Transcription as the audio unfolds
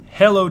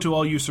Hello to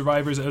all you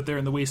survivors out there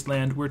in the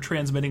wasteland. We're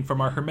transmitting from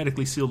our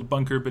hermetically sealed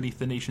bunker beneath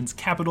the nation's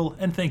capital,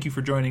 and thank you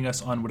for joining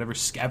us on whatever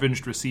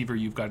scavenged receiver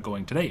you've got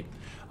going today.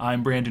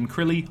 I'm Brandon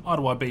Crilly,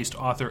 Ottawa-based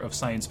author of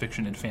science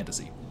fiction and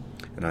fantasy.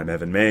 And I'm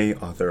Evan May,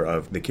 author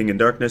of The King in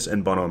Darkness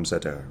and Bonhomme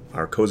Satar.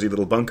 Our cozy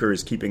little bunker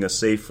is keeping us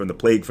safe from the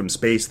plague from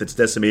space that's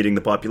decimating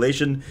the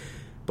population,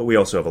 but we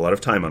also have a lot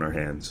of time on our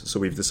hands, so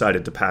we've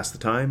decided to pass the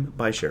time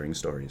by sharing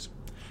stories.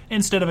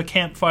 Instead of a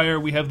campfire,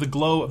 we have the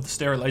glow of the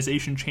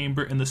sterilization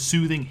chamber and the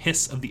soothing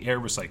hiss of the air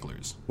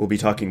recyclers. We'll be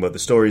talking about the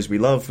stories we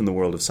love from the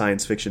world of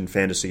science fiction,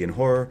 fantasy, and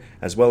horror,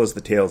 as well as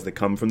the tales that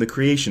come from the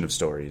creation of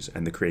stories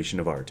and the creation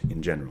of art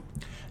in general.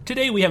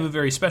 Today we have a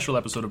very special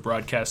episode of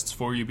Broadcasts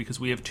for you because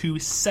we have two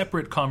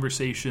separate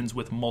conversations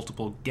with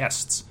multiple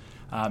guests.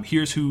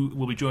 Here's who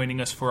will be joining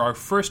us for our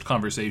first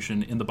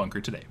conversation in the bunker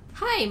today.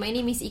 Hi, my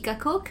name is Ika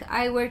Cook.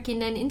 I work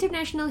in an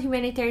international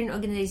humanitarian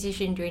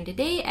organization during the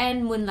day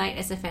and moonlight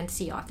as a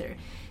fantasy author.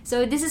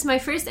 So this is my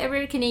first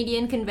ever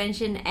Canadian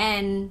convention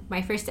and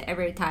my first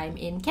ever time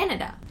in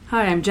Canada.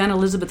 Hi, I'm Jen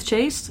Elizabeth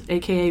Chase,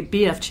 aka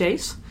BF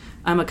Chase.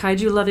 I'm a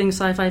kaiju-loving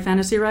sci-fi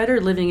fantasy writer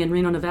living in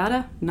Reno,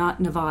 Nevada, not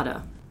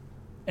Nevada.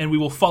 And we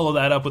will follow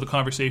that up with a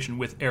conversation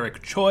with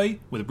Eric Choi,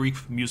 with a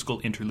brief musical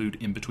interlude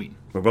in between.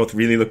 We're both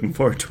really looking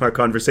forward to our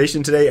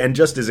conversation today, and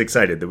just as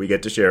excited that we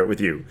get to share it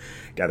with you.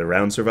 Gather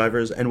round,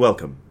 survivors, and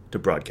welcome to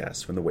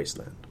Broadcasts from the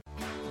Wasteland.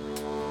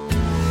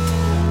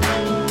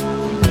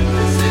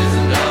 This is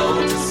an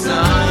ode to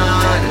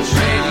sun and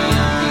trading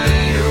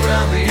beat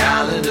around the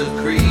island of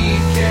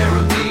Crete,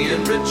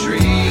 Caribbean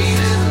retreat.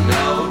 This is an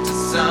ode to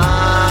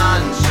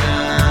sunshine.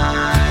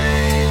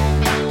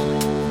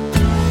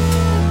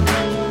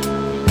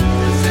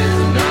 This is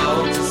an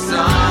ode to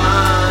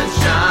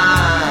sunshine.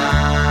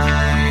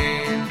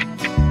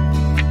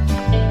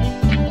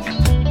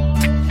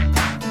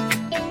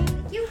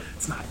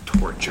 It's not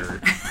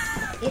torture.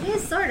 It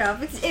is sort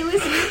of. It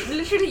was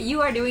literally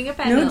you are doing a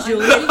panel. No,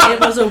 Julie, it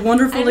was a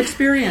wonderful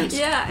experience.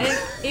 Yeah, and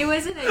it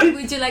wasn't like,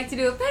 would you like to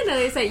do a panel?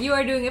 It's like, you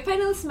are doing a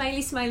panel,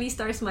 smiley, smiley,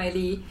 star,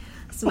 smiley,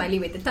 smiley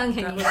with the tongue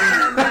hanging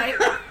out. Right?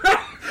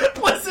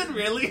 Was it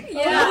really?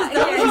 Yeah.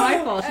 That was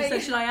my fault. She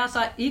said, should I ask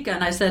Ika?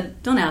 And I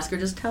said, don't ask her,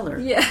 just tell her.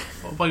 Yeah.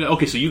 Oh my God.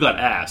 Okay, so you got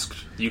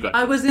asked.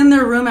 I was in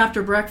their room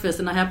after breakfast,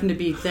 and I happened to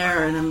be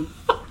there, and I'm...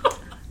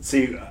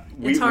 See,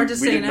 It's hard to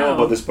say didn't know no.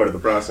 about this part of the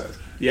process.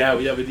 Yeah,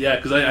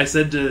 because I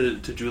said to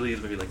Julie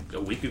maybe like a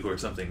week ago or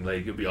something,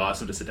 like, it'd be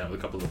awesome to sit down with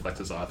a couple of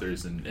Plexus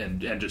authors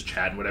and just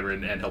chat and whatever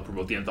and help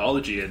promote the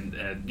anthology and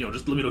you know,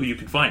 just let me know who you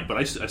can find. But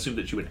I assumed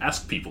that you would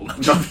ask people.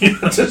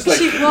 Just like,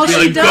 She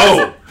like, does.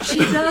 go. She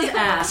does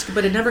ask,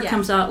 but it never Yeah.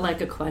 comes out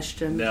like a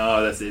question.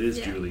 No, it is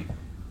Yeah. Julie.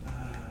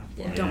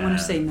 I don't want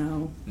to say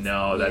no.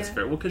 No, that's Yeah.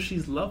 fair. Well, because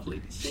she's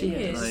lovely. She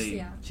is. Like,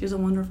 Yeah. She's a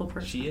wonderful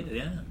person. She is,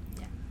 yeah.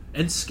 Yeah.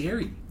 And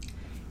scary.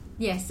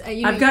 Yes.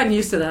 I've gotten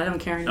used to that. I don't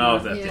care anymore. Oh,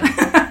 that. Yeah.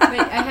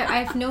 But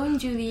I've known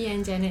Julie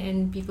and Janet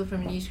and people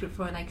from the news group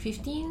for like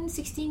 15,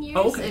 16 years.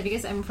 Oh, okay.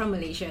 Because I'm from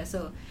Malaysia,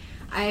 so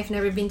I've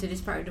never been to this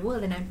part of the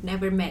world and I've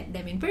never met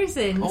them in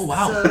person. Oh,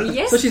 wow. So,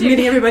 yesterday, So she's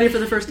meeting everybody for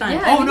the first time.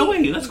 Yeah. Oh, no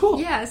way. That's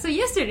cool. Yeah, so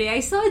yesterday I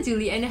saw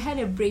Julie and I had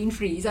a brain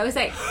freeze. I was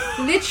like,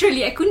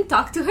 literally, I couldn't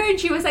talk to her and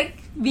she was like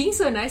being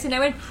so nice and I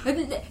went,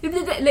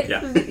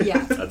 Yeah. yeah.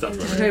 That sounds I'll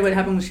right. tell you what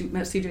happened when she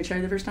met CJ Cherry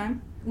the first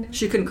time. No.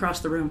 She couldn't cross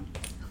the room.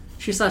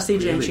 She saw CJ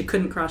and Really? she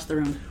couldn't cross the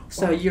room.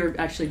 So you're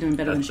actually doing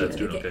better than she That's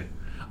did. doing okay.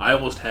 I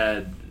almost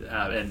had,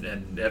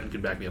 and Evan can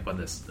back me up on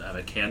this,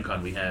 at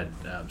CanCon we had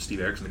Steve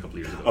Erickson a couple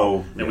of years ago.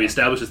 Oh, And we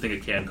established this thing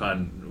at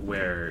CanCon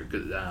where,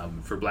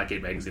 for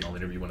Blackgate Magazine, I'll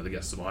interview one of the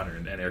guests of honor,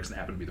 and Erickson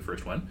happened to be the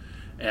first one.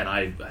 And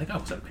I think I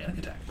almost had a panic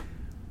attack.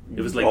 It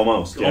was like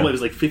Almost, yeah. It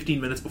was like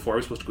 15 minutes before I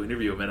was supposed to go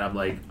interview him, and I'm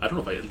like, I don't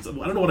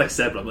know what I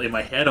said, but in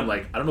my head, I'm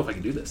like, I don't know if I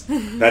can do this.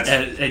 That's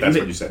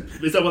what you said.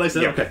 Is that what I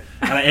said? Yeah. Okay.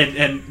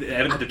 And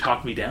Evan had to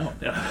talk me down.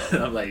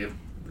 And I'm like,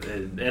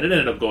 and it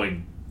ended up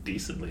going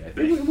decently, I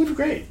think. It went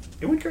great.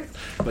 It went great.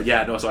 But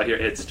yeah, no. So I hear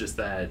it's just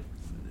that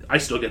I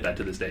still get that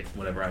to this day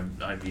whenever I'm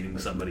meeting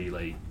somebody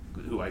like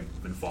who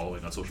I've been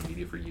following on social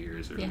media for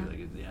years, or Yeah.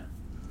 yeah.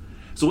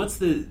 So what's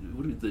the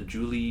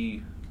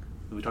Julie?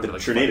 We talked The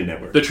about Trinata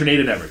Network. The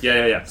Trinata Network.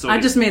 Yeah. So I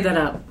just made that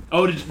up.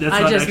 that's not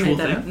I an just actual made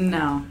that up. thing.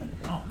 No.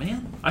 Oh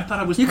man, I thought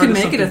I was. You part can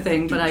of make it a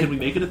something. thing, but Can we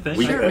make it a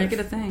thing? Sure, make it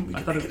a thing.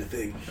 I thought Make it a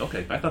thing.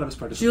 Okay, I thought I was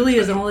part of. Julie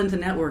is something all into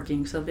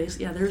networking, so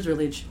basically, yeah, there's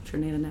really a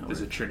Trinata network.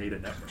 There's a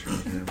Trinata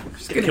Network.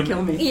 It's gonna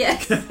kill me.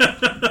 Yes.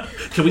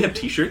 Can we have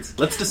T-shirts?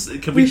 Let's just.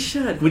 Can We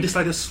should. Can we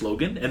decide a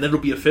slogan, and then it'll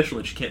be official,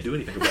 and she can't do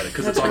anything about it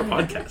because it's That's on a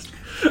right. podcast.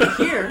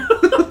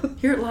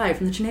 Hear it live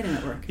from the Trinata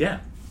network. Yeah.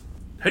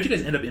 How'd you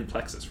guys end up in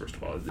Plexus? First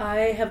of all.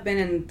 I have been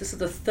in. This is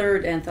the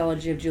third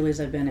anthology of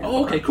Julie's I've been in.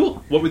 Oh, okay,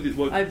 cool. What were the?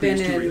 What I've been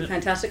previous two were in you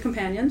Fantastic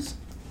Companions,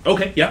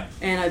 Okay, yeah.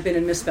 and I've been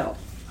in Misspelled.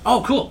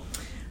 Oh, cool.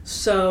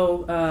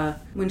 So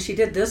when she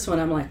did this one,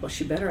 I'm like, well,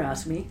 she better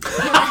ask me.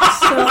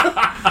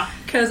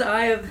 Because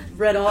I have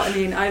read all. I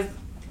mean,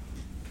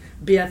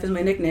 BF is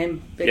my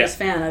nickname. Biggest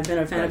fan. I've been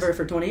a fan of Nice. her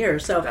for 20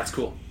 years. So That's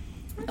cool.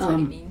 That's what it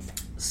means.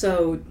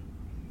 So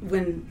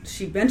when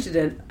she mentioned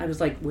it, I was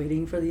like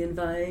waiting for the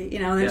invite,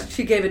 and then Yeah.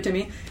 she gave it to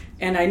me,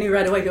 And I knew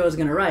right away who I was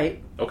going to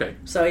write. Okay.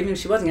 So even if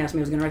she wasn't asking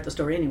me, I was going to write the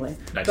story anyway.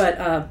 Nice.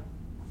 But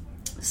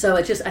so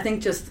I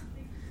think just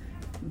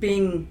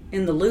being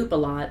in the loop a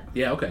lot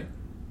Yeah. Okay.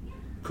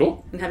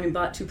 Cool. and having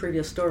bought 2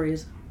 previous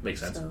stories.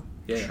 Makes sense. So.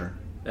 Yeah. Sure.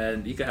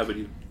 And Ika, how about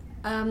you?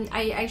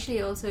 I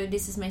actually also,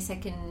 this is my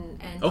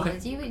second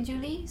anthology with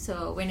Julie.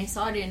 So when I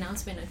saw the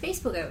announcement on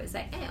Facebook, I was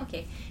like,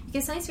 okay.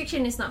 Because science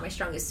fiction is not my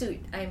strongest suit.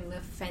 I'm a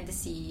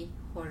fantasy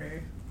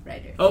horror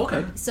writer. Oh,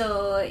 okay.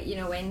 So,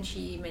 when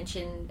she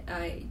mentioned,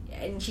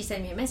 and she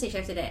sent me a message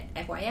after that,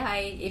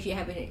 FYI, if you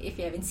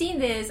haven't seen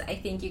this, I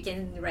think you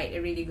can write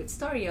a really good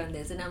story on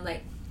this. And I'm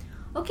like,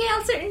 okay,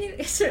 I'll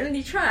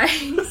certainly try.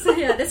 So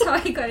yeah, that's how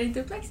I got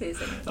into Plexus.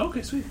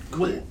 Okay, sweet.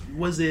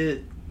 Was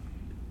it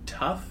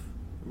tough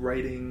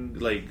writing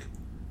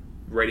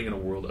in a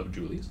world of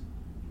Julie's?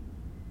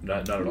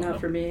 Not at all. Not no?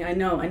 for me. I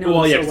know.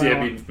 Well, them yeah, so 'cause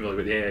well. being familiar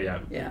with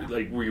yeah.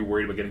 Like, were you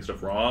worried about getting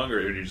stuff wrong,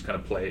 or did you just kind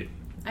of play it?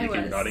 I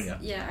was. Nodding,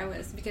 Yeah, I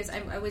was, because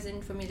I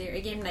wasn't familiar.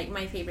 Again, like,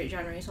 my favorite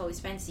genre is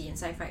always fantasy, and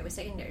sci-fi was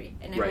secondary.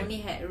 And I Right. only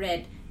had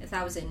read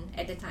 1,000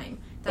 at the time.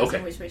 1,000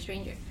 Okay. Words for a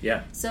Stranger.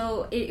 Yeah.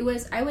 So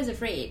I was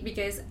afraid,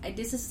 because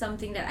this is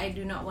something that I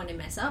do not want to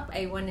mess up.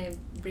 I want to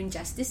bring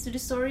justice to the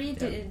story,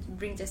 to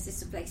bring justice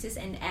to Plexus,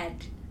 and add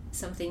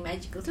something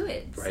magical to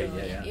it. Right, So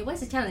yeah. it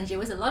was a challenge. It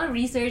was a lot of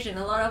research and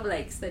a lot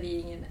of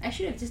studying, and I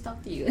should have just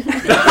talked to you.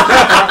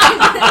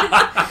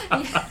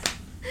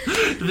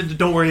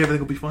 Don't worry, everything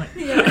will be fine.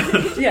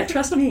 Yeah,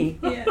 trust me.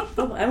 Yeah.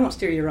 I won't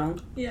steer you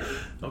wrong. Yeah.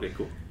 Okay,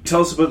 cool.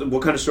 Tell us about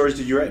what kind of stories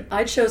did you write?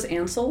 I chose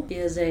Ansel. He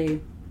is a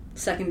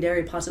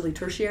secondary, possibly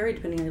tertiary,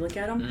 depending on how you look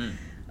at him.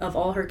 Of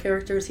all her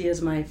characters, he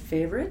is my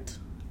favorite.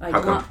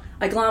 How come?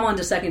 I glom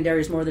onto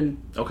secondaries more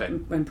than Okay.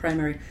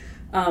 primary.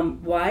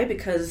 Why?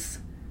 Because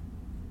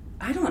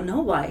I don't know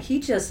why. He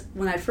just,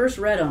 when I first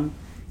read him,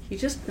 he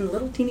just, in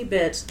little teeny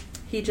bits,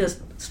 he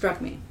just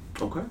struck me.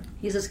 Okay.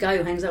 He's this guy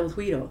who hangs out with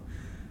Guido.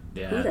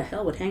 Yeah. Who the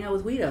hell would hang out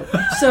with Guido?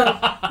 So,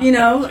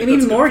 and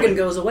even Morgan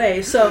goes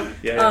away. So,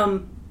 Yeah.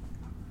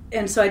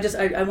 and so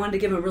I wanted to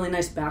give him a really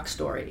nice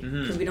backstory,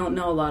 because we don't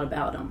know a lot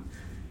about him.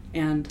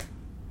 And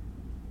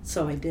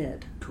so I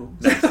did. Cool.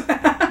 Nice.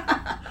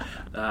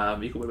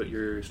 Miko, what about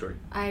your story?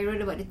 I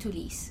wrote about the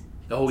Tulis.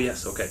 Oh,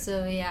 yes, okay.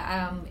 So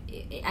yeah,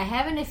 I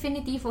have an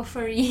affinity for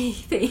furry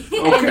thing.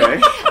 Okay.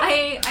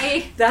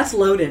 I That's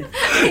loaded.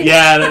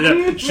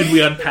 Yeah, should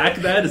we unpack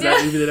that? Is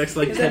that maybe the next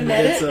 10 that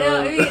minutes?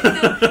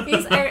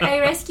 because I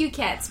rescue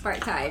cats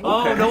part time.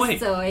 Oh, no way.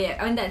 So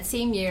yeah, on that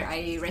same year,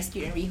 I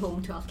rescued and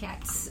rehomed 12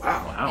 cats.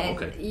 Wow, And,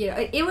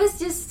 okay. it was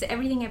just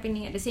everything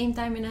happening at the same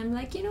time, and I'm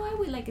like, I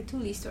would like a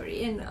Thule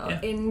story,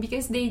 and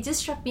because they just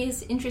struck me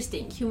as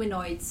interesting,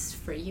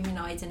 furry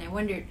humanoids, and I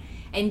wondered.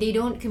 And they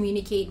don't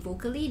communicate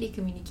vocally; they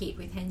communicate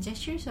with hand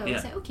gestures. So I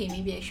was like, okay,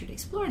 maybe I should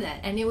explore that.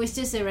 And it was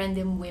just a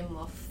random whim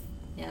of,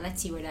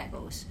 let's see where that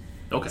goes.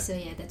 Okay. So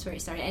yeah, that's where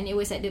it started, and it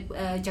was at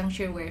the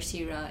juncture where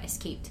Sierra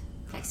escaped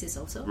Plexus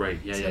also. Right.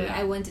 Yeah. So Yeah.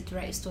 I wanted to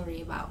write a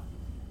story about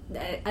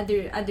the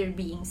other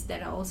beings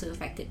that are also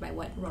affected by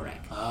what Rorak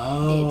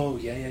Oh,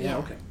 did. yeah.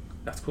 Okay,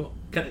 that's cool.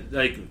 Can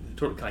I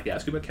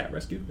ask you about cat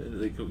rescue?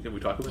 Can we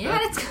talk about Yeah,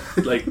 that? that's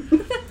cool.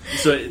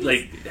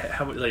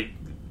 How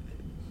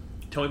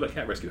tell me about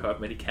cat rescue. How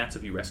many cats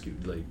have you rescued?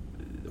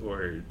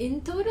 Or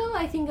In total,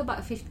 I think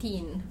about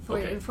 15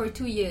 Okay. for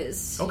 2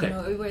 years. Okay.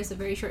 It was a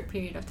very short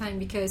period of time,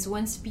 because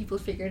once people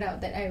figured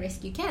out that I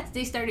rescue cats,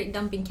 they started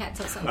dumping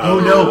cats outside. Oh,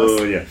 my no. house.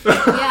 Oh, yeah.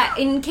 Yeah,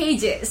 in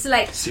cages.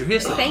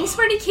 Seriously? Thanks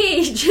for the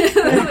cage.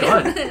 Oh,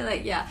 God.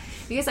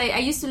 Because I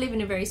used to live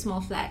in a very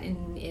small flat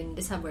in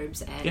the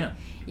suburbs, and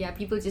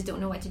people just don't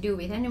know what to do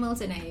with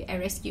animals, and I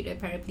rescued a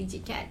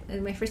paraplegic cat.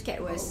 And my first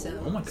cat was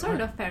my God.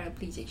 sort of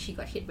paraplegic. She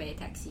got hit by a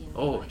taxi, and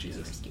I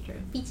Jesus. rescued her.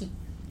 Peachy.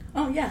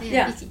 Oh, yeah.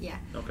 Peachy, yeah.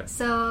 Okay.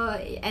 So,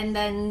 and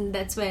then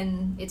that's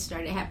when it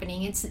started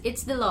happening.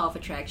 It's the law of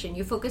attraction.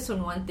 You focus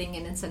on one thing,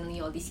 and then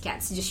suddenly all these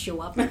cats just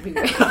show up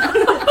everywhere.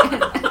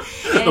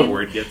 The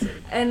word gets it.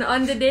 And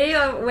on the day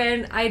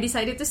when I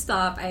decided to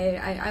stop,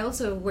 I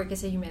also work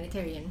as a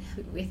humanitarian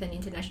with an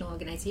international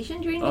organization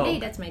during the day.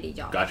 That's my day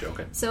job. Gotcha.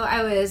 Okay. So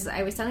I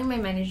was telling my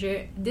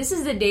manager, this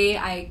is the day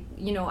I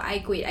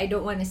quit. I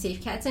don't want to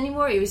save cats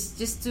anymore. It was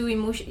just too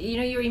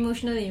you're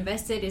emotionally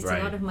invested. It's Right.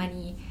 a lot of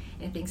money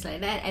and things like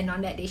that. And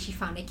on that day, she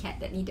found a cat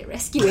that needed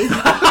rescuing.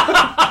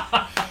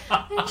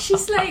 And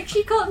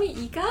she called me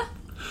Ika.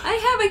 I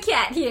have a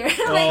cat here.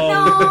 I'm like,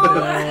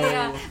 no.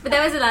 Yeah. But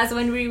that was the last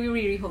one. We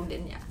rehomed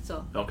it. Yeah.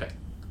 So. Okay.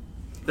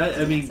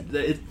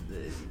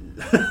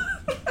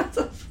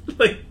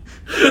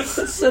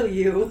 So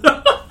you.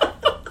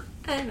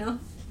 I don't know.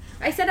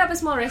 I set up a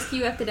small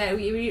rescue after that.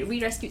 We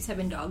rescued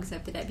 7 dogs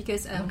after that,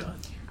 because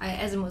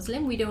as a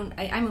Muslim,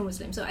 I'm a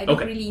Muslim, so I don't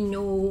really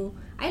know.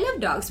 I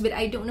love dogs, but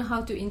I don't know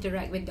how to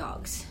interact with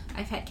dogs.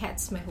 I've had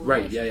cats my whole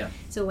life. Right. Yeah.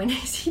 So when I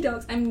see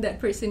dogs, I'm that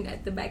person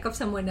at the back of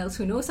someone else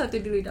who knows how to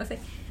deal with dogs.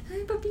 Like, hi,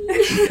 puppy.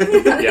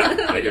 Yeah,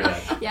 I hear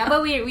that. Yeah,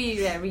 but we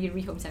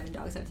rehomed 7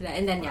 dogs after that,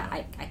 and then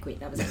I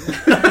quit. I was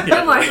like,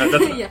 no more.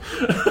 Yeah,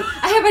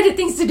 I have other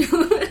things to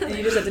do. And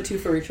you just have the 2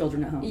 furry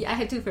children at home. Yeah, I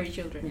had 2 furry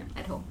children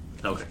at home.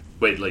 Okay.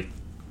 Wait,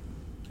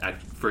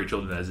 furry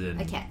children as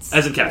in cats.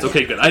 As in cats.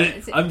 Okay, good. I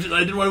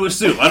didn't want to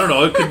assume. I don't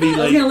know. It could be I was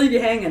like going to leave you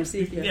hanging. See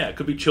if you. it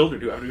could be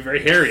children who happen to be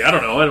very hairy. I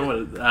don't know. I don't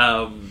want to.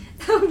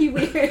 That would be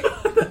weird.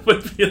 That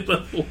would be a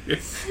little weird.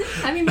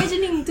 I'm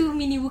imagining 2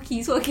 mini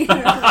Wookiees walking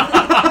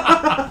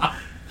around.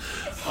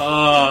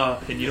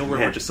 And you know we're a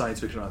bunch of science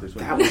fiction authors.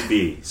 That would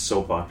be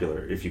so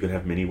popular if you could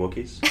have mini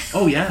Wookiees.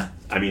 Oh yeah.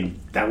 I mean,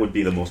 that would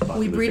be the most popular.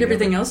 We breed thing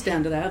everything ever. else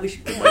down to that. We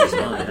should Might as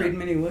well, yeah. breed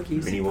mini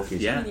Wookiees. Mini Wookiees.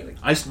 Yeah, Anyway.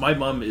 my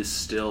mom is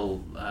still.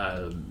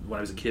 When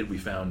I was a kid, we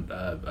found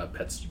a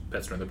pet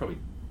store. They're probably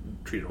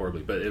treated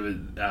horribly, but it was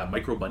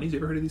micro bunnies. You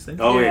ever heard of these things?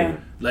 Oh Yeah. yeah.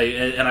 Like,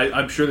 and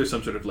I'm sure there's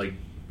some sort of like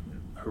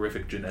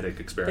horrific genetic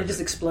They experiment. just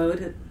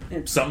explode.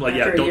 Something like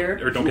after a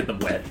year. don't get them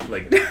wet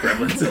like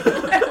gremlins.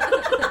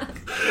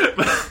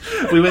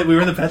 we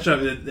were in the pet shop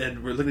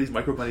and we're looking at these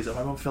micro bunnies, and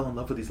my mom fell in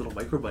love with these little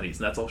micro bunnies,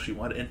 and that's all she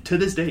wanted. And to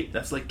this day,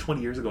 that's like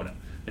 20 years ago now,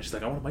 and she's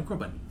like, I want a micro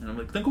bunny, and I'm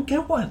like, then go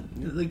get one.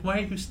 Like, why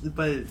are you?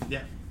 But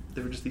yeah,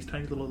 they were just these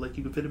tiny little, like,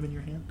 you could fit them in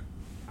your hand.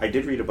 I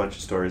did read a bunch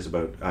of stories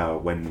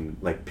about when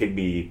like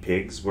pygmy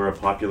pigs were a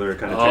popular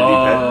kind of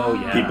trendy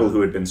pet. yeah. People who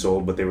had been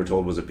sold what they were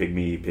told was a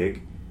pygmy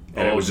pig,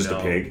 and it Oh, was just no.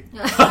 a pig.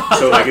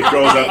 So like it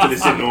grows up to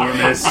this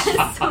enormous.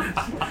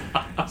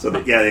 So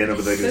that, yeah, they end up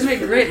with like They this. make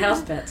great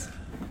house pets.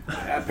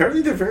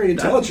 Apparently, they're very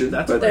intelligent.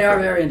 that's but what They are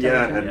very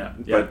Yeah, intelligent.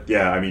 and, Yeah. but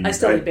yeah, I mean, I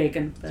still eat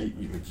bacon. But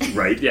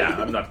right? Yeah,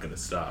 I'm not gonna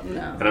stop.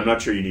 no. And I'm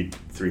not sure you need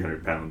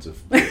 300 pounds of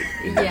pig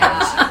in your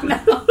house.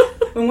 Yeah.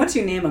 Well, once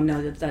you name them,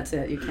 no, that's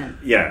it. You can't.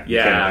 Yeah, you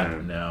Yeah,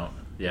 can't, no,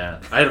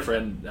 yeah. I had a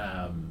friend when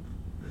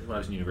I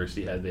was in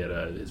university.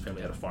 His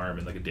family had a farm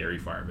and like a dairy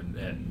farm,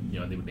 and you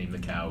know they would name the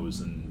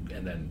cows and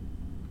then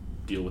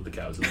deal with the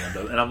cows and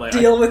I'm like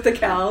Deal with the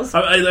cows.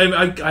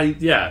 I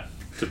yeah,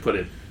 to put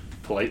it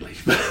politely,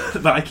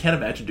 but I can't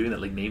imagine doing that,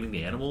 like naming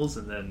the animals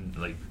and then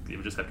like it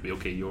would just have to be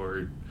okay.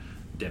 Your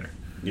dinner,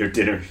 Your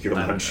dinner, your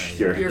I- lunch, I-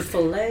 your Your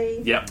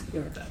fillet. yeah,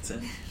 Your- that's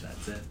it.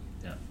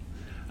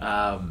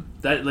 Yeah,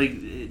 that like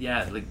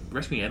yeah, like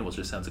rescuing animals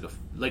just sounds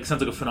like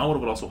a phenomenal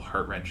but also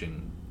heart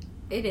wrenching.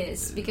 It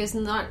is, because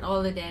not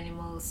all of the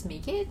animals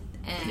make it,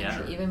 and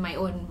Yeah. even my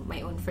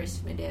own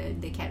first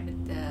the cat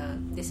with the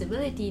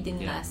disability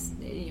didn't Yeah. last.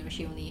 You know,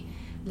 she only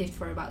lived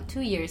for about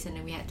 2 years, and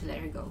then we had to let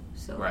her go.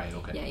 So Right,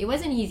 okay. yeah, it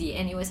wasn't easy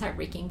and it was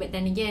heartbreaking. But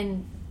then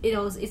again,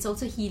 it's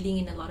also healing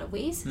in a lot of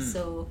ways.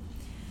 So.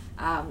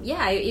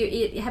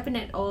 It happened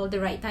at all the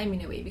right time in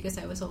a way, because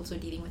I was also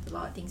dealing with a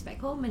lot of things back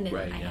home, and then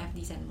Right, I yeah. have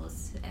these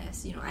animals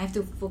as I have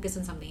to focus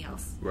on something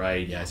else.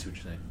 Right. Yeah, I see what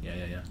you're saying.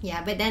 Yeah.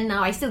 Yeah, but then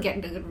now I still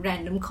get the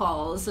random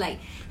calls like,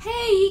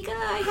 "Hey, Ika,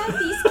 I have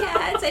these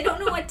cats. I don't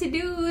know what to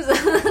do." So,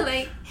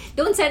 like,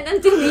 don't send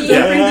them to me.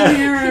 Yeah. Bring them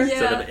here. Yeah.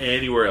 Send them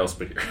anywhere else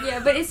but here. Yeah,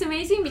 but it's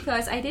amazing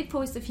because I did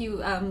post a few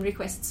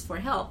requests for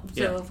help,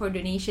 so Yeah. for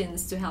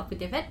donations to help with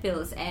the vet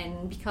bills,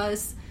 and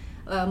because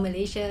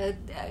Malaysia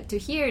to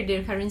here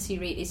the currency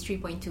rate is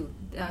 3.2,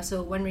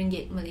 so 1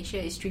 ringgit Malaysia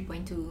is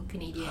 3.2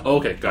 Canadian. Oh,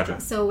 okay, gotcha.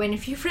 So when a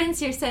few friends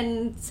here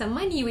send some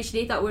money, which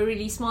they thought were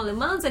really small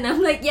amounts, and I'm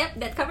like, yep,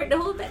 that covered the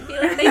whole vet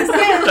bill. Thanks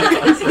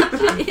so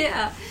much.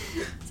 Yeah.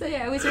 So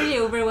yeah, it was really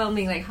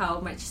overwhelming, like how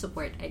much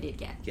support I did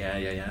get. Yeah.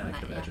 I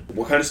can imagine.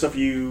 What kind of stuff are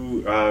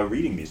you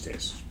reading these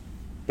days,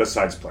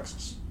 besides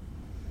Plexus?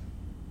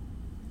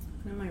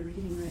 What am I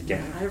reading right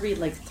Yeah. now? I read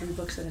like 3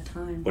 books at a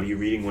time. What are you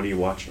reading? What are you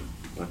watching?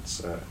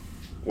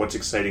 What's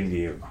exciting to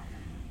you?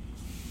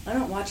 I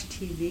don't watch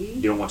TV.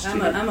 You don't watch I'm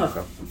TV? I'm a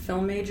Okay.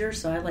 film major,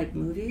 so I like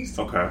movies.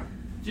 Okay.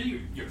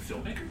 You're a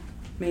filmmaker?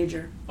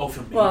 Major. Oh,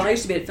 filmmaker. Well, I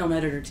used to be a film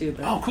editor too,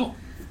 but Oh, cool.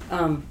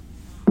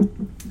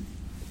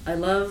 I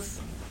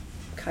love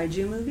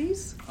kaiju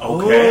movies,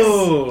 Okay.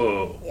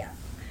 Oh.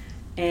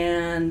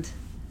 and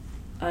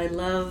I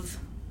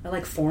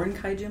like foreign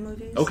kaiju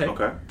movies. Okay.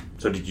 Okay.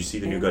 So did you see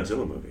the new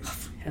Godzilla movie?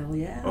 Hell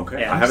yeah. Okay.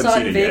 Yeah. I I haven't saw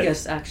seen it in it yet.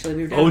 Vegas. Actually,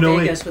 we were Oh, down no in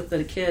way. Vegas with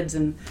the kids,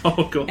 and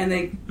Oh, cool.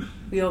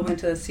 we all went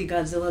to see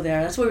Godzilla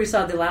there. That's where we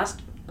saw the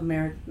last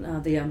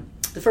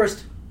the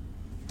first,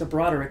 the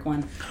Broderick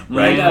one.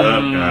 Right.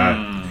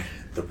 And,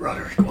 The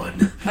Broderick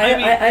one. I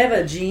have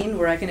a gene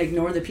where I can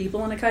ignore the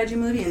people in a kaiju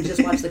movie and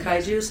just watch the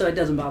kaiju, so it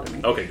doesn't bother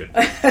me. Okay, good.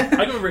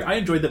 I remember I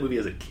enjoyed that movie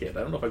as a kid.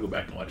 I don't know if I go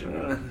back and watch it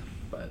now,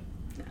 but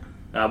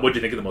what do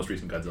you think of the most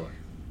recent Godzilla?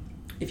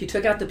 If you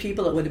took out the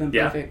people, it would have been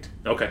Yeah. perfect.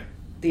 Okay.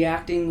 The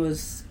acting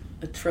was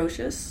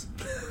atrocious.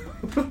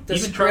 The Even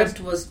script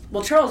was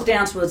Charles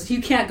Dance was.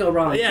 You can't go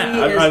wrong.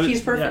 Yeah,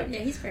 he's perfect. Yeah,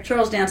 he's perfect.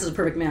 Charles Dance is a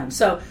perfect man.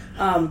 So,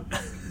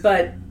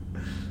 but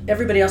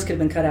everybody else could have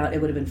been cut out.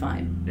 It would have been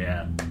fine.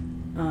 Yeah.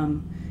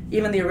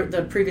 Even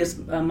the previous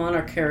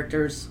Monarch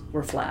characters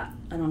were flat.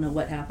 I don't know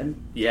what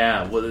happened.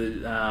 Yeah. Well,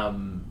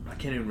 I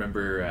can't even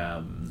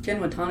remember.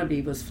 Ken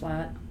Watanabe was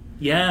flat.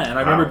 Yeah, and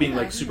I remember Wow. being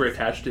like super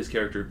attached to his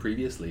character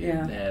previously,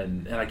 Yeah.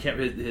 and I can't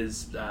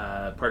his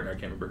partner. I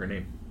can't remember her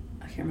name.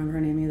 I can't remember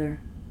her name either.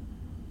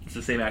 It's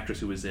the same actress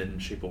who was in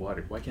Shape of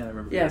Water. Why can't I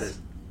remember Yes. who that is?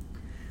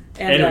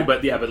 And, Anyway,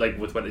 but like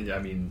with what I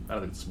mean, I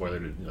don't think it's a spoiler.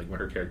 Like when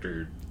her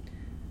character,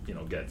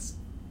 gets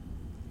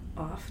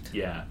offed.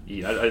 Yeah.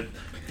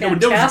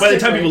 Fantastic by the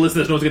time way. people listen to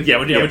this, no one's gonna.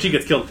 Yeah. When she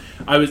gets killed,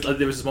 there was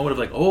this moment of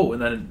like, oh,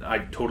 and then I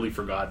totally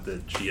forgot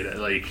that she had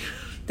like.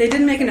 They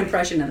didn't make an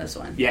impression in this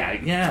one.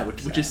 Yeah,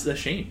 which is a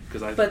shame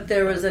because But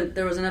there was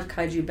enough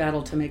kaiju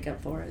battle to make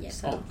up for it. Yeah.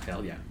 So. Oh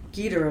hell yeah!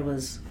 Ghidorah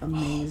was Oh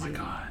amazing. my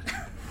god!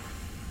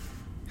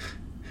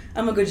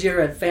 I'm a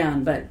Gojira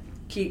fan, but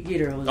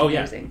Ghidorah was Oh yeah,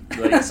 amazing.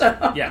 like,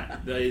 So- yeah.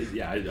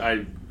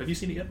 I have you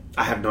seen it yet?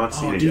 I have not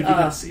seen Oh, it dude, you yet.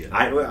 gotta see it.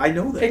 I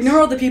know this. Ignore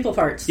all the people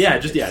parts. Yeah,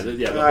 the I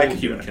whole can do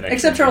human that. connection.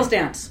 Except Charles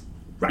Dance,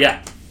 Right.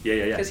 Yeah.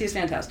 because he's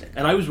fantastic.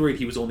 And I was worried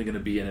he was only going to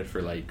be in it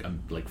for like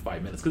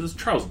 5 minutes because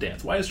it's Charles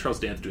Dance. Why is Charles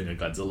Dance doing a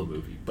Godzilla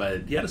movie?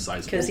 But he had a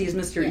sizable. Because he's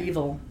Mr. Yeah.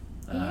 Evil.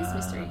 He is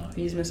Mr. Evil.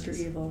 He's yes. Mr.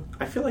 Evil.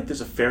 I feel like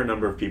there's a fair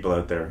number of people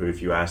out there who,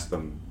 if you ask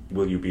them,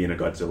 "Will you be in a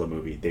Godzilla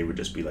movie?" they would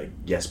just be like,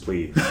 "Yes,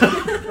 please."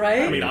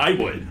 Right? I mean, I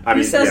would.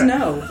 He says yeah.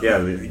 no.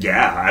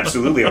 Yeah,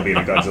 absolutely. I'll be in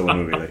a Godzilla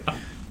movie. Like,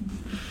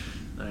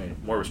 All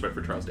right, more respect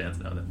for Charles Dance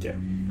now then.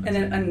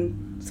 yeah.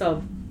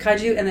 So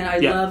kaiju, and then I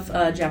Yeah.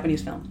 love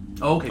Japanese film.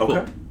 Oh, okay, cool.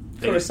 Okay.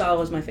 Thank you. Kurosawa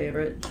was my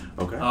favorite.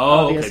 Okay.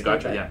 Oh, okay, Obviously,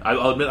 gotcha. but- Yeah,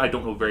 I'll admit I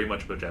don't know very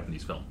much about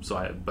Japanese film, so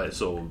I know a lot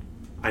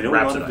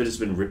Rhapsodize. of it has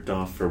been ripped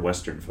off for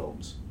Western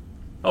films.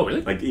 Oh,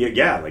 really? Like,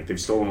 yeah, like they've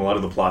stolen a lot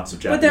of the plots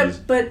of But Japanese.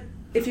 but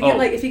if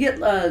you get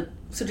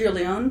Sergio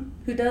Leone,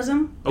 who does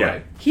them,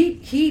 Okay.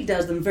 he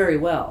does them very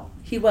well.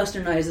 He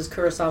westernizes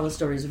Kurosawa's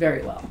stories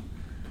very well.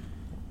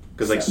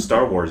 Because like So-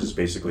 Star Wars is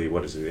basically,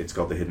 what is it? It's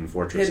called the Hidden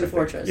Fortress. Hidden I think.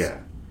 Fortress. Yeah.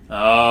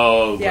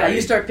 Oh, Yeah, right.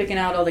 you start picking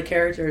out all the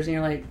characters, and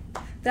you're like,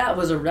 that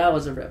was a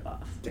rip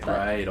off. Yeah.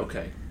 Right.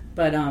 Okay.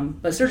 But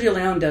Sergio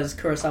Leone does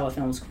Kurosawa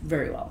films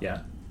very well. Yeah.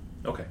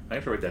 Okay. I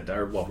have to write that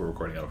down. While we're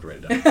recording, I have to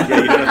write it down. Yeah,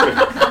 you don't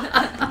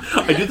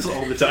have I do this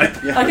all the time.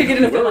 I could get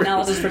into film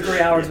analysis for 3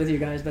 hours with you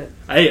guys, but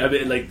Hey, I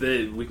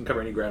mean, we can cover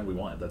any ground we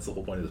want. That's the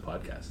whole point of this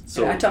podcast.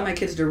 So I taught my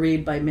kids to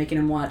read by making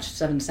them watch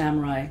Seven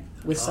Samurai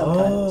with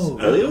subtitles.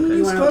 really? Oh, Okay. You want to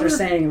know what they're clever.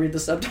 saying? Read the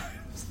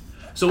subtitles.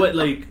 So what,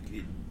 like,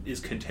 is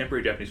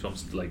contemporary Japanese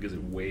films, like, is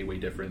it way, way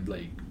different?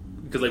 Like,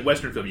 because, like,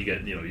 Western film, you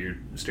get, you know, your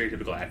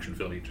stereotypical action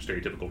film, your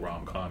stereotypical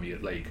rom-com, you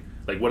get,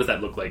 like, what does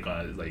that look like,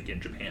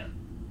 in Japan?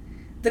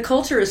 The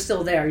culture is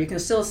still there. You can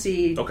still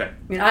see. Okay.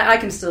 I mean, I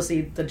can still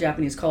see the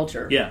Japanese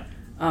culture. Yeah.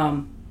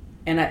 And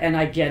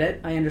I get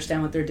it. I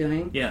understand what they're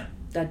doing. Yeah.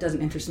 That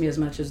doesn't interest me as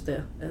much as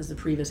the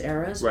previous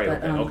eras. Right,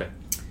 But, okay.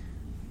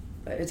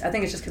 But I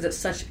think it's just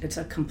because it's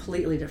a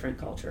completely different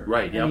culture.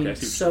 Right, yeah, I mean, okay, I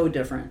see what so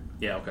different.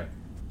 Yeah, okay.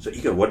 So,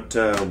 Ika,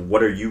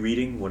 what are you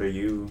reading? What have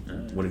you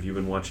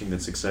been watching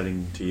that's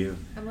exciting to you?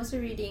 I'm also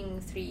reading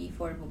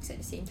 3-4 books at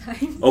the same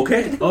time.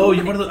 Okay. Oh,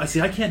 you're one of the...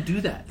 See, I can't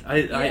do that.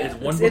 It's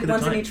one book at a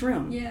One's time. in each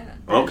room. Yeah.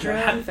 Okay.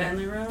 Bedroom,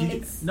 family room.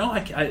 No,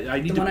 I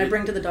need The to... one I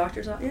bring to the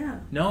doctor's office. Yeah.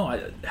 No,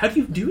 how do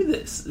you do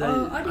this?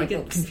 Oh, I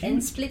get audiobooks and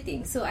confused.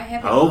 splitting. So I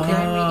have Okay.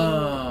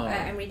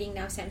 I'm reading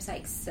now Sam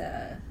Sykes'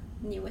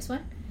 newest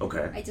one.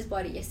 Okay. I just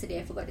bought it yesterday.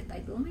 I forgot the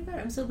title. Oh my god,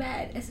 I'm so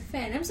bad as a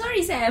fan. I'm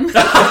sorry, Sam.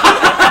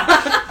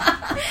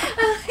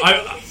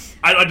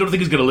 I don't think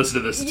he's going to listen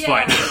to this. It's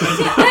fine.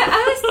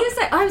 I was just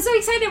like, I'm so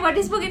excited about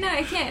this book, and now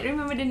I can't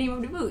remember the name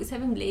of the book.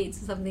 7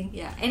 Blades or something.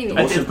 Yeah. The Anyway.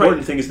 most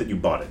important thing is that you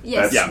bought it.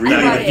 Yes. That's Yeah, really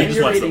I bought it. He just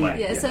You're wants the reading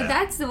money. Yeah, so Yeah.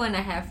 that's the one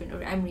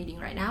I'm reading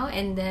right now,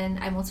 and then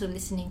I'm also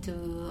listening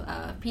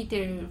to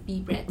Peter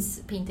B. Brett's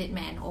Painted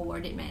Man or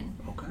Worded Man.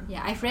 Okay.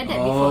 Yeah, I've read that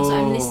before, so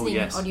I'm Oh, listening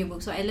yes.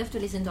 audiobooks. So I love to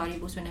listen to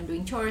audiobooks when I'm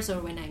doing chores or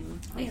when I'm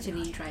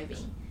actually driving.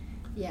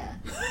 Yeah.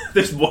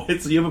 There's one,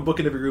 so you have a book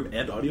in every room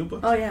and audiobooks?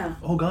 Oh yeah.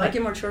 Oh, God. I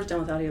get more chores done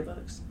with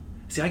audiobooks.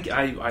 See,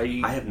 I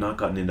I have not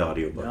gotten into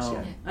audiobooks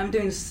No.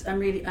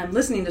 yet. I'm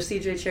listening to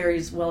C.J.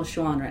 Cherry's Welsh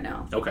Swan right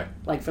now, Okay.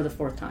 like for the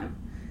 4th time.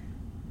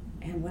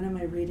 And what am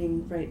I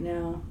reading right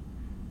now?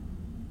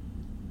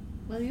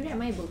 Well, you read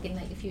my book in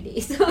like a few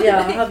days. Yeah,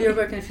 I'll have your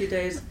book in a few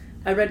days.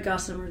 I read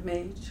Gossamer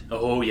Mage.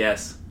 Oh,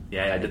 yes.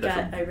 Yeah, I did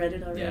that I read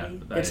it already.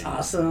 Yeah. It's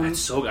awesome.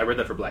 I read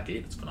that for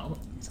Blackgate. It's phenomenal.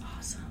 It's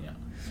awesome. Yeah.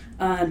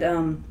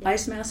 And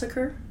Ice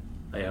Massacre.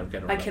 I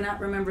can't I cannot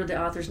remember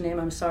the author's name.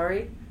 I'm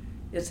sorry.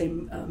 It's a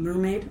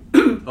mermaid,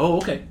 Oh,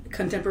 okay.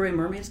 contemporary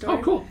mermaid story.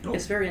 Oh, cool.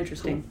 It's very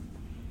interesting.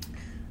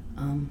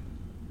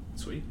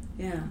 Sweet.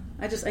 Yeah,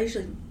 I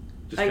usually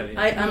Just I'm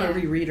kinda, a Yeah.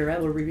 rereader. I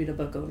will reread a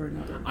book over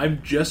and over.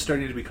 I'm just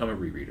starting to become a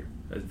rereader.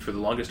 For the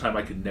longest time,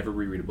 I could never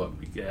reread a book,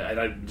 and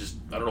I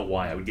don't know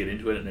why. I would get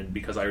into it, and then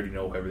because I already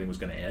know how everything was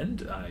going to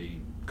end, I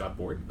got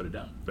bored and put it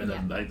down. And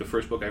then Yeah. I think the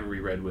first book I ever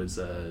reread was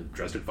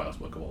Dresden Files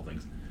book of all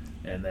things,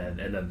 and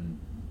then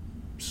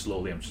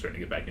slowly I'm starting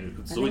to get back into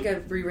it. I think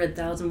I've reread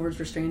Thousand Words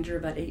for Stranger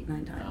about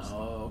 8-9 times.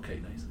 Oh, okay,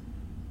 nice.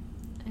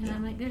 And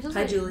I'm like, there's also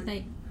Hi, Julie.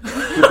 like,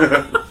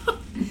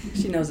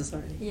 She knows this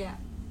already. yeah.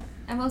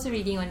 I'm also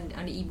reading on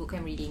the ebook.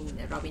 I'm reading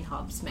the Robin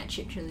Hobb's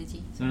Matchship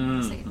trilogy. So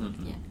Mm, the second book.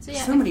 Yeah. So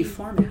yeah. So many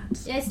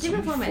formats. Yeah, it's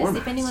different So many formats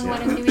depending on formats, what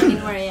yeah. I'm doing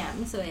and where I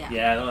am. So yeah.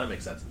 Yeah, no, that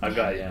makes sense. I've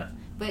got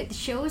But the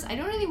shows, I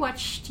don't really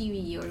watch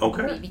TV or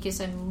Okay. movie because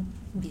I'm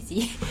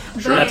busy.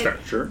 Sure, that's fair.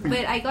 Sure.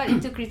 But I got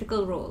into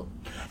Critical Role.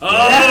 Oh,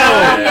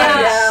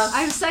 Yeah.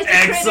 I'm such a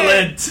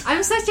Excellent. critter.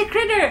 I'm such a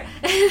critter.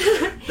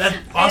 That's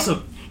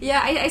awesome.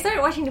 Yeah, I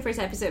started watching the first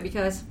episode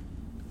because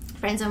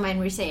friends of mine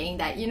were saying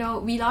that,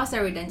 we lost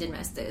our dungeon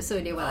master. So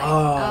they were like,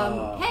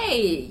 Oh.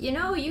 hey,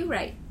 you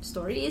write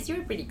stories,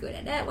 you're pretty good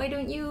at that. Why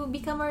don't you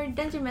become our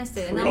dungeon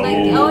master? And I'm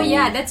like, oh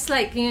yeah, that's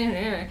like...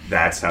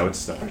 That's how it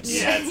starts.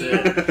 Yeah, that's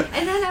it.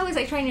 And then I was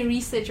like trying to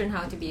research on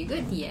how to be a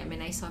good DM,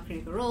 and I saw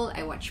Critical Role.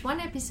 I watched one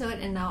episode,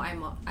 and now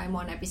I'm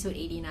on episode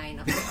 89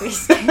 of the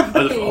first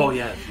campaign. Oh,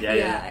 yeah.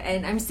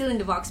 And I'm still in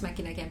the Vox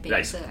Machina campaign.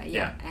 Nice. So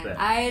Yeah. and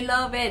I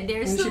love it.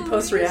 They're When so she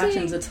posts amazing.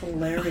 reactions, it's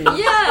hilarious.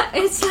 Yeah,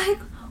 it's like,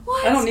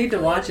 what? I don't need to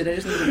watch it. I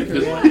just need to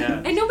hear Yeah. it.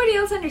 Yeah. And nobody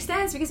else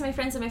understands because my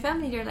friends and my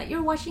family, they're like,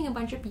 you're watching a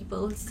bunch of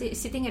people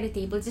sitting at a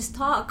table, just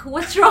talk.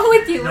 What's wrong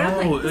with you? And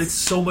I'm No, like, it's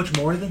so much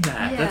more than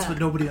that. Yeah. That's what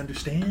nobody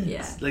understands.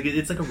 Yeah. Like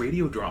it's like a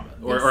radio drama,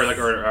 or Yes.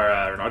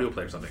 an audio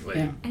play or something. Like,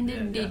 Yeah. and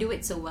then they do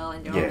it so well,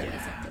 and they're all Yeah.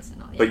 voice actors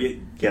and all. But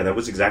yeah, that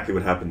was exactly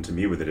what happened to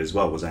me with it as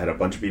well. Was I had a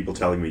bunch of people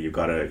telling me you've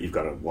got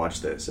to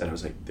watch this, and I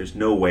was like, there's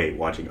no way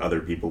watching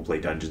other people play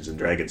Dungeons and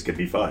Dragons could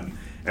be fun.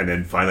 And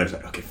then finally I was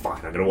like, okay,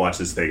 fine, I'm gonna watch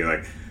this thing. And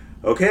like,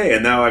 okay,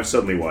 and now I've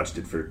suddenly watched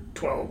it for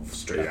 12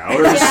 straight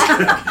hours.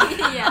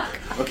 yeah.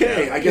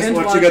 Okay, I guess Binge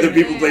watching other watching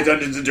people it. play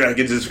Dungeons and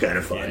Dragons is kind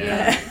of fun.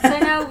 Yeah. So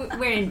now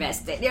we're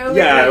invested. Yeah, We're,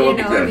 well,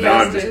 we now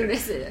have I'm to-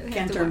 just- we have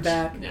Can't to turn watch.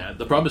 back. Yeah,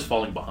 the problem is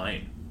falling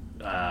behind.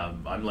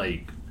 I'm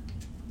like,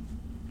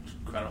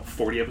 I don't know,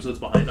 40 episodes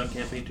behind on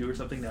campaign 2 or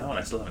something now, and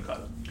I still haven't caught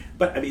up.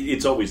 But I mean,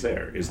 it's always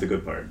there. Is the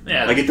good part.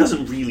 Yeah. Like it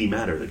doesn't really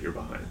matter that you're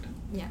behind.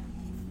 Yeah.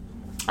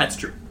 That's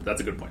true.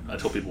 That's a good point.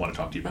 Until people want to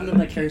talk to you I about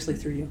live it. vicariously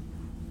through you.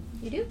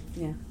 You do?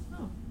 Yeah.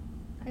 Oh.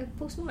 I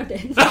post more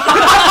then.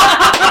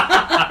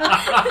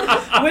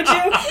 Would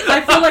you?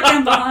 I feel like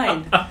I'm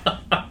behind.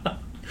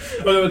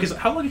 Okay, so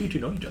how long have you two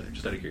known each other?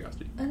 Just out of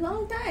curiosity. A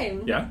long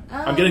time. Yeah?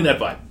 I'm getting that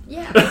vibe.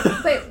 Yeah.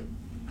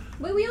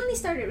 but we only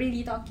started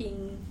really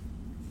talking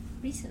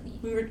recently.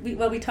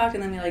 We talked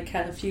and then we like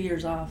had a few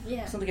years off.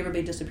 Yeah. Something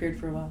everybody disappeared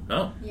for a while.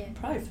 Oh. Yeah.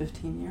 Probably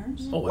 15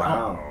 years. Oh,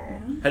 wow.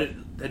 Wow.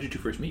 How'd you two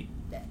first meet?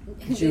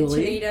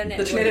 Julie. The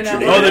The Trinidad Trinidad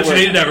Network. Oh, the Network.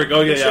 Trinidad Network.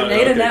 Oh, yeah, yeah.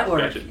 Trinidad okay,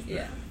 Network. Gotcha.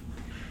 Yeah.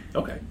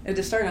 Okay. It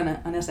just started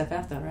on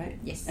SFF though, right?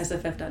 Yes.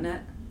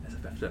 SFF.net.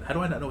 SFF. How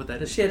do I not know what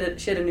that is? She had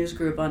a news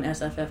group on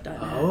SFF.net.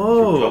 You're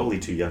Oh. probably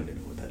too young to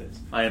know what that is.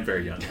 I am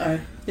very young.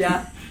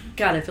 Yeah.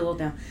 God, I feel old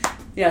now.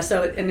 Yeah.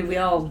 So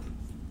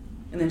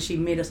and then she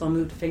made us all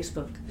move to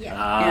Facebook.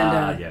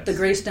 Yeah. And yes. the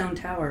Greystone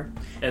Tower.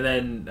 And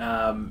then,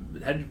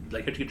 how'd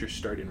you get your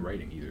start in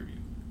writing, either of you?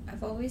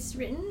 I've always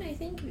written, I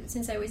think,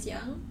 since I was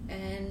young,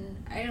 and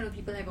I don't know.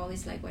 People have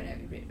always liked what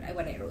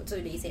I wrote,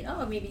 so they said,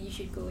 "Oh, maybe you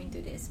should go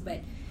into this." But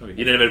Okay. You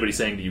didn't have anybody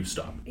saying to you,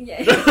 stop.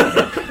 yeah,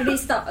 and they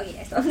stopped. Okay,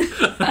 I stopped.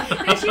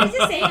 And she was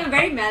just saying I'm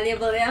very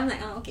malleable. And I'm like,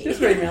 oh, okay. She's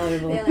very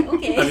malleable. They're like,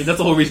 okay. I mean, that's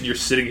the whole reason you're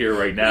sitting here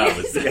right now.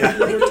 is- We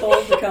were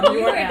told to come to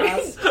your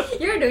house.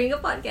 You're doing a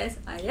podcast.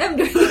 I am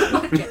doing a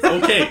podcast.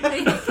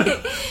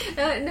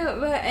 Okay.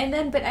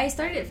 No, but I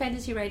started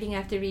fantasy writing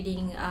after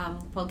reading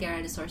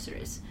Polgara the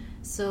Sorceress,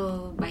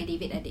 so by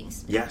David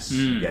Eddings. Yes.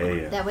 Mm.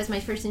 Yeah. That was my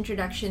first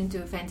introduction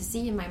to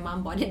fantasy, and my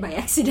mom bought it by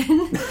accident.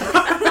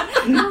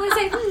 I was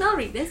like, I'll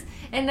read this.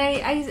 And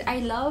I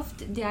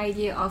loved the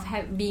idea of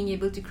being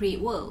able to create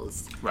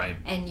worlds. Right.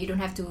 And you don't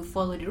have to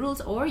follow the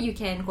rules, or you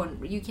can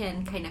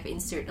kind of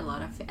insert a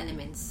lot of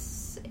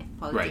elements,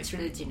 politics, Right.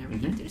 religion,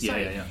 everything to the Yeah,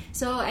 story. yeah.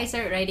 So I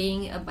started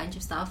writing a bunch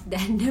of stuff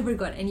that never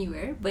got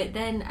anywhere. But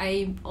then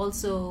I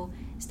also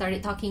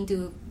started talking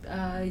to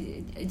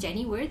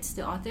Jenny Words,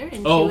 the author,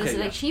 and Oh, she was okay,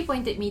 like, yeah. she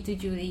pointed me to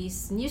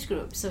Julie's news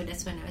group. So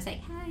that's when I was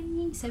like, hi,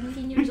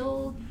 17 years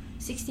old,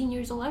 16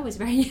 years old. I was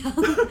very young.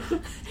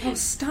 Oh,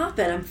 stop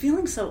it. I'm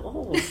feeling so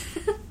old.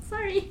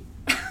 Sorry.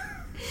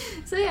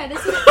 So yeah,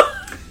 that's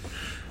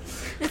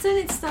when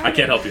it started. I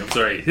can't help you. I'm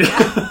sorry.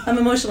 I'm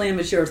emotionally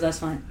immature, so that's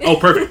fine. Oh,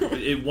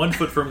 perfect. 1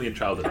 foot firmly in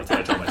childhood. That's what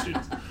I tell my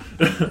students.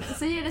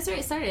 So yeah, that's where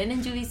it started. And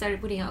then Julie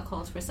started putting out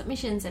calls for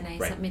submissions, and I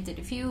Right. submitted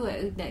a few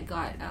that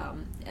got.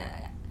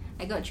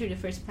 I got through the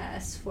first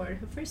pass for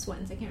her first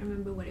ones. I can't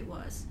remember what it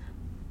was.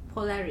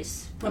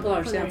 Polaris. Oh,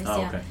 Polaris, yeah.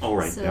 Oh, okay. Oh,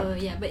 right, So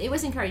yeah, but it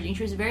was encouraging.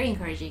 She was very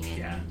encouraging, and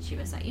Yeah. she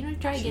was like,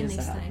 try She again is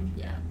next that. time.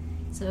 Yeah.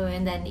 So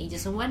and then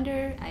Aegis of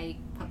Wonder, I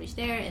published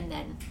there, and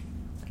then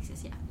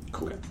Plexus, yeah.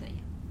 Cool. So, yeah.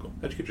 Cool.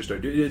 How'd you get your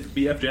start?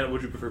 BF, Janet,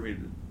 would you prefer me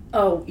to...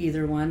 Oh,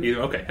 either one.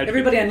 Either, okay. How'd you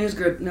Everybody get- on News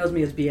Group knows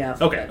me as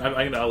BF. Okay,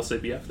 I'll say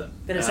BF then.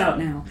 But it's out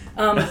now.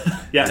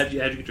 Yeah, how'd you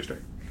get your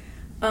start?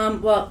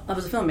 Well, I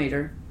was a film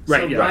major.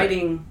 Right, So yeah,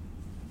 writing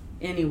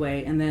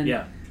anyway, and then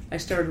Yeah. I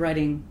started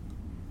writing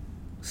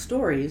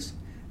stories,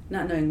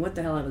 not knowing what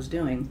the hell I was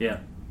doing. Yeah.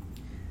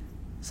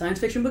 Science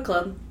Fiction Book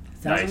Club,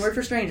 1,000 Nice. Word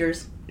for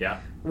Strangers. Yeah.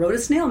 Wrote a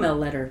snail mail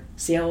letter.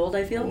 See how old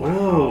I feel?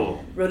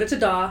 Whoa. Wrote it to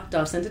Daw.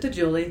 Daw sent it to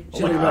Julie. Oh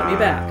Julie my wrote me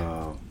back.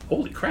 Wow.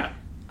 Holy crap.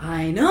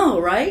 I know,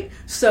 right?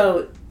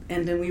 So,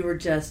 and then we were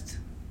just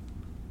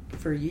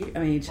for years. I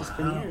mean, it's just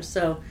been Wow. years.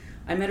 So,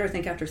 I met her, I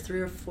think, after 3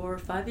 or 4 or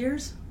 5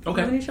 years.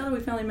 Okay. Knowing each other, we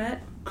finally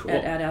met Cool.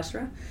 at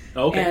Astra.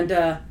 Okay.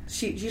 And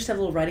she used to have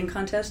a little writing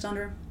contest on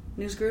her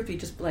news group. You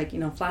just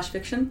flash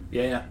fiction,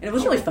 Yeah, yeah. and it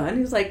was really fun.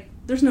 It was like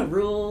there's no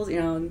rules,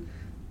 and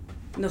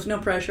there's no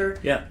pressure.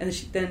 Yeah. And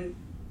then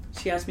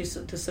she asked me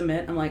to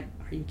submit. I'm like,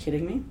 are you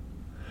kidding me?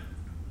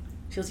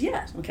 She goes,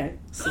 yes. Okay.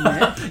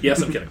 Submit.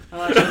 Yes, I'm kidding.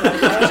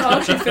 I'll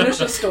actually finish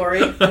the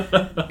story.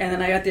 And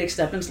then I got the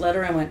acceptance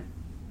letter. I went,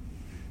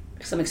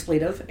 some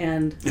expletive,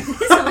 and...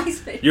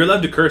 You're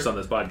allowed to curse on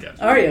this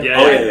podcast. Are you? Yeah,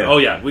 Oh, yeah. yeah. Oh,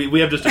 yeah. We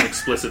have just an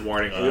explicit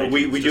warning on it.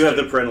 We Just do have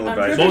a- the parental I'm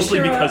advisory. pretty Mostly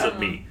sure, because of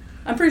me.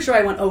 I'm pretty sure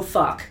I went, oh,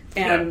 fuck,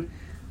 and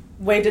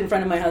waved it in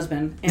front of my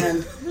husband,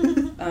 and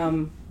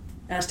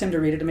asked him to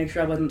read it to make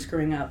sure I wasn't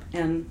screwing up.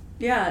 And,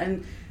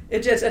 and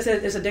it's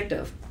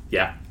addictive.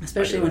 Yeah.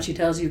 Especially when she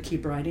tells you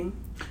keep writing,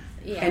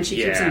 Yeah. and she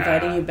keeps Yeah.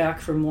 inviting you back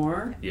for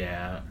more,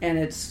 Yeah. and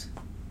it's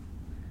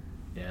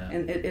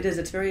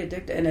very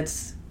addictive, and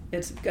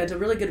it's a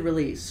really good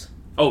release.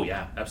 Oh,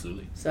 yeah,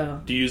 absolutely.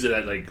 So Do you use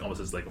it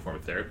almost as like a form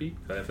of therapy?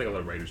 I think a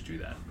lot of writers do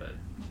that. But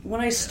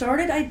when I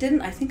started, I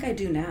didn't. I think I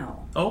do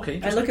now. oh, okay, I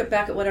interesting. look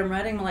back at what I'm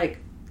writing, I'm like,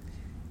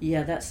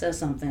 yeah, that says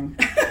something.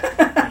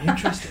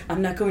 Interesting.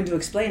 I'm not going to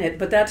explain it,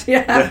 but that's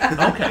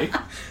Okay.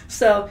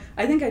 So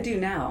I think I do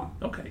now,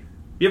 Okay.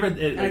 You ever?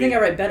 and I think I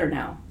write better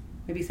now.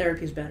 Maybe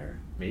therapy's better.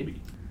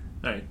 Maybe.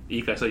 All right,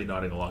 Ike, I saw you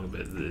nodding along a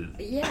bit.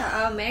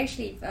 Yeah,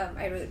 actually,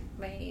 I wrote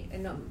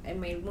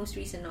my most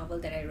recent novel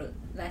that I wrote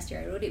last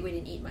year. I wrote it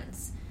within 8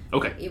 months.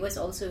 Okay. It was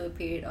also a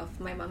period of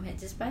my mom had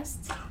just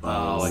passed.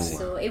 Oh, I see.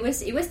 So it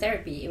was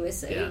therapy. It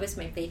was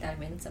my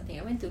playtime and something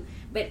I went to.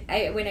 But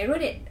when I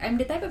wrote it, I'm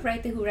the type of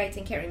writer who writes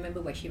and can't remember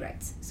what she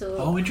writes. So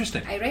Oh,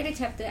 interesting. I write a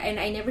chapter and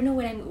I never know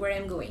where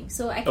I'm going.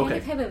 So I kind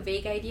of have a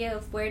vague idea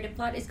of where the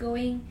plot is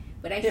going,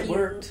 but It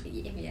worked.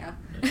 Yeah.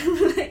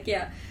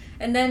 Yeah.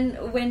 And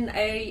then when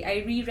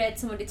I reread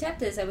some of the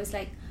chapters, I was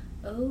like,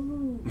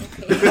 oh,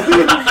 okay.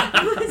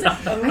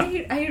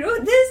 I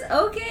wrote this,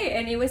 okay.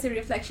 And it was a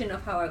reflection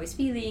of how I was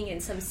feeling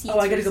and some scenes. Oh,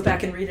 I got to were go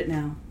back stuck and read it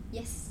now.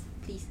 Yes,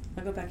 please.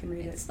 I'll go back and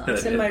read it. It's not-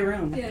 It's in my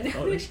room. Yeah, no,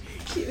 Oh, nice.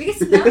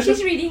 because now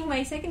she's reading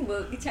my second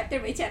book, chapter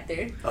by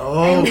chapter.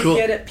 Oh, I cool.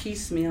 get it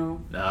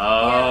piecemeal.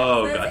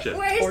 Oh, So it's gotcha. like,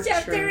 where's Torture.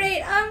 chapter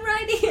 8? I'm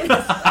writing it.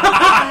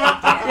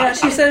 Yeah,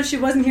 she said if she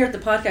wasn't here at the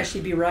podcast,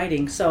 she'd be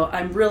writing. So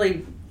I'm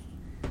really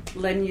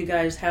letting you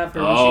guys have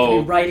her. She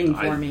could be writing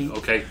for me.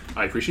 Okay,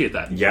 I appreciate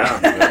that. Yeah.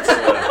 That's,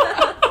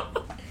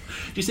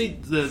 Did you say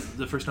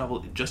the first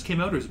novel just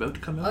came out or is about to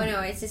come out? Oh no,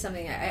 it's just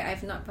something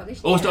I've not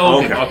published. Oh, yet.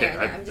 okay, Yeah, okay.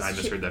 yeah, I'm just I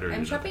misheard that earlier.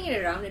 I'm shopping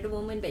it around at the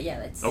moment, but yeah,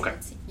 let's Okay.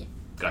 let's see. Yeah.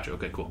 Gotcha.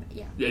 Okay, cool.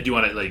 Yeah. Do you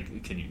want to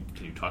can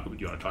you talk about?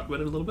 Do you want to talk about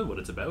it a little bit? What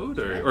it's about,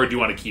 or do you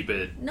want to keep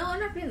it? No,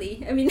 not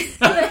really. I mean,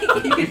 like,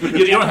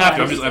 You don't have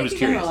to. I'm just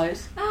curious.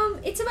 Generalize.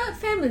 it's about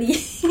family.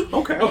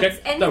 okay. Okay.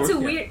 And that it's a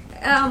works,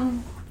 yeah. weird.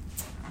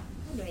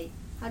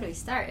 How do I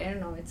start? I don't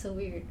know. It's so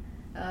weird.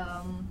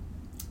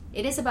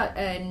 It is about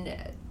a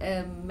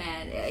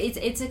man.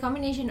 It's a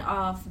combination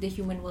of the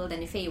human world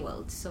and the Fey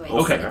world. So it's,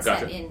 Okay, it's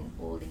gotcha. set in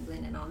old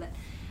England and all that.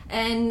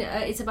 And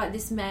it's about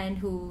this man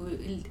who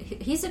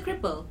he's a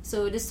cripple.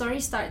 So the story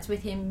starts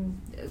with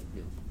him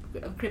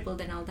crippled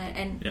and all that.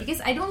 And Yeah.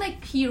 because I don't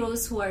like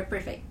heroes who are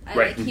perfect, I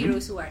Right. like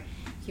heroes who are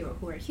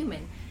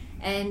human.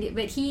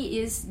 But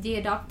he is the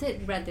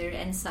adopted brother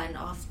and son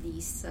of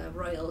these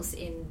royals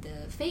in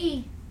the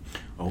Fey.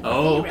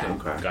 Oh, okay.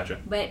 Okay. Gotcha.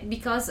 But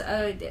because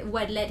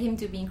what led him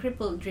to being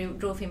crippled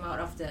drove him out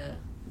of the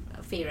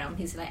Fey realm.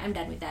 He's like, I'm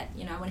done with that.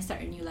 I want to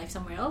start a new life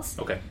somewhere else.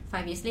 Okay.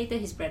 5 years later,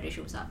 his brother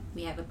shows up.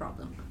 We have a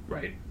problem.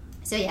 Right.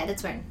 So yeah,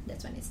 that's when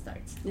it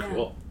starts. Yeah.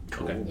 Cool.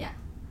 Okay. Yeah.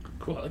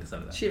 Cool. I like the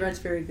sound of that. She writes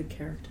very good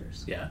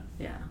characters. Yeah.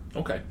 Yeah.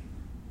 Okay.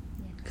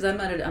 Because I'm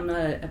not an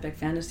epic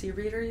fantasy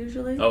reader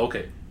usually. Oh,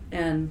 okay.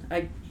 And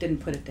I didn't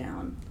put it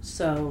down.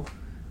 So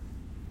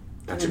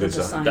That's a and good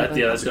it's sign. That's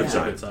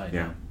but- a good sign.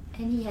 Yeah.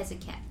 And he has a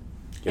cat.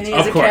 And he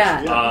has Of a course.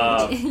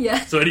 cat.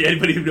 Yeah. So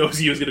anybody who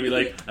knows you is going to be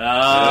like,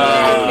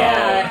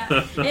 Yeah.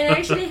 And I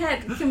actually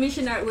had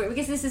commission artwork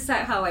because this is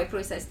how I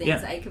process things.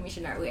 Yeah. I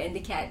commission artwork, and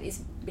the cat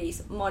is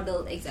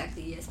modeled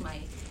exactly as my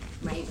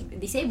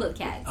disabled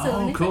cat. So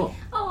Oh, it's cool. like,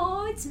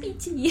 oh, it's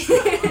Peachy.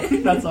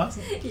 That's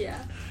awesome. Yeah.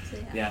 So,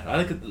 yeah. Yeah, I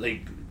like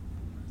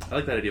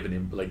that idea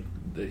of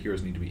the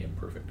heroes need to be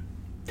imperfect.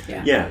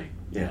 Yeah. Yeah. Like,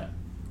 Yeah.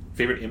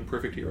 Favorite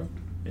imperfect hero?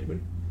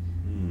 Anybody?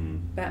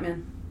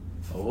 Batman.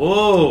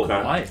 Oh,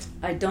 Okay. why?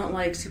 I don't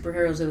like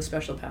superheroes with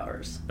special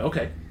powers.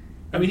 Okay.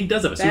 I mean, he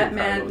does have a superpower.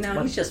 Batman, though. It's no,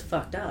 fun. he's just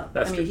fucked up.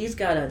 That's I mean, true. he's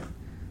got a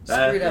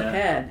That- screwed up yeah,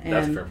 head. And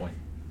That's a fair point.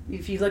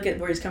 if you look at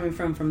where he's coming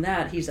from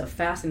that, he's a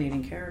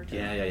fascinating character.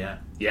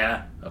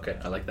 Yeah. Okay,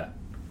 I like that.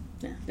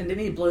 Yeah. And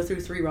didn't he blow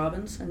through 3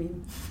 Robins? I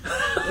mean,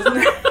 wasn't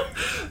there?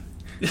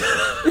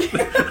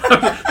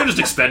 They're just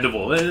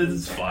expendable.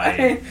 It's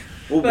fine.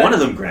 Well, But- one of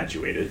them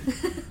graduated.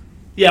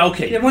 Yeah,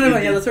 okay. Yeah, one of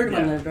them. Yeah, the third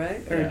one Yeah. lived,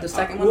 right? Or Yeah. the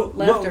second well, one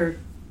left, well- or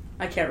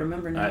I can't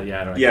remember now.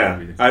 Yeah, I don't. Yeah.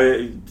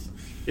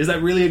 Is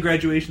that really a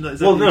graduation? Is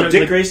that Well, no,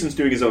 Dick like- Grayson's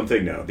doing his own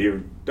thing now.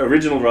 The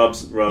original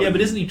Rob's. Yeah, but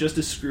isn't he just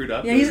as screwed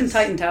up? Yeah, he's in as-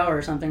 Titan Tower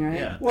or something, right?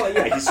 Yeah. Well,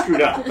 yeah, he's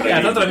screwed up. But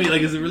Yeah, that's what I mean.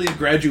 Like, is it really a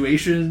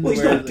graduation? Well,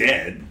 he's where not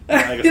dead.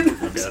 I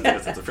guess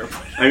that's a fair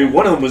point. I mean,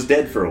 one of them was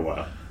dead for a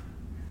while.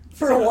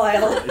 For a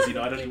while. Is he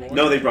not anymore?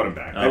 No, they brought him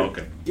back. Oh,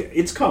 okay. Yeah,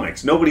 it's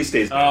comics. Nobody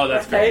stays dead. Oh,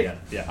 that's fair. Right?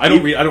 Yeah. I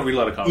don't read a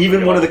lot of comics. Even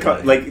Like, one of oh,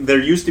 the okay.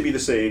 there used to be the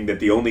saying that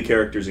the only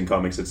characters in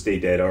comics that stay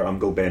dead are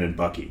Uncle Ben and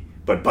Bucky.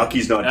 But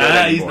Bucky's not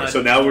dead he's anymore, not-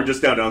 so now we're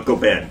just down to Uncle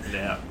Ben.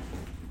 Yeah.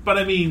 But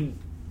I mean,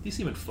 you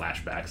see him in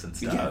flashbacks and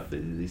stuff. Yeah.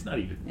 He's not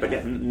even. But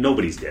yeah,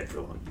 nobody's dead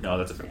for long. No,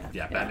 that's a fair. Yeah.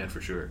 Yeah, Batman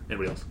for sure.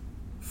 Anybody else?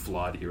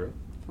 Flawed hero.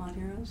 Flawed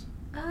heroes.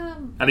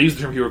 And I use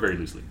the term hero very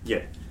loosely.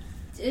 Yeah.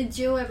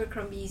 Joe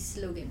Abercrombie's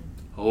Logan.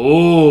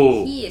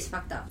 Oh. He is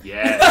fucked up.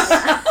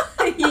 Yes.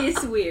 He is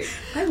weird.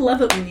 I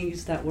love it when you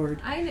use that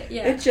word. I know,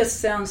 yeah. It just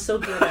sounds so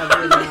good out of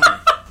your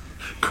mouth.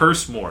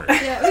 Curse more.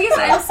 Yeah, because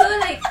I'm so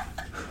like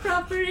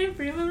proper and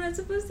prim. I'm not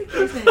supposed to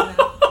curse anymore.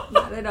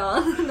 Not at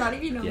all. Not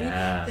if you know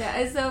Yeah. me.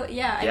 Yeah. So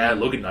yeah. I Yeah, mean,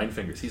 Logan Nine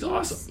Fingers. He's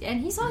awesome.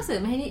 and he's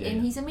awesome, and, Yeah.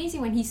 and he's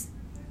amazing when he's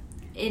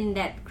in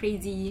that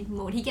crazy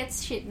mode. He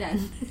gets shit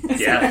done.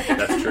 Yeah,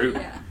 that's true.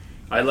 Yeah.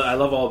 I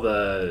love all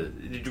the.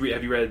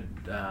 Have you read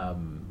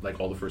like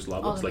all the first Law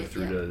All books, of like it,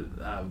 through yeah. the?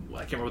 I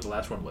can't remember what the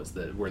last one was.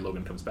 Where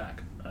Logan comes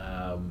back.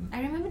 I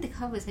remember the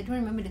covers. I don't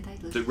remember the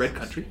titles. The Red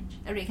Country?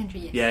 A Red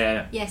Country. Yes.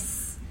 Yeah.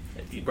 Yes.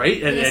 Right?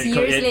 Yes,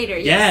 years later,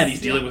 Yeah, yes. and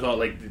he's dealing Yeah. with all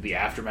like the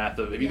aftermath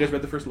of. Have you Yeah. guys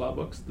read the first Law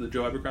books, the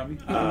Joe Abercrombie?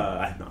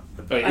 I have not.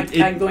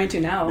 I'm going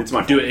to now. It's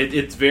my Do it.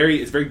 It's very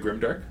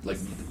grimdark. Like,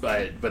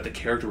 but the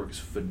character work is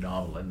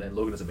phenomenal, and then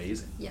Logan is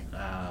amazing. Yeah.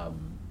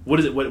 What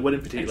is it? What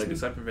in particular? Like, Excellent.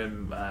 aside from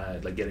him,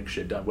 like getting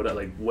shit done,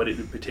 what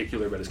in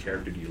particular about his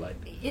character do you like?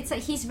 It's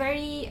like he's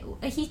very.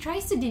 He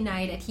tries to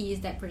deny that he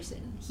is that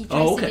person. He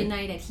tries Oh, to okay.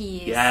 deny that he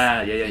is.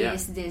 Yeah. He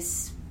is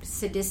this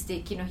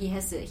sadistic. You know, he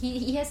has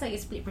he has like a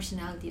split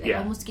personality, like Yeah.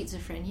 almost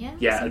schizophrenia.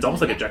 Yeah, something it's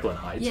almost like a that. Jekyll and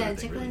Hyde. Yeah, sort of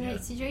thing, Jekyll and really,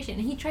 Hyde situation,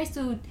 and he tries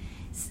to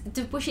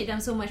push it down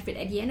so much, but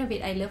at the end of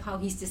it, I love how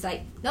he's just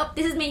like, nope,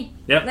 this is me.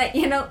 Yep. Like,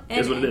 you know, and,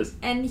 Is what it is.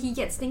 and he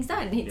gets things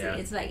done. Yeah.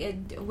 It's like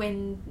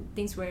when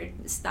things were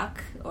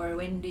stuck or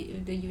when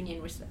the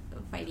union was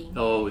fighting.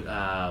 Oh,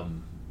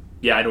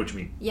 yeah, I know what you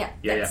mean. Yeah,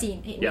 Yeah, that yeah.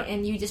 scene, Yeah.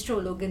 and you just throw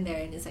Logan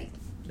there, and it's like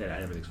Yeah,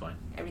 everything's fine.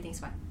 everything's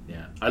fine.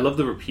 Yeah, I love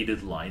the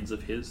repeated lines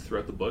of his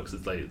throughout the books.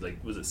 It's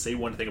like was it say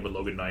one thing about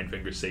Logan Nine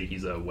Fingers, say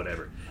he's a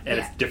whatever, and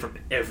Yeah. it's different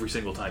every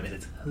single time, and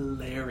it's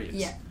hilarious.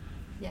 Yeah,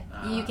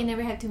 yeah. You can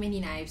never have too many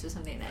knives or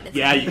something like that. That's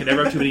Yeah, one- you can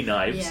never have too many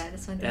knives. Yeah,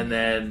 that's one thing. And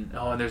then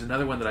and there's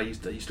another one that I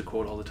used to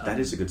quote all the time. That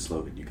is a good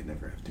slogan. You can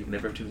never have You to. can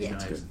never have too many Yeah.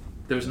 That's knives. good.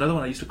 There was another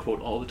one I used to quote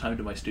all the time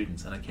to my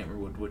students, and I can't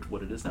remember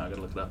what it is now. I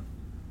gotta look it up.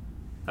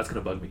 That's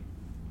gonna bug me.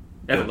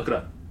 Evan, look it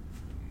up.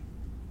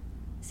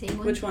 Say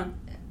one, Which one?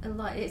 A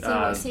lot.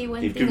 Say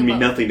one you've thing given me about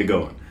nothing to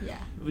go Logan. on.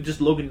 Yeah.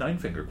 Just Logan Nine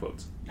Finger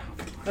quotes.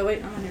 Oh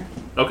wait, I'm on here.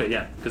 Okay,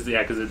 yeah, because you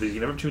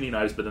never have too many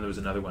knives, but then there was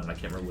another one, and I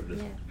can't remember what it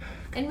is. Yeah.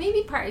 And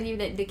maybe partly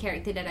that the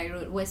character that I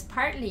wrote was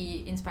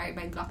partly inspired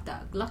by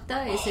Glokta.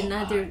 Glokta is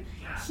another.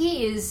 yeah.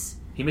 He is.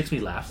 He makes me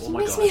laugh. Oh He my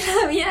makes god. me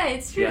laugh. Yeah,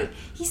 it's true. Yeah.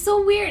 He's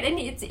so weird, and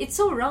it's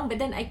so wrong. But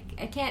then I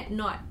can't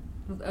not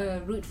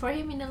root for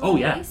him in a lot Oh of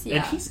yeah. ways.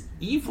 And he's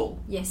evil.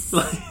 Yes.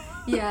 Like-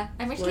 Yeah,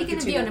 I'm actually What going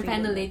to did be you on a think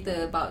panel about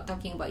later about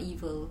talking about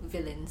evil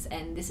villains,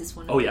 and this is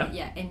one of Oh, them.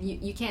 yeah? Yeah, and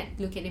you can't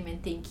look at him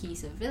and think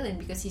he's a villain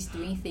because he's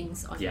doing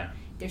things on. Yeah.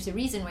 There's a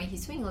reason why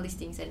he's doing all these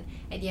things, and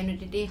at the end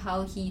of the day,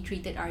 how he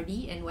treated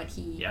RD and what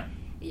he. Yeah.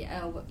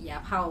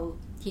 How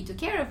he took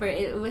care of her.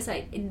 It was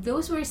like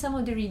those were some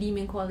of the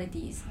redeeming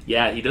qualities.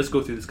 Yeah, he does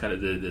go through this kind of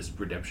this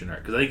redemption arc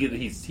because I think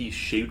he's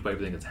shaped by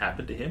everything that's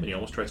happened to him, and he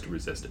almost tries to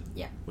resist it.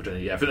 Yeah. Which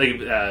I feel like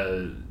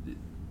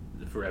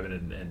for Evan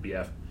and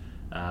BF,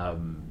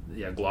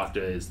 Glokta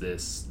is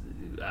this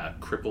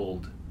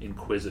crippled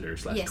inquisitor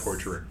 / Yes.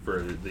 torturer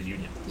for the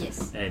Union,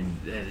 Yes. and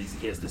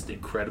he has this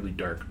incredibly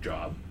dark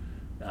job.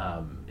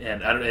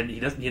 And I don't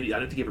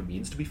think he ever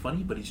means to be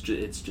funny, but it's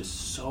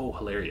just so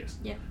hilarious.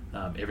 Yeah.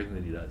 Everything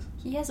that he does.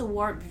 He has a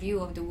warped view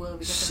of the world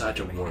because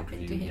Such of a whatever warped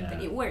happened view, to him, yeah.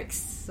 but it works.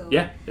 So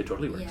Yeah, it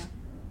totally works.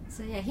 Yeah.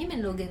 So yeah, him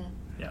and Logan.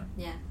 Yeah.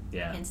 Yeah.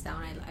 Yeah. Hands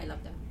down, I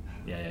love them.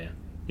 Yeah.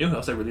 You know who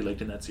else I really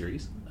liked in that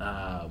series?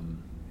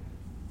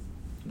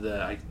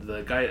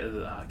 The guy,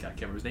 I can't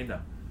remember his name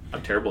now.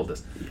 I'm terrible at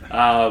this.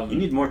 You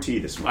need more tea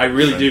this I morning.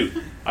 really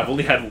do. I've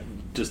only had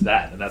just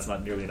that, and that's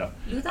not nearly enough.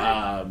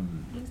 Luthar?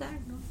 Luthar?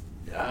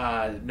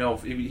 No. No,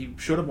 he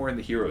showed up more in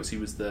the Heroes. He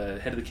was the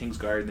head of the King's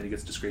Guard, and then he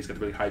gets disgraced. Got a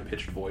really high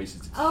pitched voice.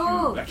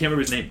 Oh. I can't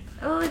remember his name.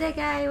 Oh, that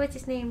guy. What's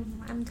his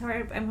name? I'm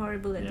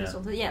horrible at this Yeah.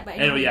 also. Yeah, but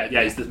Anyway,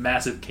 yeah. He's this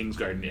massive King's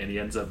Guard, and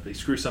he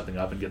screws something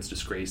up and gets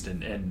disgraced,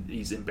 and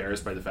he's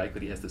embarrassed by the fact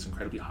that he has this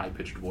incredibly high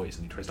pitched voice,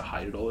 and he tries to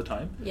hide it all the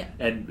time. Yeah.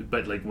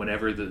 But like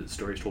whenever the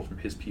story is told from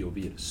his POV,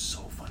 it is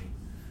so funny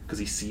because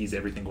he sees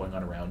everything going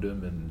on around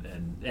him,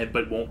 and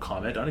but won't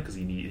comment on it because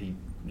he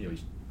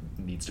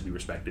needs to be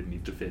respected,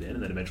 needs to fit in,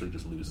 and then eventually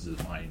just loses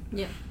his mind.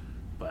 Yeah.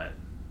 But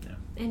yeah.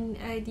 And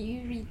do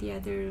you read the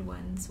other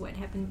ones? What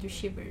Happened to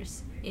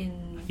Shivers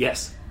in?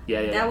 Yes.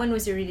 Yeah. That one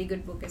was a really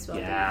good book as well.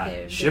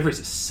 Yeah. Shivers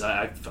is.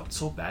 I felt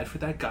so bad for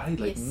that guy.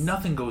 Like Yes.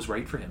 nothing goes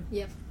right for him.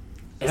 Yep.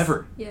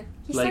 Ever. Yeah.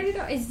 He Like- started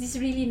out as this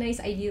really nice,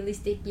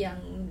 idealistic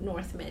young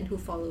Northman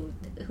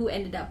who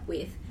ended up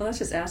with. Well, that's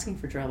just asking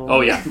for trouble.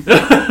 Oh yeah.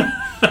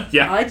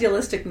 Yeah.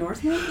 Idealistic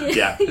Northman?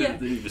 Yeah. Yeah.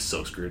 He was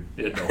so screwed.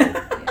 He had no hope.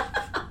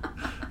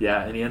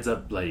 Yeah, and he ends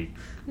up like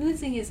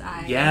Losing his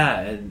eye.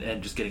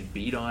 and just getting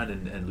beat on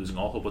and losing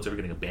all hope whatsoever,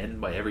 getting abandoned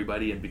by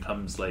everybody, and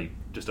becomes like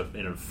just an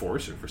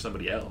enforcer for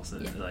somebody else.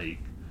 And Yeah. like,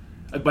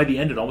 By the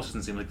end, it almost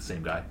doesn't seem like the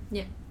same guy.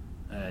 Yeah.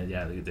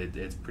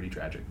 It's pretty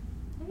tragic.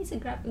 Maybe it's a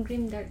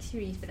grim dark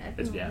series, but I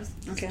don't know. Yeah. I just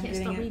Okay, I'm can't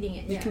stop reading reading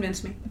it. You Yeah.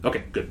 convinced me.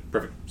 Okay, good,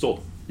 perfect,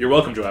 sold. You're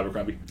welcome, Joe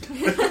Abercrombie.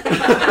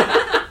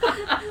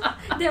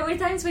 There were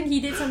times when he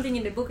did something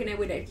in the book, and I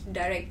would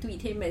direct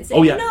tweet him and say,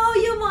 Oh, yeah. "No,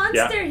 you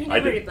monster!" Yeah, he I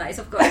never did. replies,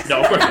 of course.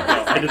 No, of course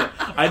not. No,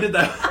 I did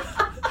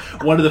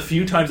that. One of the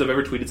few times I've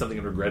ever tweeted something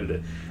and regretted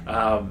it,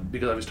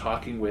 because I was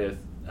talking with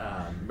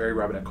Mary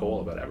Robinette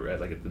Cole about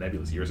like at the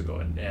Nebulous years ago,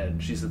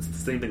 and she said the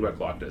same thing about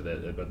Clockta.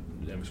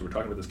 And so we're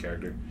talking about this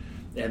character,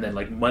 and then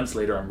like months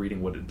later, I'm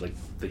reading like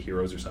the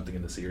heroes or something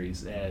in the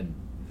series, and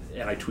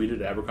I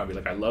tweeted at Abercrombie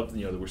like, I love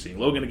that we're seeing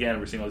Logan again,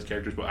 we're seeing all these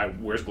characters, but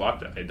where's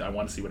Clockta? I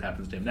want to see what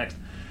happens to him next.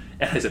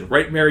 And I said,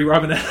 right, Mary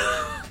Robinette.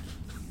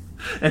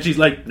 And she's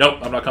like, nope,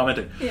 I'm not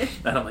commenting. Yeah.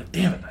 And I'm like,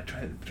 damn it, I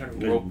tried to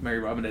rope Mary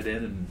Robinette in,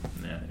 and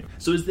anyway.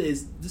 So is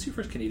this your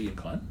first Canadian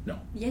con? No.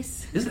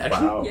 Yes. Is it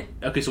actually? Wow.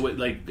 Yeah. Okay, so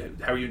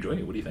how are you enjoying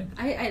it? What do you think?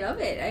 I love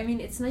it. I mean,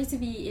 it's nice to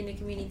be in a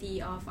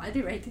community of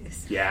other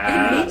writers.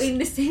 Yes. In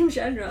the same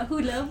genre who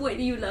love what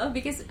you love.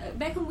 Because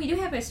back home, we do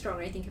have a strong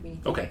writing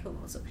community Okay. back home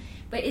also.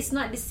 But it's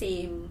not the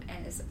same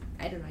as,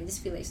 I don't know, I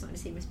just feel like it's not the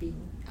same as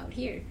being out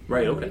here.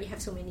 Right, You know, okay. We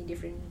have so many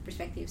different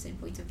perspectives and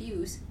points of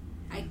views.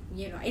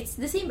 It's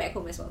the same back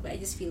home as well, but I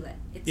just feel that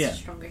it's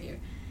stronger here.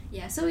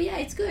 Yeah, so yeah,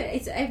 it's good.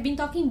 I've been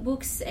talking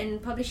books and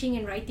publishing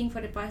and writing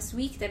for the past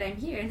week that I'm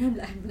here,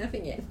 and I'm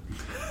loving it.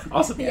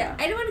 Awesome. Yeah,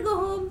 I don't want to go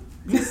home.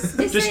 Just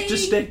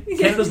stay.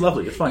 Canada's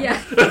lovely. It's fine. Yeah,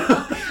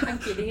 I'm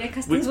kidding.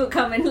 Customs will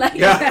come and like.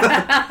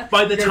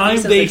 By the Their time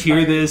visas they expired.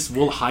 hear this,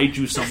 we'll hide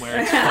you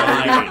somewhere. It's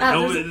fine.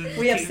 No,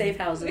 We have safe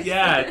houses.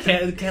 Yeah,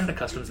 Canada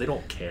Customs, they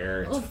don't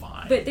care. It's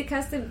fine. But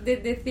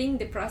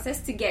the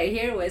process to get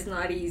here was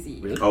not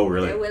easy. Really? Oh,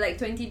 really? There were like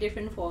 20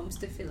 different forms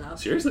to fill out.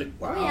 Seriously?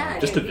 Oh, yeah.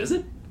 Just to yeah,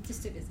 visit?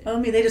 Just to visit.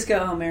 Oh, they just go,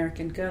 oh,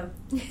 American, go.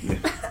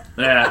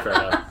 Yeah, fair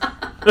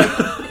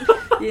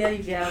enough.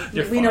 Yeah.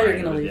 You're We know fine,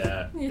 you're going to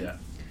but leave. Yeah.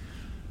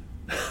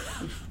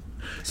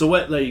 So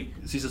what,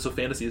 so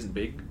fantasy isn't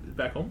big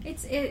back home?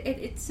 It's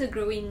a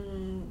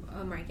growing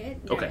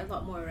market. There Okay. are a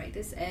lot more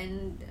writers.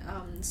 And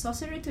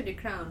Sorcerer to the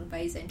Crown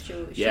by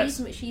Zensho,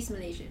 Yes. she's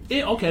Malaysian.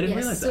 Yeah, okay, I didn't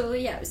realize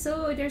that.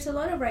 So there's a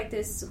lot of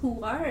writers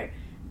who are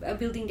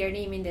building their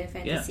name in the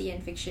fantasy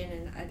and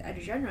fiction and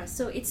other genres.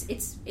 So it's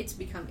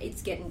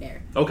getting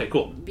there. Okay,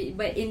 cool.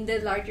 But in the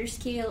larger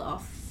scale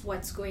of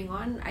what's going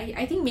on,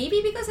 I think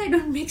maybe because I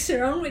don't mix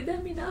around with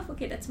them enough.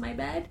 Okay, that's my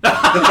bad.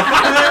 but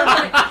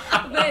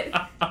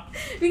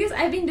because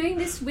I've been doing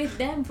this with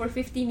them for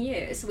 15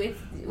 years with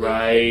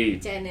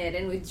Right. Janet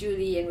and with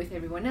Julie and with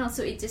everyone else,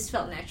 so it just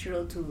felt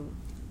natural to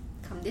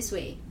come this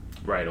way.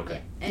 Right,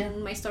 okay. Yeah.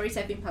 And my stories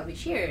have been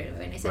published here.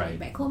 When I send Right. it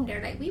back home,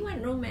 they're like, we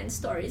want romance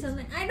stories. I'm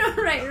like, I don't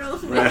write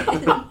romance.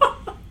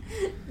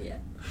 Yeah.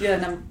 Yeah,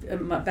 and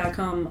I'm back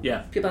home,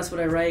 Yeah. people ask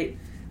what I write.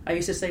 I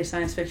used to say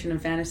science fiction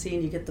and fantasy,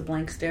 and you get the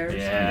blank stares.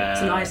 Yeah.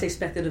 So now I say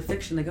speculative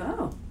fiction. They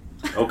go,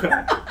 oh. Okay.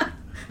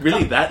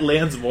 Really, that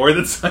lands more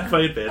than sci-fi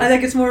and fantasy? I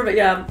think it's more of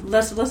a,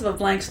 less of a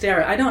blank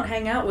stare. I don't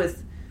hang out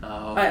with,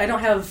 Oh. I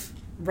don't have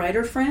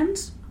writer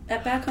friends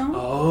at back home.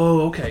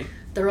 Oh, okay.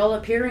 They're all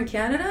up here in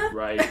Canada.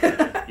 Right.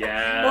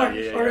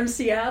 Yeah. or in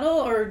Seattle,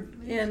 or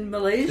in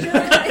Malaysia.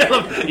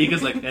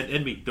 Iga's like,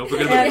 and me. Don't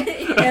forget about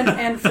me.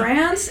 and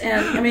France,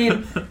 and I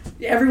mean,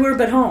 everywhere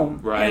but home.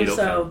 Right, And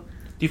so, okay.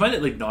 Do you find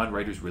that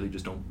non-writers really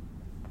just don't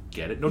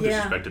get it? No Yeah.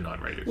 disrespect to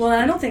non-writers. well,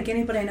 I don't think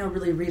anybody I know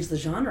really reads the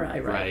genre I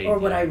write Right, or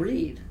what yeah. I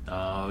read.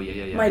 Oh,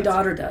 yeah. My that's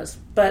daughter it. does,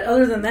 but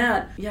other than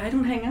that, I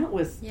don't hang out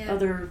with Yeah.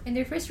 other. And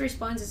their first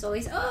response is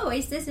always, "Oh,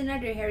 is this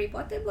another Harry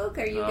Potter book?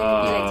 Are you going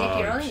to be like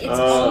J.K. Rowling?" It's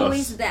Oh.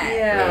 always that.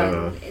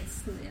 Yeah. And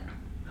it's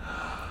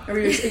Or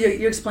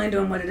you explain to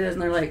them what it is,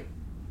 and they're like,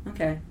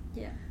 "Okay,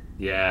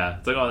 Yeah.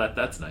 It's like, oh,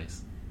 that's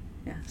nice.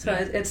 yeah." So Yeah.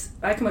 it's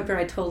I come up here,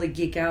 I totally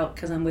geek out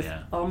because I'm with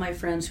Yeah. all my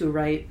friends who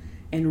write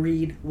and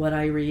read what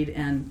I read,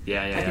 and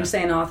Yeah. I can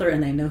say an author,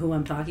 and they know who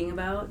I'm talking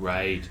about,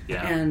 Right.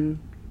 Yeah. and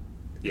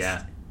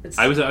Yeah. it's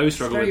I always it's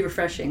struggle very with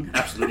refreshing.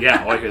 absolutely.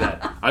 Yeah, I hear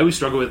that. I always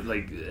struggle with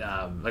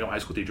I'm a high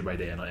school teacher by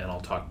day, and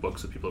I'll talk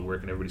books with people at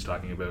work, and everybody's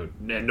talking about.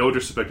 And no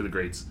disrespect to the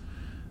greats,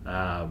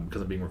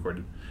 because I'm being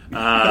recorded.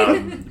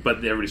 But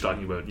everybody's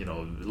talking about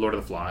Lord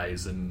of the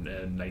Flies and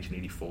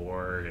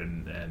 1984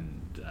 and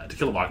To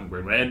Kill a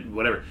Mockingbird and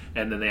whatever.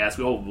 And then they ask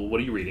me, "Oh, well, what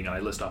are you reading?" And I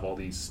list off all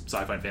these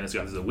sci-fi and fantasy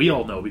authors that we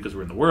all know because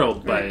we're in the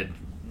world, but. Right.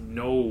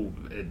 No,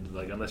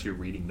 unless you're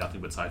reading nothing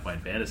but sci-fi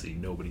and fantasy,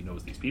 nobody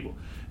knows these people,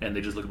 and they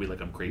just look at me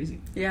like I'm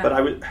crazy. Yeah, But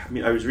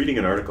I was reading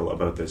an article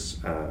about this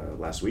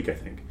last week, I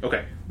think,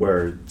 Okay,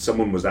 where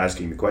someone was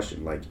asking the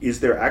question, like, is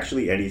there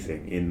actually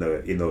anything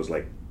in those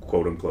like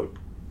quote unquote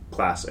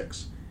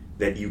classics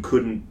that you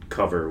couldn't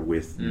cover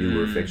with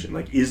newer fiction?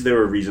 Like, is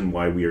there a reason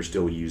why we are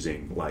still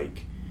using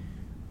like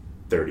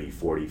 30,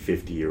 40,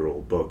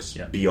 50-year-old books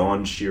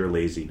beyond sheer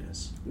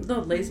laziness?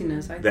 no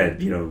laziness. I That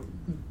think.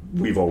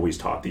 We've always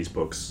taught these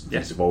books. Yeah.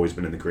 These have always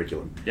been in the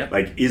curriculum. Yeah.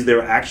 Like, is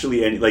there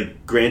actually any,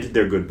 like, granted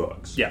they're good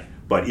books. Yeah.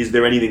 But is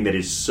there anything that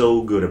is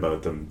so good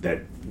about them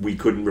that we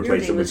couldn't You're an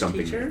replace them with English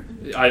something teacher.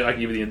 new? I can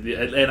give you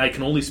and I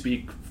can only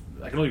speak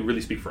I can only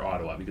really speak for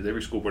Ottawa because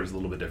every school board is a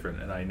little bit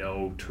different, and I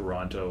know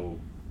Toronto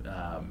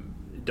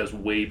does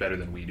way better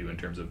than we do in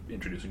terms of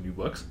introducing new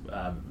books.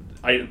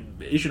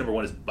 Issue number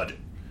one is budget.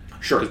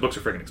 Sure. Because books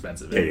are freaking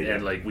expensive. Yeah.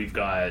 And like we've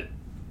got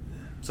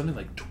something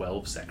like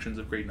 12 sections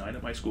of grade 9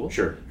 at my school.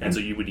 Sure. And so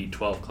you would need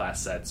 12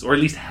 class sets, or at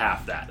least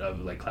half that of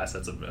like class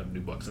sets of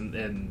new books,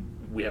 and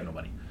we have no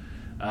money.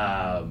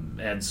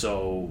 And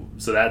so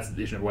that's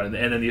the issue number one.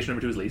 And then the issue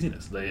number two is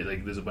laziness.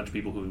 There's a bunch of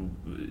people who,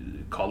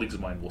 colleagues of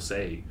mine will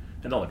say,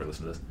 and they'll never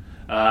listen to this,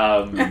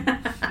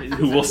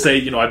 who will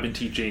say, I've been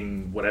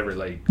teaching whatever,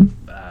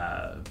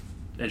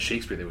 and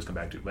Shakespeare they always come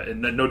back to, but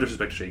and no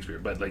disrespect to Shakespeare,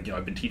 but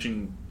I've been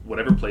teaching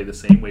whatever play the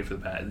same way for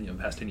the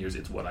past 10 years.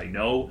 It's what I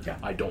know. Yeah.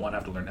 I don't want to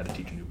have to learn how to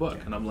teach a new book.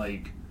 And I'm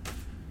like,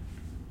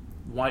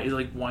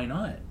 why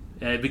not?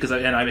 Because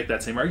I make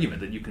that same argument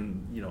that you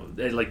can,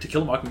 To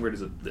Kill a Mockingbird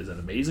is an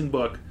amazing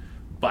book,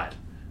 but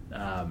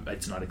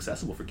it's not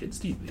accessible for kids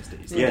these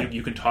days. Yeah.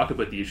 You can talk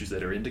about the issues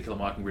that are in To Kill a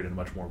Mockingbird in a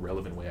much more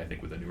relevant way, I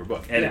think, with a newer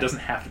book. And it doesn't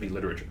have to be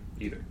literature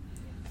either.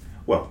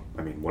 Well,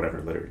 I mean, whatever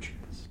literature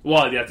is.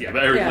 Well,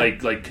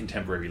 like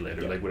contemporary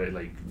lit, or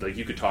like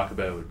you could talk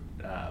about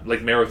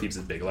like Marrow Thieves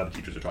is big. A lot of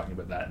teachers are talking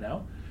about that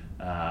now,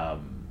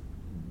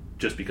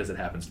 just because it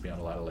happens to be on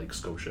a lot of like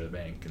Scotia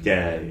Bank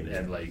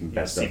and like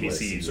best of CBC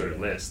lists, sort of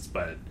lists.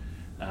 But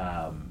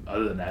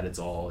other than that, it's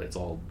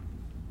all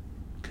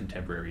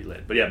contemporary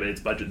lit. But it's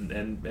budget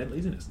and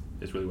laziness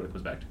is really what it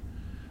comes back to.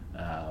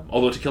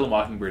 Although To Kill a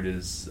Mockingbird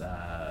is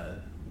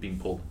being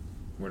pulled,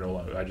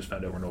 I just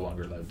found out we're no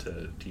longer allowed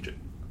to teach it.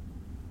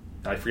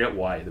 I forget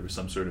why. There was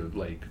some sort of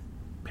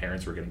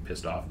parents were getting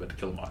pissed off about To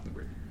Kill a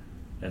Mockingbird,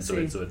 and so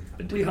it's been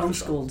we taken off the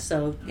shelf. homeschooled,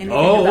 so anything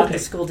about okay. the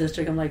school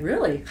district, I'm like,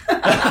 really?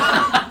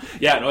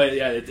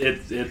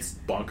 It's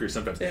bonkers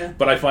sometimes. Yeah.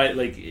 But I find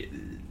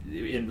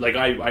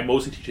I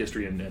mostly teach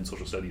history and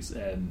social studies,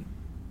 and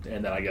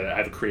then I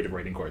have a creative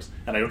writing course,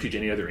 and I don't teach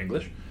any other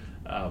English,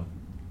 and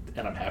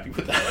I'm happy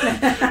with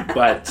that.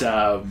 But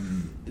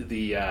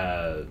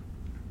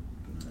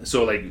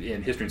So,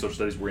 in history and social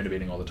studies, we're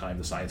innovating all the time.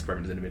 The science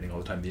department is innovating all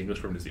the time. The English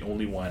department is the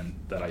only one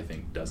that I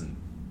think doesn't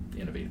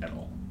innovate at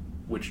all,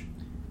 which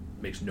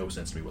makes no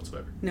sense to me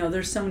whatsoever. No,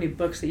 there's so many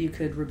books that you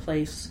could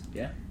replace.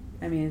 Yeah.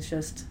 I mean, it's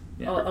just...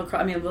 Yeah.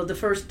 the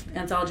first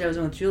anthology I was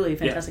in with Julie,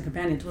 Fantastic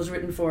Companions, was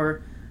written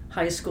for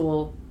high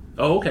school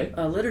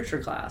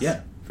literature class.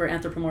 Yeah. For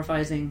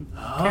anthropomorphizing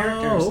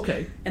characters. Oh,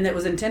 okay. And that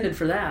was intended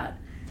for that.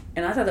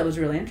 And I thought that was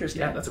really interesting.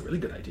 Yeah, that's a really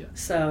good idea.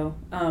 So...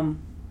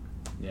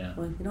 Yeah.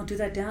 Well, we don't do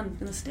that down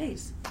in the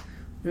States.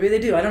 Maybe they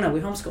do. I don't know. We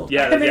homeschool.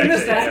 Yeah. Maybe, I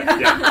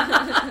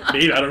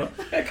don't know.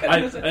 I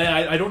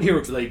don't hear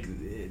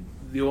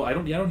I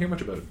don't hear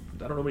much about.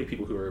 I don't know many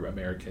people who are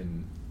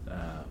American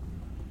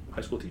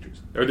high school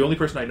teachers. Or the only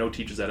person I know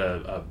teaches at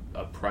a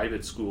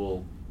private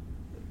school.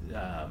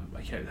 I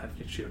can't. How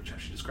she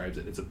describes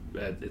it. It's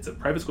a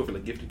private school for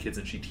gifted kids,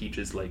 and she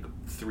teaches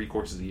 3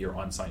 courses a year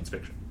on science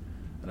fiction.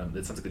 And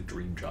it sounds like a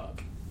dream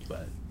job,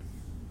 but.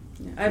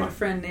 Yeah, I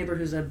have a neighbor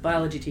who's a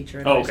biology teacher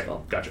at high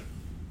school. Gotcha.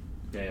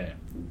 Yeah.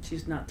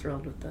 She's not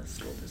thrilled with the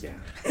school district.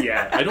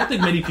 Yeah, I don't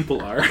think many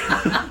people are.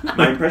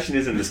 My impression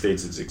is in the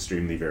States it's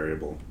extremely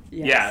variable.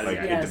 Yes.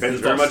 It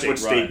depends very much what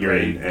state you're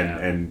in,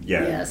 and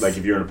Yes.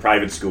 if you're in a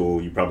private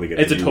school, you probably get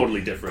it's to a do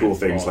totally different cool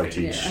things like ballgame.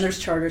 teach. Yeah, and there's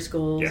charter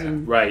schools. Yeah.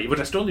 And Right,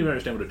 which I still don't even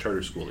understand what a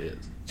charter school is.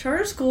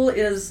 charter school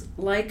is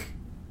like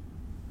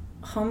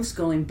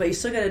homeschooling, but you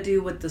still got to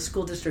do what the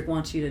school district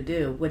wants you to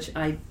do, which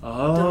I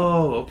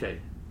don't. Okay.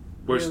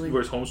 Where's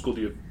homeschool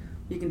do you?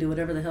 You can do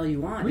whatever the hell you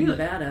want Really? in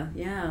Nevada.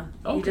 Yeah.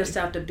 Okay. You just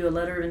have to do a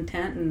letter of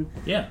intent,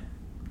 Yeah.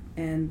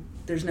 and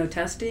there's no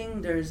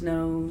testing. There's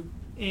no.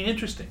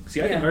 Interesting. See,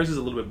 I think Yeah. ours is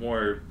a little bit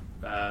more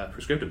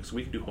prescriptive, because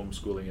we can do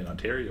homeschooling in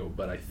Ontario,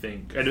 but I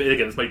think, and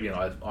again, this might be an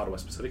Ottawa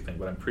specific thing,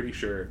 but I'm pretty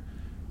sure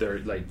they're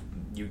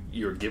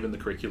you're given the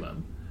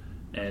curriculum,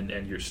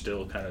 and you're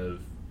still kind of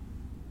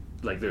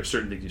there are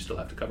certain things you still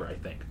have to cover, I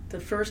think. The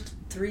first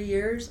 3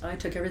 years, I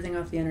took everything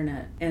off the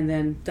internet, and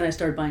then I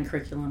started buying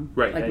curriculum,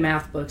 Right,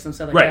 math books and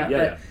stuff like Right, that.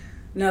 yeah, But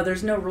no,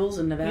 there's no rules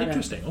in Nevada.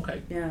 Interesting.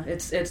 Okay. Yeah,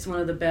 it's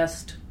one of the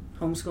best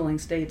homeschooling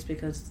states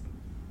because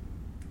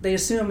they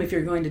assume if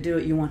you're going to do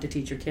it, you want to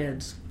teach your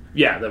kids.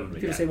 Yeah, that would be.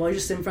 People say, "Well, you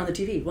just sit in front of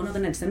the TV." Well, no,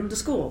 then send them to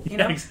school. You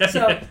Yeah, know,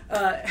 exactly.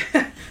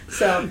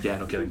 so Yeah,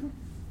 no kidding.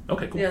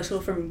 Okay, cool. yeah. So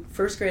from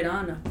first grade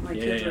on, my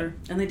kids were,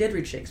 and they did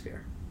read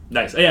Shakespeare.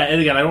 Nice. Yeah, and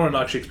again, I don't want to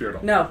knock Shakespeare at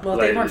all. No, well,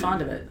 they weren't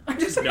fond of it. I'm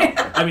just No, saying.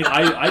 I mean,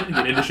 I didn't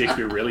get into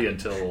Shakespeare really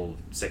until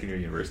second year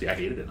of university. I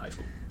hated it in high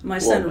school. My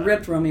son Well,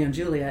 ripped Romeo and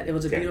Juliet. It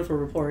was a yeah. beautiful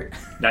report.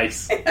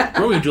 Nice.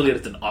 Romeo and Juliet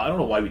is I don't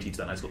know why we teach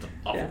that in high school. It's an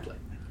awful Yeah. play.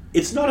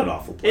 It's not an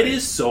awful play. It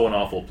is so an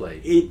awful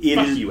play. It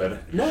Fuck is- you, Evan.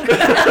 No,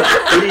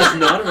 it is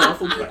not an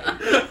awful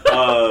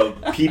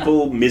play.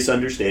 People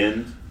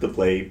misunderstand the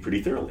play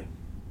pretty thoroughly.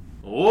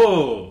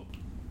 Oh.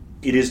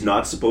 It is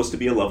not supposed to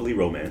be a lovely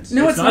romance.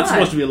 No, It's not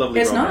supposed to be a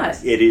lovely It's romance.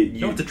 not. It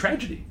is. No, it's a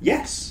tragedy.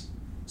 Yes.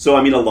 So,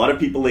 I mean, a lot of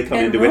people, they come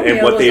And into it, Romeo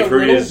and what was they've a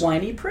heard little is...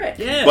 whiny prick.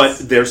 Yes.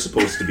 But they're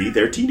supposed to be,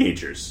 they're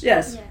teenagers.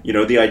 Yes. Yeah. You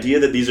know, the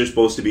idea that these are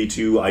supposed to be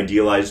two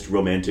idealized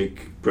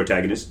romantic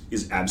protagonists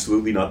is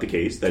absolutely not the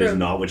case. That is True.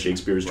 not what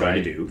Shakespeare is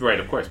trying to do. Right,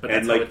 of course, but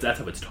And, that's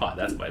how it's taught.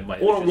 That's my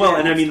Well,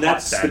 and I mean, It's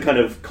that's taught the that. kind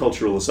of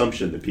cultural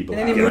assumption that people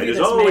And have, any right? movie Is,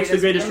 that's oh, made it's the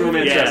is- greatest any movie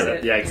romance Yeah, that's ever.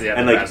 it. yeah, exactly.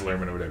 And, The like- Baz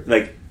Luhrmann or whatever.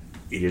 Like,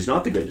 it is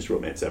not the greatest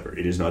romance ever.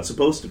 It is not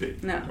supposed to be.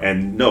 No.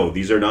 And no,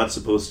 these are not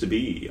supposed to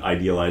be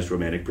idealized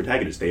romantic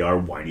protagonists. They are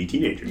whiny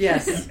teenagers.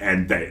 Yes.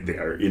 And they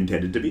are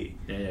intended to be.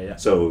 Yeah.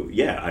 So,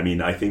 yeah, I mean,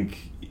 I think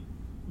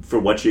for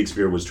what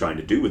Shakespeare was trying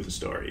to do with the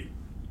story,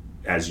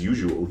 as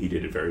usual, he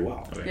did it very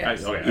well. Okay.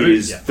 Yes. It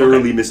is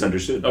thoroughly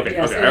misunderstood. Okay,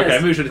 Yes, okay. it is.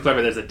 Maybe we should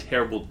clarify. There's a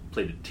terrible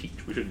play to teach.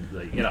 We should,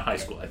 like, in a high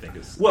school, I think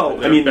is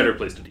Well, a I mean, better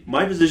place to teach.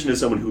 my position is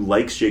someone who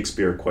likes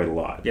Shakespeare quite a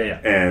lot. Yeah.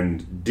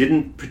 And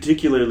didn't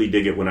particularly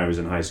dig it when I was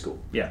in high school.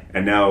 Yeah.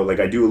 And now, like,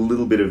 I do a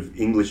little bit of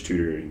English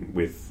tutoring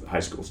with high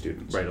school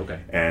students. Right. Okay.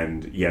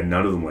 And, yeah,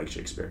 none of them like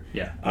Shakespeare.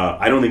 Yeah.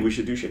 I don't think we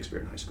should do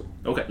Shakespeare in high school.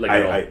 Okay. Like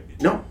at all.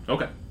 No.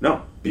 Okay.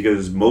 No.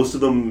 Because most of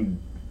them,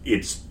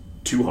 it's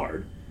too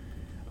hard.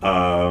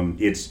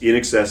 It's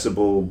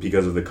inaccessible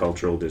because of the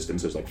cultural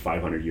distance. There's like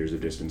 500 years of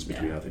distance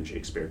between us and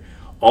Shakespeare.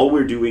 All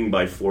we're doing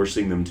by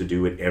forcing them to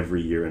do it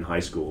every year in high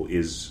school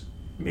is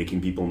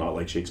making people not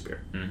like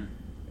Shakespeare. Mm-hmm.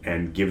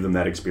 And give them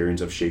that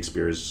experience of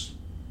Shakespeare's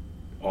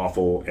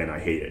awful and I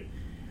hate it.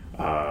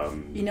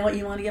 You know what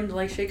you want to get them to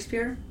like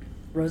Shakespeare?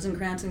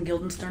 Rosencrantz and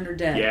Guildenstern are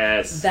dead.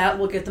 Yes. That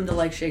will get them to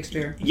like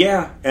Shakespeare.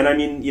 Yeah, and I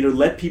mean, you know,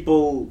 let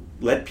people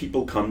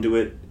come to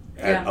it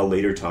at Yeah. a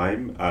later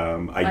time.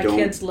 My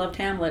kids loved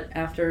Hamlet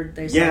after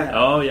they saw Yeah. that.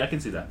 Oh, yeah, I can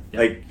see that. Yeah.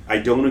 Like, I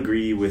don't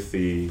agree with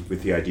the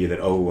idea that,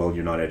 oh, well,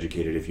 you're not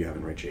educated if you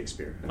haven't read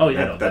Shakespeare. Oh, yeah,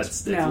 That- no,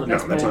 that's No, no,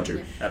 that's that's bull. not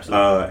true.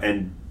 Absolutely.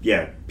 And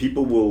yeah,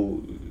 people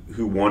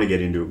who want to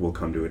get into it will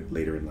come to it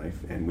later in life,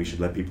 and we should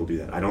let people do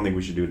that. I don't think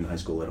we should do it in high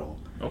school at all.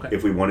 Okay.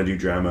 If we want to do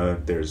drama,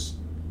 there's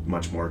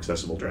much more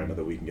accessible drama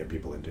that we can get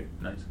people into.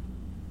 Nice.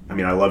 I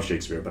mean, I love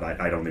Shakespeare, but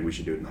I don't think we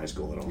should do it in high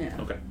school at all. Yeah.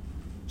 Okay.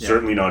 Yeah.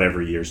 Certainly not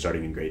every year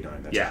starting in grade 9.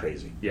 That's Yeah.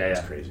 crazy. Yeah,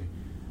 That's yeah. crazy.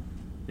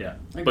 Yeah.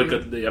 Agreed.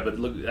 But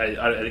look,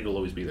 I think it'll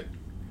always be there.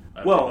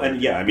 Well,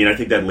 and yeah, I mean, I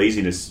think that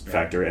laziness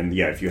factor, and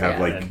yeah, if you have Yeah.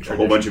 like And a whole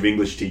tradition. bunch of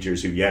English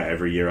teachers who, yeah,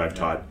 every year I've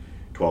taught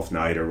Twelfth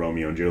Night or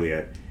Romeo and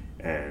Juliet,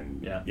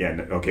 and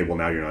okay, well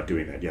now you're not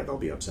doing that. Yeah, they'll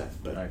be upset.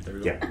 But All right, there we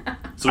go. yeah,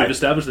 So we've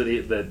established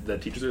that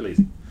teachers are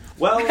lazy,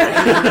 well, look,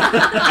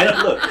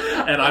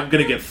 and I'm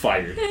gonna get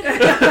fired.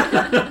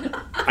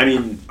 I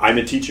mean, I'm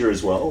a teacher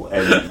as well,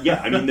 and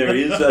yeah, I mean, there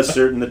is a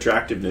certain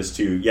attractiveness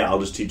to I'll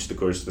just teach the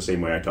course the same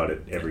way I taught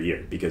it every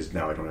year because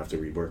now I don't have to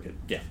rework it.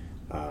 Yeah.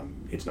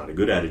 It's not a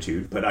good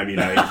attitude, but I mean,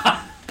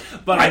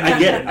 But I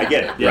get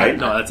it, Yeah, right?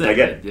 no, that's it. I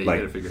get it. Yeah, you Like,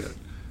 gotta figure it out.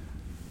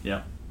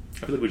 Yeah.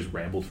 I feel like we just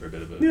rambled for a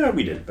bit of a. yeah,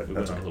 we did, but We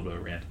that's went on all a little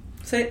right. bit of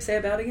a rant Say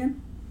about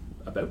again.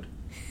 about.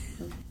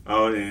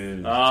 Oh,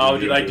 yeah. Oh,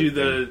 did I do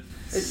the?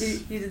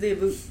 You did the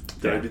boot.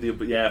 Did I do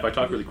the? Yeah, if I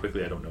talk really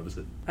quickly, I don't notice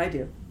it. I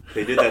do.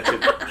 They did that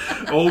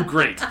to Oh,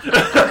 great!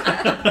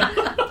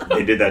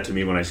 they did that to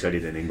me when I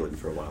studied in England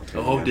for a while too.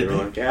 Oh, Yeah, did were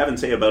they? like, Gavin,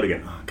 say about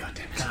again. Oh, god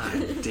damn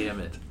it. God damn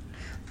it!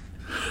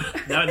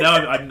 Now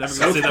I'm never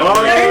So gonna say that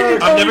far.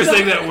 word. I'm never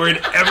saying that word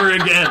ever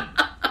again.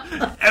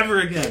 Ever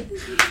again.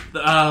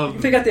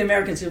 Pick out the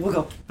Americans. We'll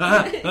go.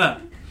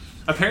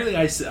 Apparently,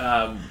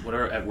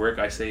 whenever at work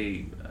I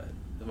say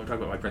when I'm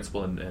talking about my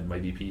principal and my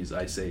VPs,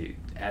 I say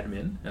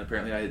admin, and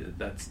apparently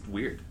that's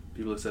weird.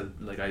 People have said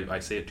like I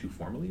say it too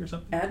formally or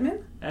something.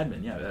 Admin?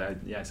 Admin,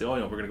 yeah, I say, oh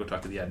no, we're gonna go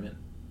talk to the admin.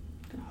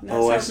 That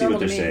Oh, I sounds see what normal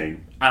they're to me.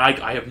 saying.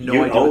 I have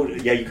no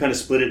idea. Yeah, you kind of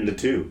split it into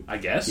two. I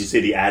guess. You say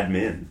the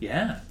admin.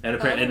 Yeah, and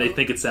apparently, and they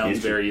think it sounds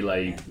very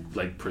like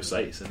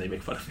precise, and they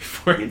make fun of me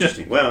for it.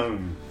 Interesting. Well,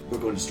 we're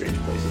going to strange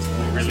places. We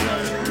really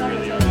are. We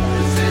really are.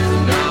 This is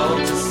an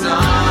ode to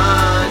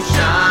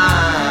sunshine.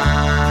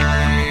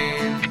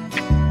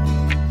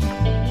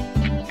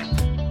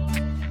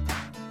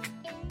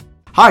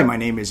 Hi, my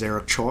name is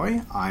Eric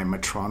Choi. I'm a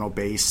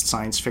Toronto-based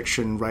science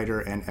fiction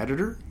writer and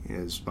editor. It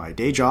is my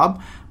day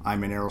job.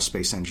 I'm an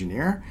aerospace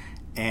engineer.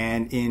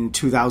 And in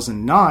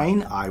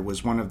 2009, I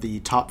was one of the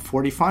top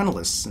 40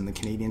 finalists in the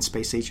Canadian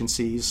Space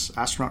Agency's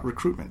astronaut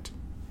recruitment.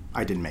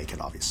 I didn't make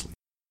it, obviously.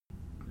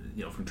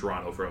 You know, from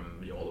Toronto,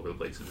 from all over the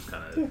place, and just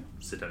kind of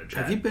sit down and chat.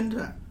 Have you been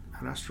to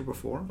Ad Astra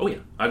before? Oh yeah,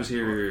 I was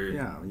here.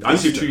 Yeah. I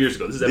was here 2 years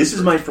ago. This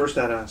is my first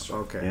Ad Astra.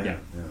 Okay. Yeah.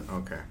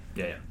 Okay.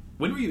 Yeah.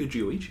 When were you at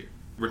GOH here?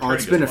 Oh,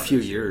 it's been a few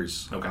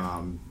years. Okay.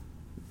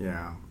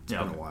 Yeah. It's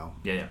been a while.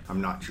 Yeah.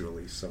 I'm not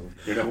Julie, so...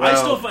 I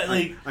still find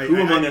like Who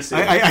among us is?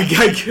 I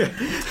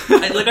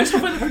still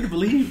find it hard to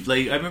believe.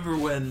 Like I remember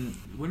when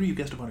were you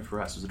guest of honor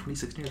for us? Was it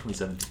 2016 or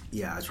 2017?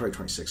 Yeah, it's probably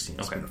 2016.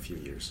 It's Okay. been a few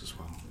years as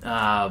well.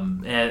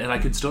 And I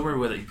can still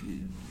remember whether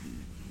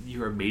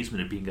your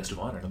amazement at being guest of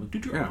honor. And I'm like,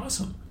 dude, you're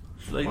awesome.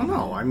 Like, Well,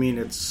 no, I mean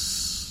it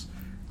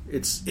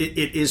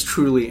is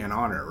truly an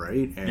honor,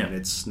 right? And Yeah.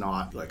 it's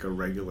not like a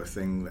regular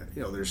thing that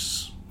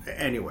there's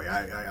anyway,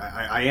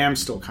 I am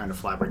still kind of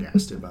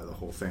flabbergasted by the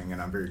whole thing,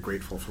 and I'm very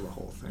grateful for the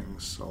whole thing.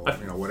 So,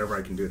 whatever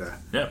I can do to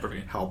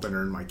help and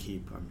earn my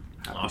keep, I'm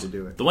happy to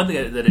do it. The one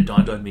thing that it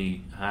dawned on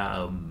me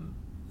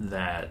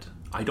that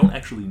I don't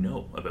actually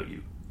know about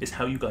you is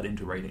how you got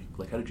into writing.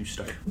 Like, how did you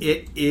start?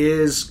 It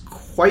is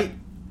quite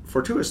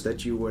fortuitous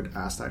that you would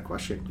ask that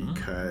question,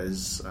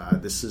 because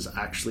this is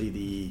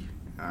actually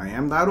I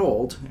am that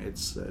old.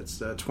 It's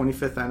the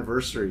 25th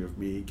anniversary of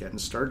me getting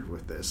started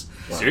with this.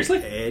 Wow. Seriously?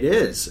 It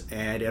is.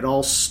 And it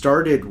all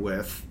started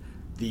with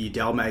the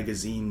Dell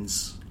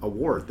Magazine's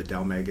award, the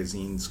Dell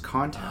Magazine's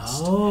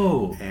contest.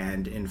 Oh.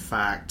 And in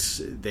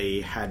fact,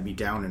 they had me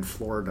down in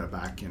Florida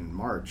back in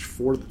March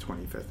for the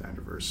 25th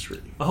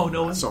anniversary. Oh,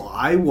 no. So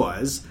I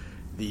was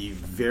the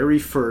very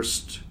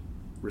first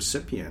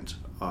recipient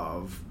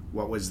of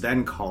what was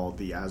then called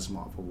the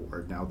Asimov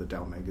Award, now the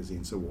Dell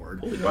Magazine's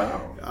Award.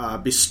 Wow.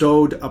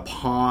 Bestowed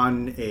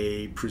upon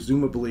a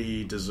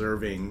presumably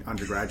deserving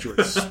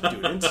undergraduate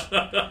student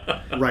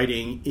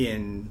writing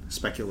in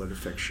speculative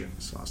fiction,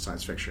 so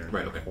science fiction,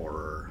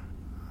 horror,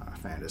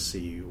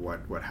 fantasy,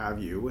 what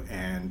have you.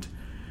 And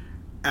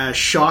as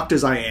shocked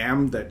as I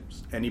am that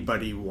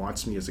anybody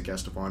wants me as a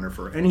guest of honor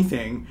for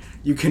anything,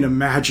 you can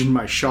imagine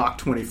my shock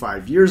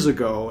 25 years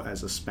ago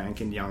as a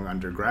spanking young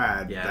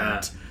undergrad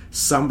that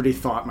somebody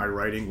thought my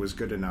writing was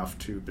good enough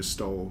to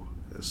bestow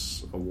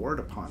this award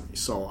upon me.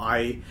 So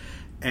I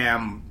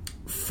am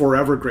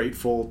forever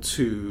grateful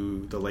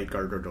to the late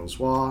Gardner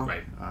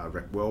Dozois,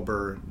 Rick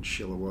Wilbur, and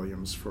Sheila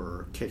Williams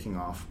for kicking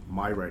off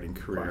my writing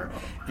career.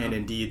 Wow. And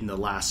indeed, in the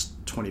last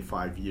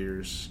 25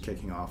 years,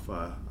 kicking off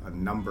a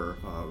number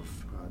of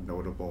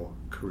notable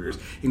careers,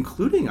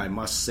 including, I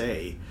must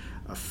say,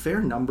 a fair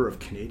number of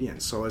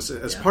Canadians. So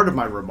as part of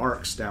my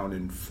remarks down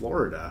in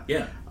Florida,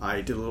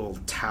 I did a little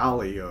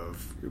tally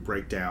of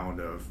breakdown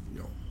of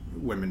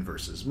women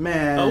versus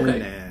men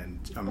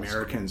and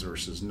Americans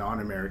versus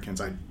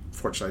non-Americans.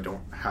 Fortunately, I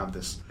don't have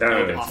this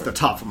off the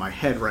top of my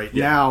head right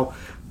now.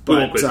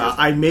 But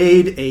I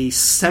made a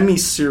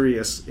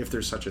semi-serious, if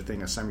there's such a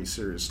thing, a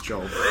semi-serious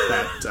joke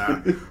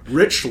that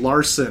Rich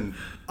Larson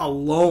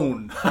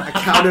alone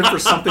accounted for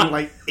something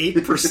like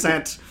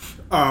 8%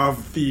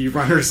 of the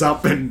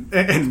runners-up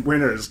and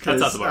winners. That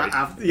sounds about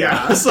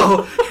right.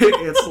 So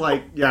it's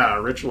like,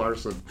 Rich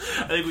Larson.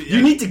 I think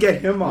you need to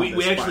get him on.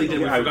 We actually did.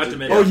 We forgot to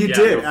mention. Oh, you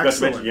did?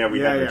 Excellent. We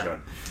had Rich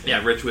on.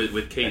 Yeah, Rich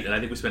with Kate, and I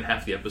think we spent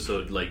half the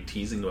episode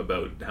teasing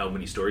about how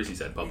many stories he's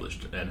had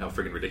published and how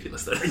friggin'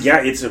 ridiculous that is.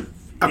 Yeah, it's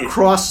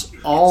across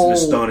all.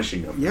 It's an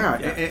astonishing number. Yeah,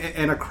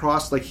 and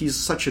across he's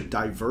such a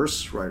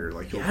diverse writer.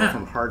 He'll go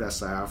from hard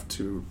SF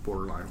to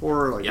borderline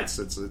horror. It's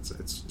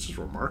just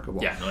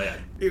remarkable. Yeah,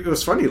 It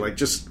was funny,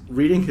 just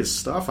reading his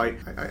stuff. I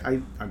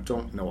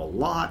don't know a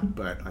lot,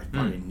 but I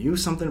thought I knew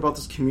something about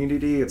this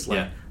community. It's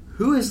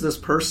who is this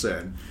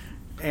person?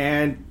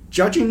 And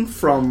judging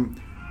from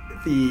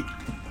the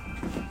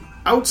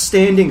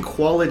outstanding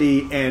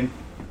quality and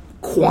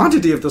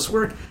quantity of this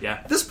work,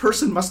 this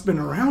person must have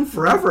been around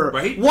forever.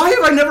 Right? Why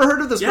have I never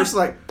heard of this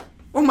person?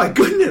 Oh my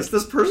goodness,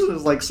 this person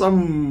is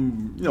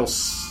some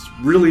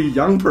really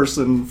young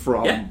person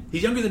from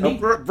he's younger than me,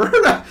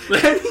 Alberta,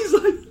 and he's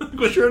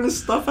churning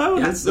his stuff out.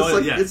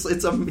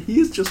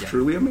 He's just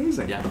truly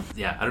amazing. I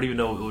don't even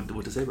know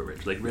what to say about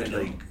Rich.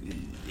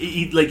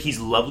 He's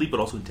lovely but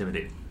also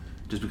intimidating.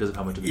 Just because of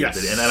how much of it he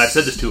did. And I've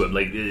said this to him,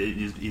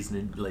 he's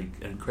an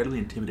incredibly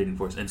intimidating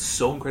force and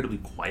so incredibly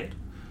quiet.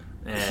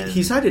 And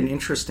he's had an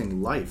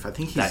interesting life. I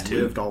think he's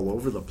lived all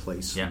over the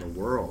place in the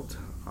world.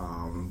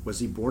 Was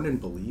he born in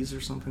Belize or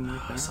something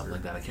like that? Something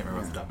like that. I can't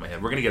remember off the top of my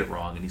head. We're going to get it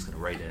wrong, and he's going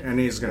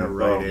to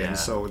write in.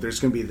 So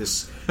there's going to be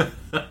this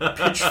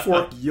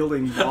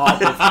pitchfork-yielding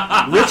mob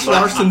of Rich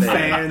Larson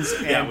fans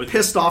and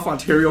pissed off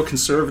Ontario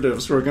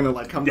Conservatives who are going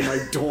to come to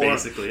my door.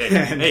 Basically.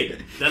 Hey,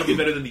 that'll be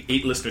better than the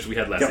 8 listeners we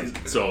had last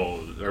season.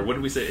 So, or what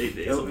did we say?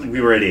 8? We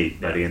were at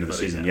 8 by the end of the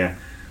season, yeah.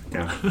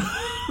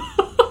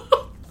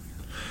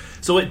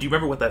 So, do you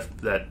remember what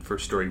that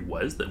first story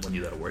was that won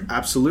you that award?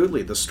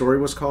 Absolutely. The story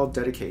was called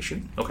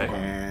Dedication. Okay.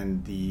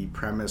 And the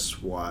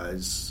premise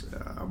was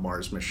a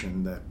Mars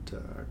mission that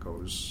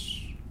goes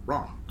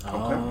wrong.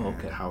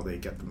 Okay. And how they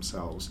get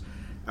themselves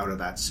out of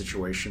that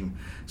situation.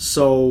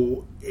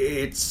 So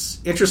it's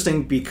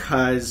interesting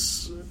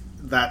because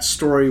that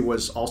story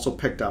was also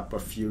picked up a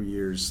few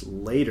years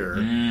later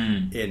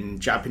in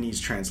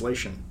Japanese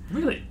translation.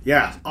 Really?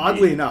 Yeah.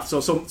 Oddly enough.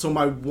 So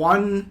my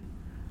one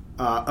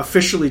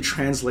officially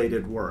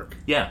translated work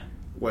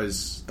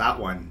was that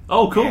one.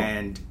 Oh, cool.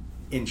 And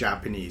in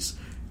Japanese.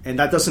 And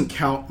that doesn't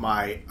count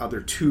my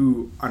other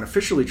 2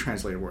 unofficially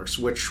translated works,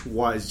 which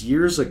was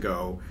years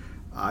ago,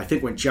 I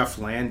think when Jeff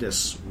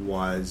Landis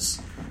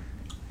was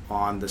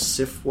on the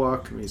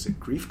SIFWA, is it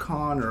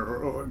GriefCon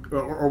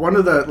or one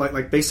of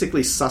the,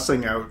 basically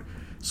sussing out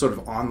sort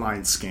of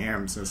online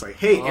scams. And it's like,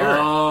 hey,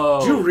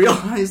 Eric, do you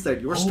realize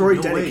that your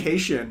story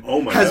Dedication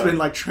has been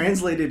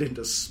translated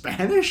into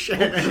Spanish?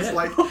 And it's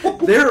like,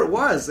 there it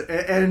was.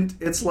 And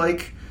it's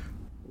like,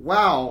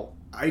 wow,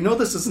 I know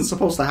this isn't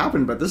supposed to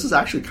happen, but this is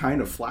actually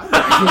kind of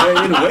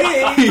flattering in a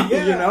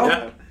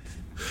way,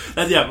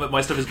 But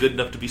my stuff is good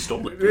enough to be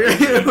stolen.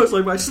 It was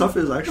like, my stuff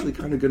is actually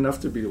kind of good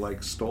enough to be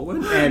like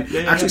stolen, and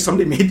actually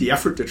somebody made the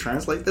effort to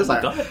translate this.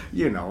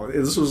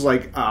 This was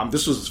like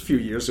this was a few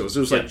years ago. So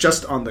it was like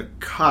just on the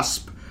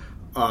cusp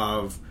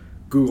of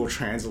Google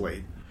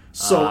Translate.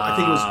 So I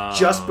think it was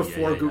just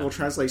before Google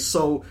Translate.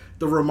 So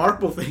the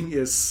remarkable thing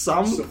is,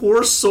 some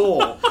poor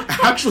soul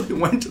actually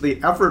went to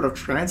the effort of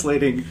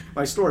translating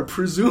my story,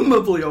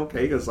 presumably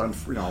okay, because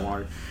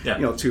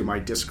to my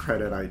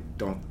discredit, I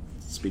don't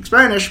speak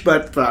Spanish,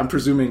 but I'm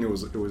presuming it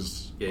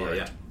was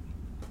right.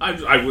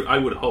 I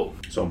would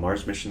hope. So a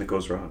Mars mission that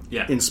goes wrong.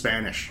 Yeah. In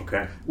Spanish.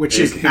 Okay. Which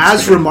is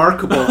as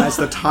remarkable as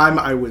the time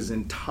I was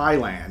in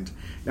Thailand.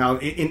 Now,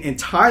 in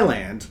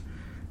Thailand,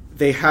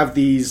 they have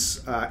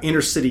these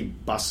intercity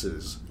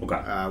buses,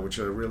 which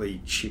are a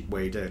really cheap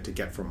way to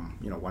get from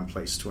one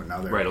place to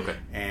another. Right. Okay.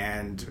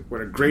 And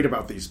what are great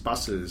about these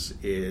buses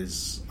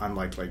is,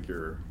 unlike like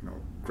your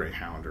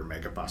Greyhound or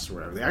Megabus or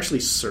whatever, they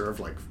actually serve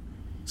like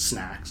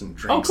snacks and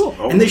drinks. Oh,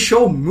 cool. And they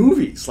show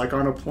movies like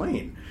on a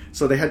plane.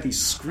 So they had these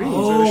screens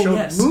where they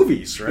showed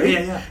movies, right?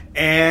 Yeah.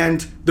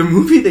 And the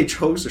movie they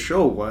chose to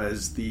show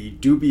was the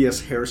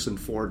dubious Harrison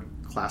Ford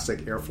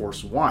classic Air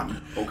Force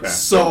One. Okay.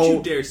 So don't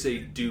you dare say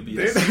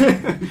dubious.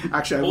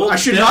 Actually, I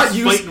should not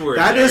use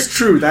that. Is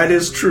true. That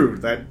is true.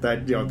 That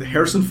the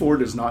Harrison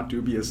Ford is not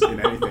dubious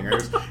in anything.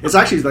 It's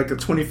actually like the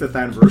 25th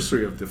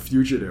anniversary of The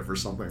Fugitive or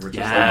something, which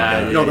is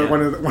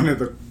one of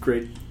the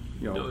great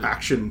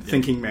action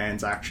thinking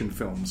man's action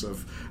films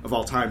of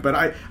all time. But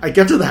I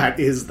get to that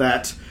is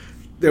that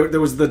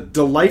there was the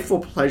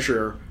delightful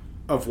pleasure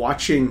of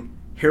watching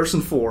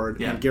Harrison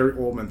Ford and Gary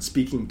Oldman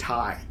speaking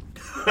Thai.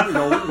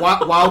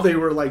 While they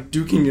were like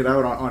duking it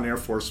out on Air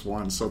Force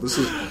One. So this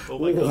is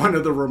one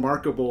of the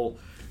remarkable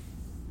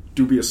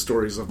dubious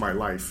stories of my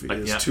life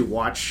to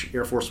watch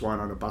Air Force One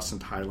on a bus in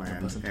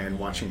Thailand and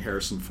watching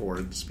Harrison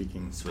Ford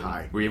speaking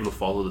Thai. Were you able to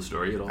follow the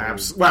story at all?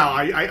 Well,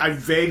 I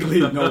vaguely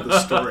know the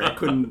story. I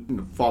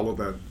couldn't follow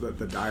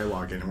the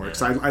dialogue anymore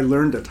because I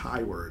learned a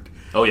Thai word.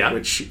 Oh yeah,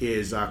 which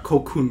is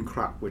kokun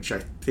krap, which I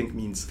think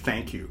means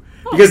thank you.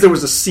 Because there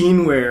was a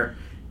scene where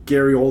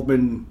Gary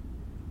Oldman,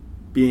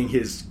 being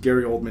his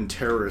Gary Oldman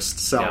terrorist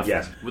self,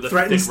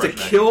 threatens to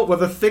kill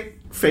with a thick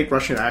fake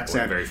Russian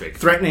accent, very fake,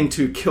 threatening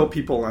to kill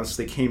people unless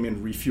they came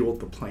and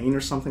refueled the plane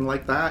or something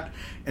like that.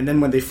 And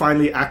then when they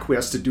finally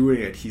acquiesce to doing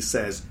it, he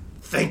says,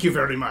 "Thank you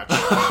very much."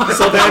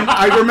 So then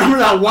I remember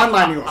that one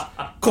line. He goes,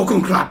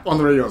 "Kokun krap" on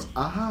the radio. Goes,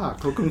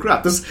 kokun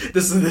krap.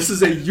 This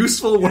is a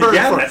useful word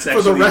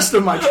for the rest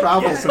of my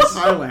travels in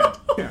Thailand.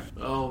 Yeah.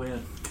 Oh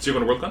man! So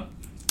you're going to Worldcon?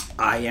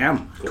 I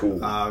am. Cool.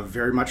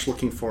 Very much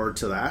looking forward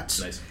to that.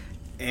 Nice.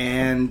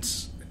 And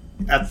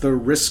at the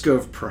risk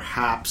of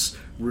perhaps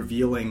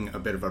revealing a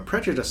bit of a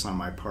prejudice on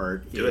my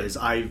part,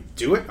 I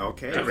do it.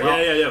 Okay. Yeah.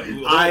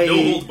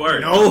 No holds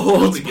barred. No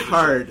holds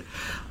barred.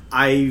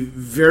 I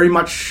very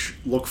much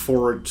look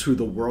forward to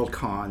the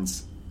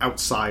Worldcons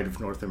outside of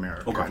North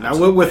America. Okay. Now,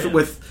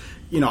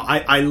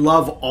 I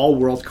love all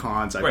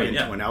Worldcons. I've been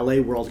to an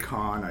LA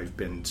Worldcon. I've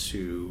been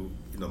to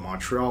the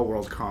Montreal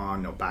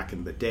Worldcon. Back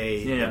in the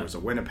day, there was a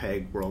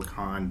Winnipeg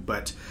Worldcon.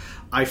 But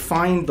I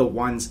find the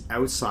ones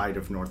outside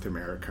of North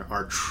America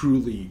are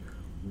truly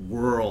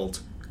world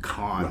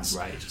cons.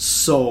 Right.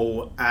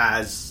 So,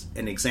 as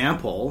an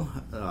example,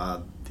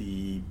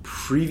 the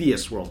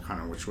previous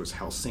Worldcon, which was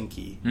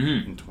Helsinki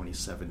in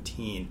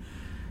 2017,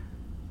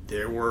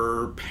 there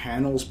were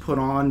panels put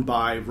on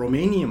by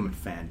Romanian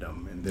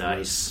fandom, and there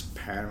was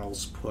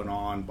panels put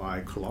on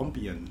by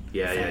Colombian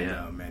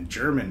fandom and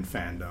German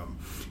fandom.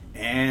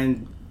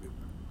 And,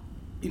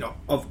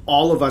 of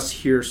all of us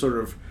here sort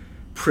of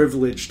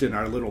privileged in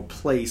our little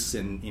place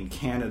in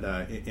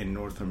Canada, in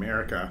North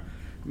America,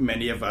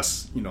 many of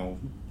us,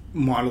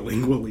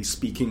 monolingually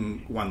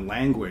speaking one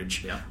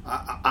language,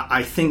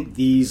 I think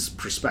these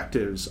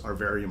perspectives are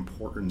very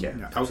important,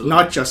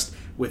 not just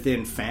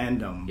within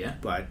fandom,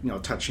 but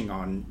touching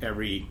on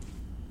every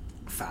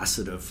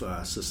facet of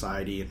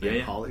society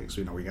and politics.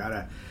 We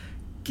gotta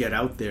get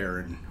out there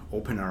and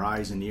open our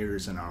eyes and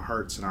ears and our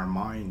hearts and our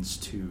minds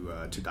to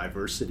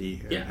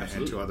diversity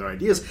and to other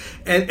ideas,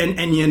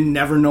 and you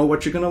never know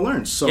what you're going to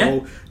learn.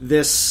 So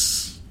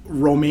this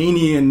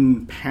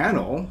Romanian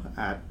panel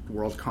at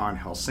Worldcon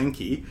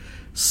Helsinki,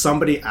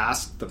 somebody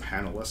asked the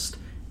panelist,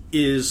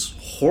 "Is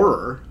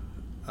horror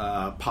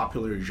a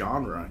popular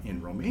genre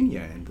in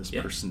Romania?" And this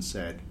person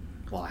said,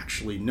 "Well,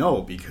 actually,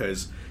 no,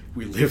 because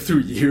we lived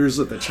through years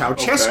of the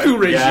Ceausescu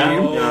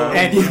regime,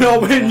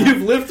 and when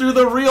you've lived through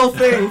the real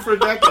thing for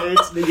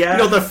decades,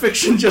 the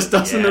fiction just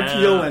doesn't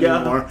appeal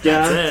anymore."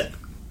 That's it.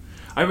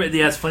 I remember,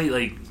 it's funny,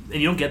 like,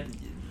 and you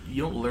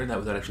don't learn that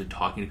without actually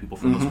talking to people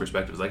from those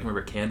perspectives. I can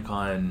remember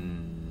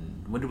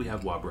CanCon. When did we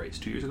have Wob Rice?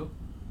 2 years ago.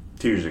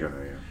 2 years ago,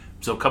 yeah.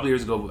 So a couple of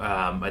years ago,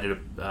 I did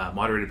a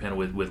moderated panel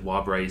with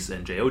Wob Rice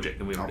and Jay Ojik,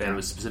 and it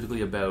was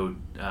specifically about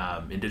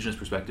Indigenous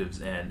perspectives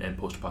and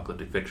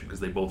post-apocalyptic fiction, because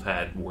they both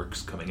had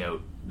works coming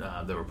out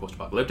that were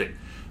post-apocalyptic.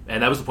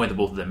 And that was the point that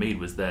both of them made,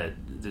 was that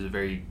there's a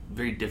very,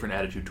 very different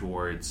attitude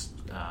towards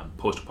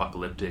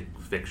post-apocalyptic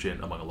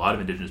fiction among a lot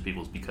of Indigenous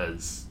peoples,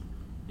 because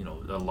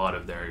a lot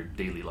of their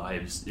daily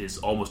lives is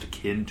almost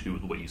akin to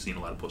what you see in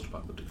a lot of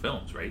post-apocalyptic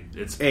films, right?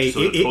 It's Hey,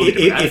 sort of totally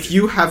different if attitude.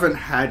 you haven't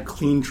had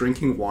clean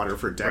drinking water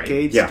for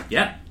decades, Yeah.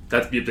 Yeah,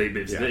 that's so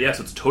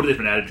it's a totally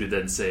different attitude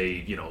than,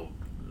 say,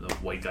 a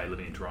white guy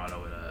living in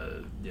Toronto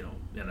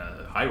in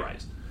a high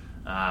rise.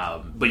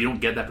 But you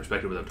don't get that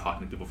perspective without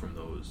talking to people from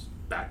those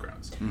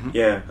backgrounds.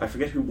 Yeah, I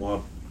forget who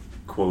Wob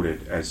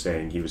quoted as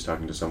saying he was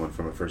talking to someone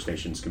from a First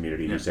Nations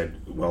community who said,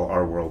 well,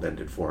 our world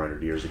ended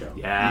 400 years ago.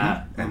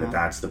 Yeah, And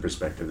that's the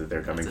perspective that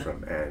they're coming That's it.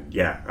 from. And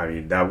yeah,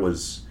 it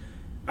was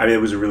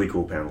a really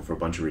cool panel for a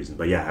bunch of reasons.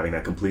 But yeah, having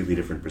that completely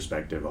different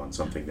perspective on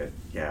something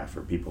that,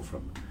 for people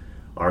from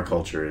our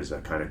culture is a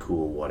kind of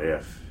cool what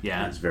if.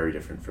 Yeah. It's very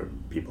different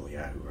from people, who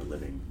are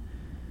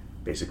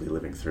basically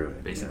living through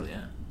it. basically,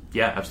 yeah.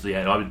 Yeah,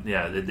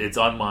 absolutely. It's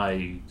on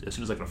my, as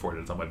soon as I can afford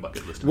it, it's on my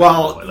bucket list.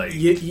 Well, That's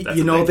the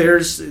thing.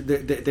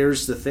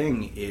 there's the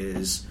thing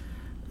is,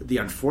 the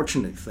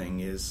unfortunate thing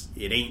is,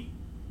 it ain't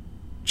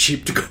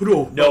cheap to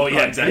go to. No,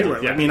 yeah, exactly,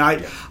 anywhere. yeah. I mean,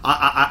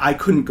 I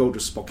couldn't go to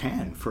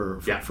Spokane for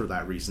Yeah.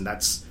 that reason.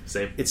 That's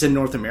Same. It's in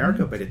North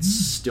America, but it's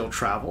still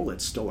travel.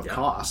 It's still a Yeah,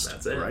 cost,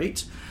 that's it.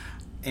 right?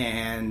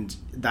 And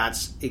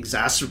that's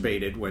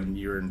exacerbated when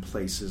you're in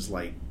places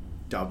like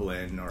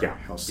Dublin or Yeah.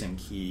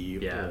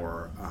 Helsinki Yeah.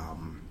 or.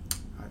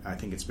 I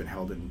think it's been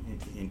held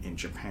in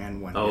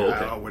Japan. One, Oh,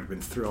 okay. I would have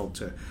been thrilled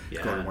to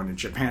go to Yeah. one in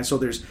Japan. So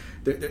there's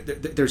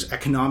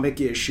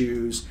economic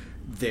issues.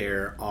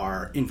 There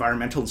are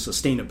environmental and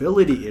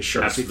sustainability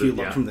issues. If Absolutely, you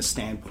look yeah. from the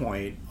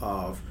standpoint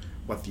of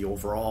what the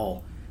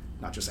overall,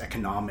 not just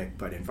economic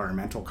but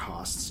environmental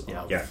costs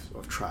Yeah.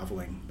 of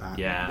traveling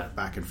Yeah.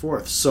 back and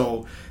forth.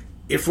 So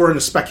if we're in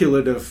a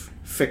speculative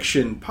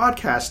fiction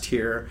podcast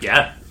here,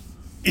 Yeah.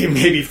 in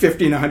maybe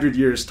 50 and 100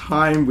 years'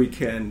 time, we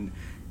can,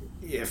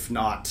 if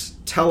not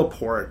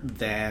teleport,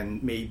 then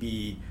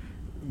maybe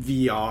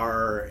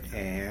VR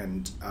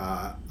and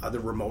other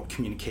remote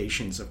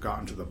communications have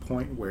gotten to the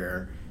point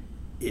where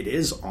it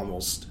is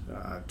almost,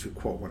 to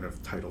quote one of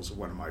the titles of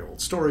one of my old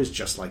stories,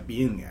 just like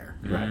being there.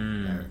 Right.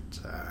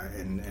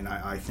 And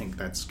I think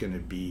that's going to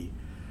be,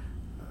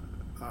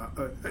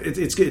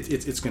 it's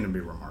going to be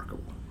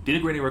remarkable. Do you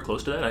think we're anywhere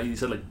close to that? You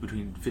said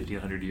between 50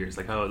 and 100 years.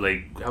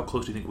 How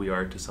close do you think we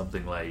are to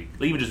something like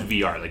even just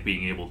VR,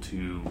 being able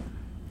to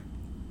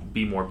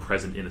be more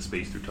present in a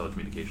space through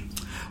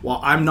telecommunications? Well,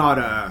 I'm not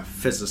a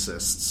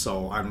physicist,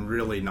 so I'm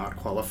really not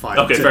qualified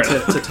Okay, fair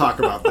enough. to talk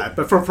about that.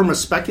 But from a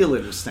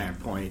speculative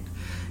standpoint,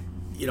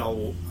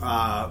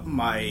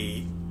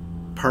 my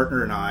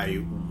partner and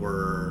I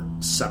were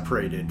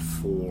separated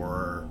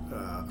for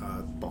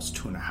almost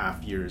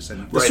 2.5 years,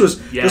 and this Right. was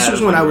Yeah, this was that's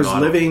when when I you were was in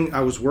Ottawa. living.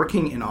 I was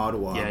working in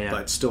Ottawa, Yeah, yeah.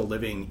 but still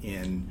living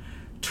in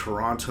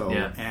Toronto,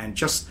 Yeah. and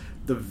just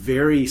the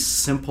very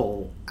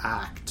simple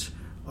act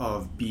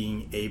of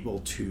being able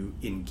to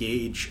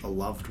engage a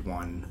loved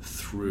one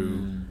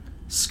through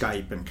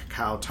Skype and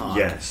Kakao Talk,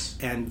 Yes.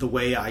 and the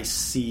way I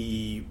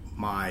see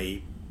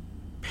my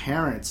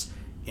parents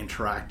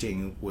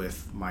interacting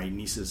with my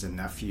nieces and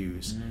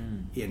nephews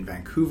in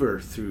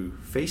Vancouver through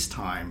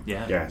FaceTime.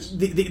 Yeah. Yes.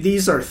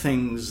 These are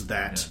things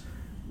that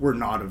were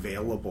not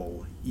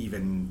available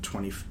even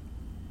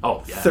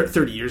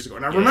 30 years ago.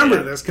 And I remember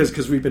yeah. this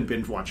because we've been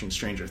binge watching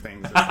Stranger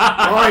Things. It's like,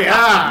 oh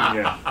yeah,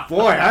 Yeah.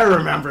 boy, I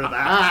remember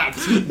that.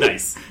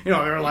 Nice. There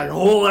were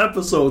whole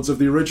episodes of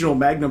the original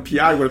Magnum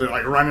PI where they're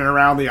running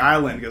around the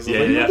island because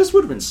Yeah. this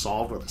would have been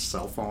solved with a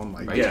cell phone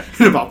Yeah.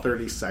 in about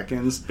 30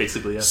 seconds.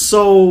 Basically, yeah.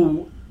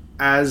 So,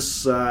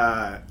 as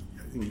I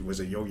think it was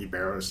a Yogi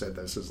Berra said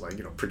this, is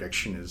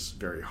prediction is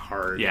very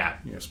hard. Yeah.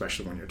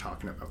 Especially when you're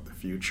talking about the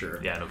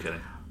future. Yeah, no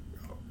kidding.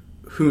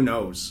 Who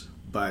knows?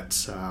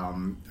 But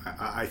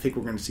I think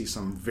we're going to see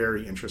some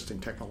very interesting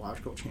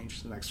technological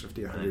changes in the next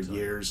 50, 100 so.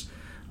 years.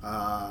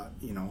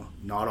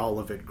 Not all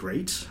of it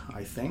great,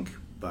 I think,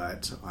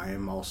 but I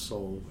am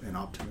also an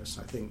optimist.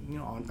 I think,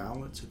 on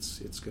balance,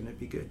 it's going to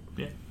be good.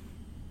 Yeah.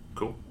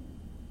 Cool.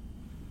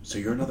 So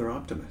you're another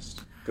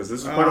optimist. Because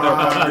this is part of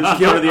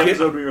the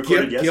episode we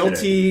recorded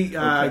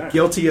yesterday.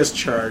 Guilty as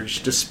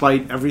charged,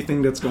 despite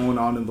everything that's going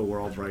on in the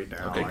world right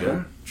now. Okay, I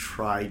good.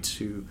 try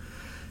to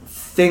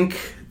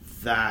think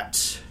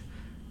that,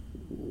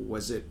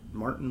 was it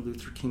Martin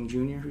Luther King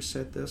Jr. who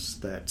said this?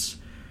 That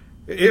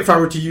if I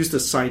were to use the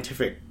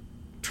scientific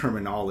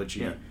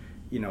terminology,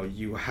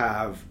 you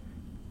have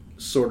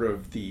sort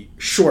of the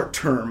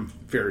short-term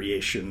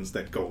variations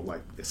that go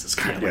this is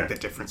kind of like the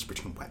difference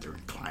between weather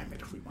and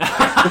climate, if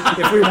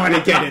we want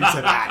to get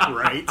into that,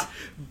 right?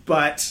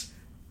 But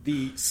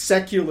the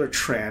secular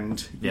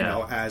trend,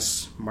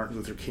 as Martin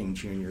Luther King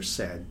Jr.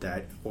 said,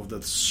 that over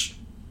the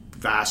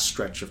vast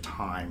stretch of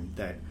time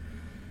that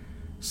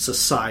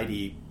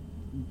society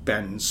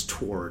bends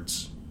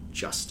towards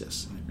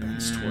justice and it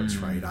bends towards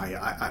right.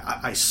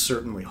 I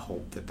certainly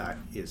hope that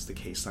is the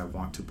case. I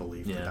want to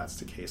believe that that's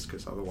the case,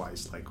 because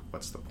otherwise,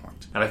 what's the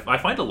point? And I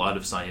find a lot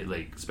of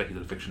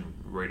speculative fiction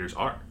writers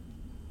are,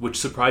 which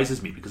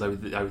surprises me because I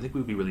would think we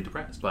would be really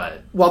depressed.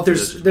 But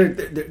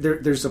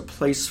there's a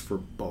place for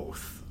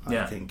both. I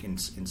Yeah. think in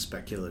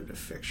speculative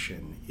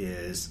fiction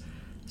is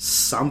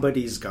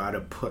somebody's got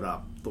to put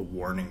up the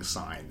warning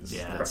signs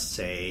Yeah. that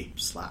say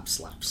slap,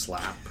 slap,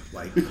 slap.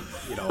 Like,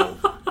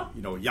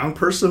 young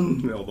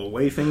person, the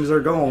way things are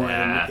going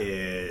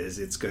is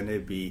it's going to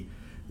be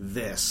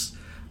this.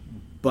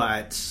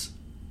 But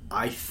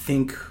I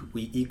think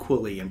we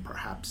equally and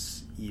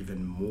perhaps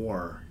even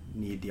more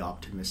need the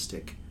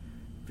optimistic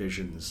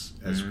visions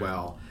as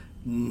well.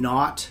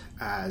 Not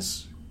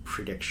as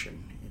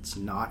prediction. It's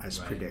not as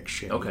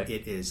prediction. Okay.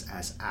 It is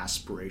as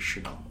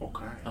aspirational.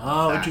 Okay.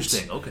 Oh, That-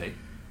 interesting. Okay.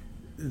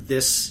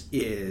 This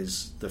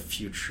is the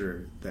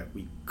future that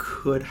we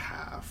could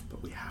have,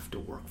 but we have to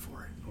work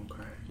for it.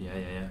 Okay.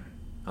 Yeah.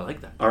 I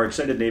like that. Our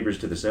excited neighbors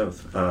to the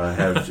south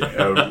have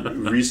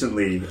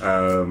recently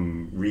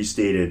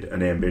restated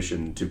an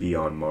ambition to be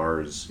on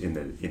Mars in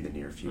the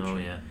near future. Oh,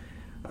 yeah.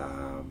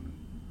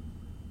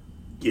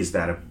 Is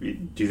that do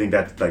you think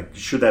that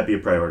should that be a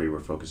priority we're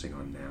focusing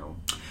on now?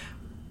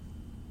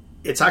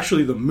 It's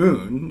actually the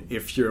moon,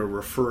 if you're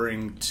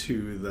referring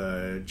to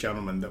the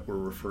gentleman that we're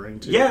referring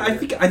to. Yeah,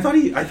 I thought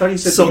he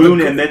said So the moon,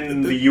 the- and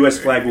then the U.S.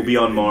 flag will be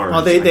on Mars.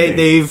 Well, I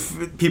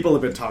think. people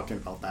have been talking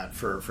about that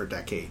for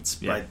decades,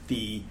 Yeah. but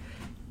the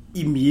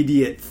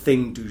immediate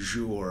thing du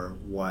jour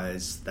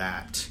was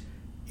that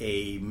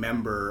a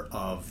member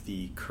of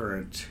the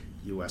current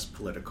U.S.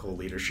 political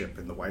leadership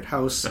in the White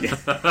House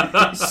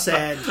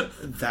said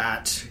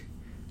that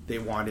they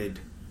wanted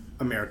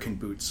American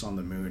boots on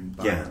the moon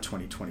by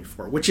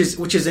 2024, which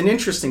is an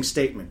interesting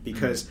statement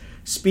because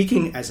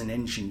speaking as an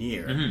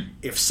engineer,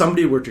 if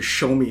somebody were to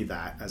show me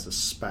that as a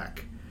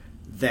spec,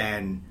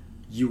 then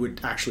you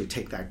would actually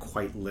take that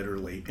quite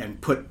literally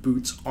and put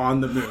boots on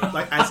the moon,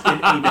 like as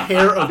in a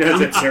pair of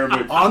boots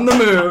on the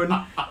moon,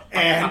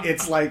 and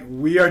it's like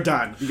we are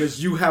done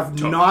because you have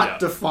not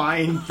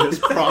defined this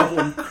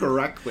problem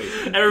correctly.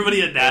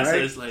 Everybody at NASA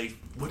Right? is like,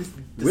 What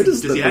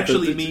does is he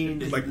actually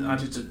mean? like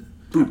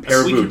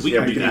pair of boots. We Yeah,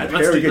 can we do can that. do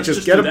Let's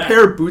just do get a that.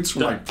 pair of boots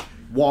from Done. like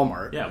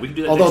Walmart. Yeah, we can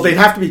do that. Although next they'd week.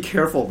 have to be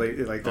careful. They're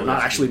not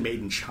that's actually made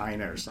in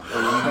China or something.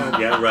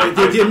 Yeah, right.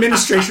 The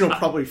administration will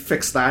probably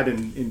fix that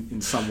in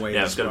some way.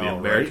 Yeah, as it's got to well, be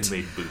American right?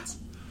 made boots.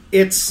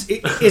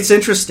 It's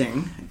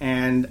interesting,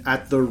 and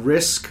at the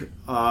risk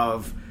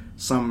of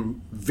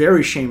some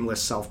very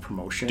shameless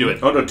self-promotion. Do it.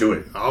 Oh no, do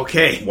it.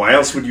 Okay. Why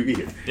else would you be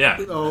here? Yeah.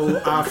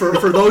 So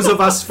for those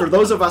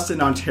of us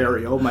in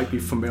Ontario, might be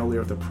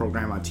familiar with a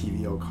program on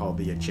TVO called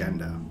The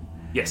Agenda.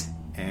 Yes.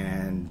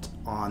 And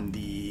on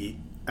the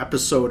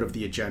episode of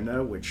The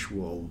Agenda, which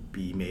will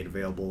be made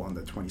available on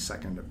the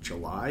 22nd of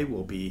July,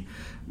 will be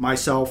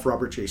myself,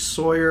 Robert J.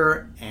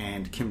 Sawyer,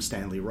 and Kim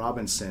Stanley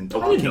Robinson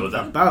Oh, I didn't know talking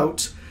that.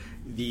 about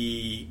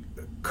the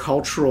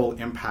cultural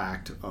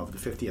impact of the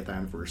 50th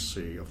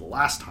anniversary of the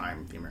last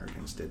time the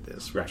Americans did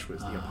this, which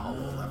was the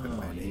Apollo 11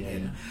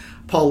 landing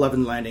Apollo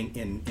 11 landing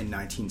in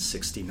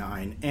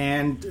 1969.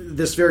 And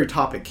this very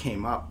topic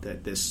came up,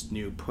 that this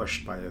new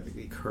push by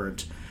the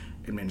current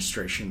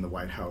administration in the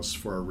White House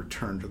for a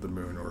return to the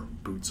moon, or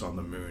boots on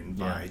the moon,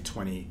 by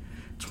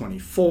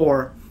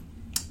 2024.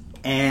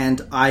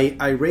 And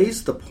I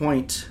raised the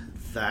point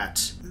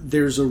that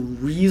there's a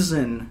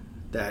reason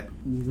that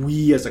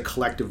we as a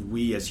collective,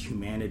 we as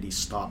humanity,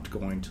 stopped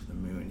going to the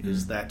moon,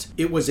 is that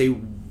it was a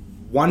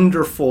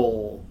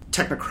wonderful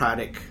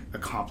technocratic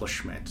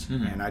accomplishment.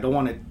 And I don't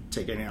want to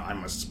take any,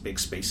 I'm a big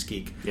space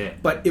geek,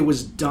 but it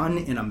was done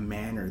in a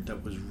manner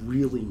that was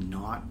really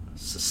not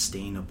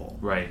sustainable.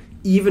 Right.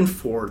 Even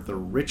for the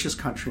richest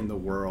country in the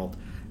world,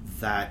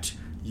 that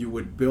you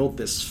would build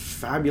this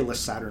fabulous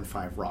Saturn V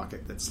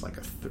rocket that's like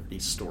a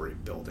 30-story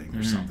building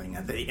or something.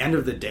 At the end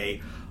of the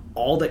day,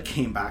 all that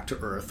came back to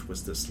Earth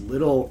was this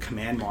little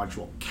command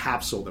module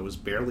capsule that was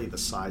barely the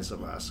size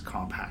of a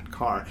compact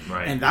car.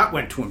 Right. And that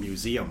went to a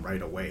museum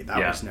right away. That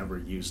was never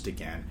used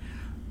again.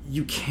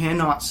 You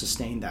cannot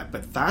sustain that.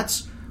 But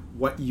that's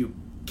what you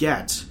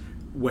get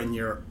when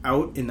you're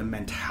out in the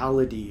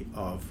mentality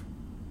of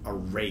a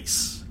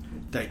race,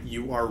 that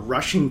you are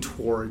rushing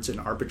towards an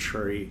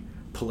arbitrary,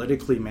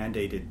 politically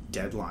mandated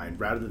deadline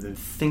rather than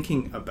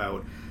thinking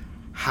about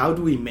how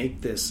do we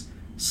make this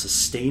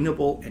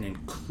sustainable and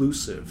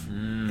inclusive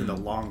in the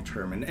long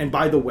term. And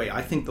by the way,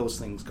 I think those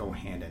things go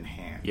hand in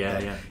hand.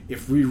 Yeah.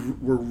 If we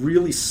were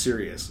really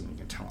serious, and you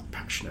can tell I'm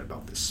passionate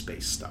about this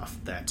space stuff,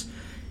 that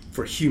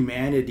for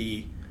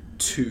humanity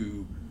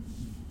to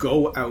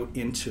go out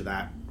into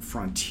that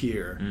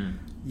frontier,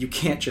 you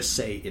can't just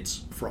say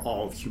it's for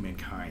all of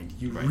humankind.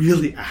 You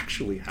really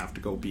actually have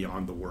to go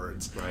beyond the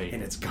words. Right.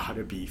 And it's got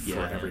to be for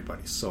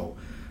everybody. So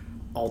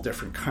all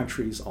different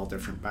countries, all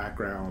different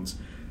backgrounds,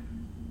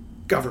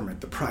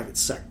 government, the private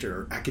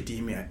sector,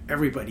 academia,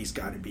 everybody's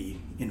got to be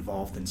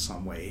involved in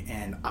some way.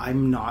 And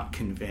I'm not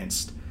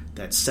convinced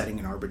that setting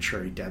an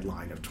arbitrary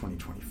deadline of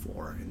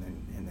 2024 and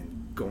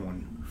then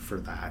going for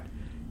that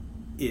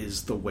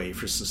is the way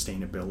for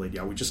sustainability.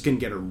 Are we just going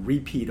to get a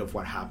repeat of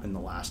what happened the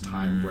last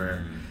time,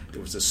 where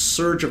there was a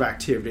surge of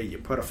activity, you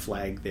put a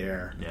flag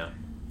there,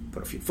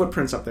 put a few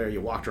footprints up there.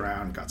 You walked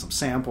around, got some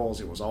samples.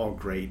 It was all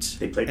great.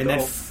 They played and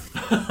golf.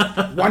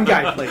 Then one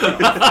guy played golf.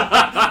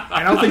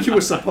 I don't think he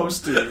was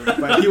supposed to,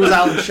 but he was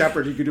Alan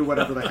Shepard. He could do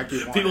whatever the heck he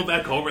wanted. People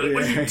back home are like,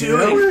 what are you Yeah,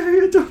 doing? what are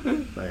you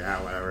doing?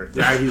 Like, whatever.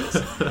 Yeah,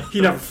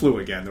 he never flew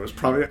again. There was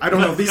probably, I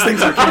don't know if these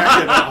things are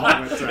connected at all.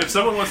 But, If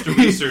someone wants to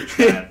research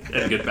that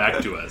and get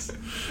back to us.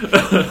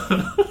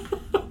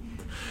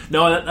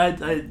 No,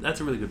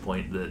 that's a really good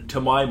point. That, to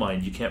my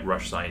mind, you can't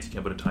rush science. You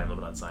can't put a time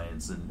limit on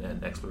science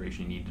and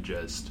exploration. You need to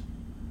just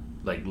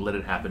let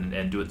it happen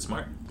and do it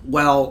smart.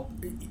 Well,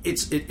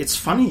 it's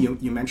funny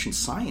you mentioned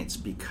science,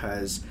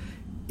 because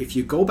if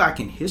you go back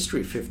in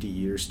history 50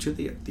 years to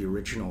the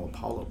original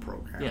Apollo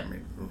program, Yeah. I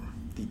mean,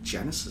 the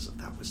genesis of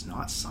that was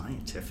not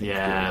scientific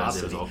Yeah,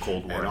 curiosity it was all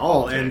Cold War at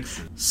all, and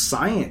politics.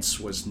 science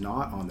was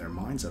not on their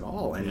minds at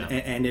all. And Yeah.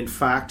 and in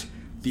fact,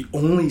 the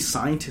only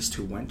scientist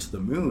who went to the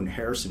moon,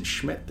 Harrison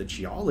Schmitt, the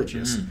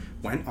geologist,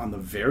 went on the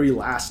very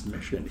last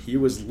mission. He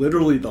was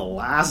literally the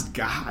last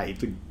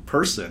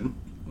person.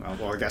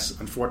 Well, I guess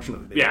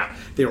unfortunately,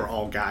 they were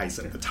all guys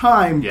at the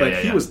time, but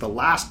he was the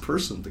last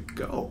person to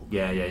go.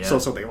 Yeah. So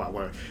they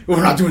we're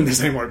not doing this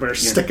anymore. Better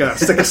stick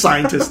a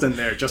scientist in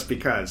there just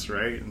because,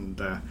 right?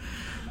 And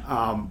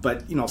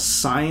but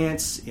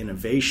science,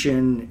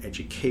 innovation,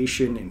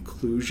 education,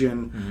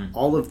 inclusion,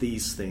 all of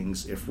these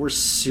things. If we're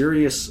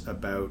serious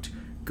about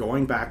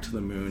going back to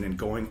the moon and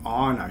going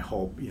on, I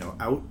hope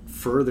out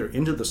further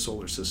into the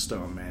solar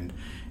system, and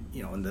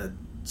in the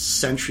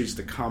centuries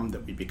to come,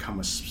 that we become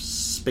a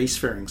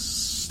spacefaring,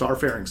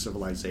 starfaring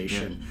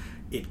civilization,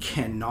 it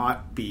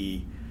cannot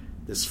be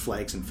this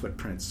flags and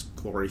footprints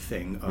glory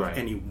thing of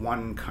any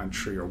one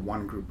country or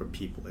one group of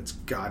people. It's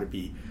got to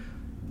be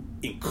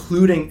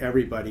including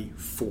everybody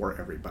for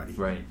everybody.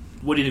 Right.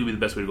 What do you think would be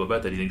the best way to go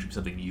about that? Do you think it should be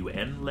something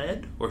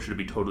UN-led, or should it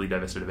be totally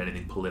divested of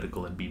anything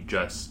political and be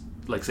just,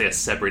 say, a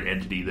separate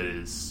entity that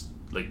is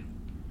like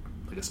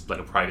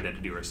a private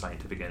entity or a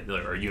scientific entity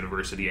or a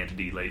university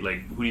entity? Who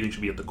do you think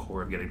should be at the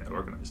core of getting that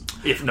organized,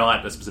 if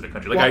not a specific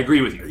country? I agree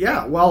with you.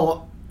 Yeah.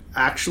 Well,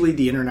 actually,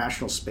 the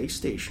International Space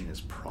Station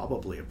is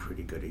probably a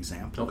pretty good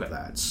example of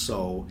that.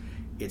 So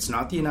it's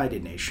not the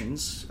United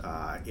Nations.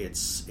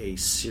 It's a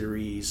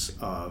series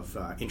of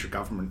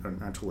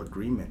intergovernmental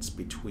agreements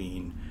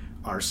between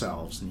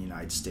ourselves and the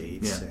United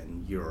States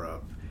and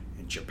Europe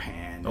and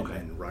Japan, and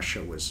then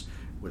Russia was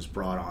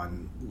brought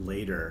on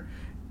later.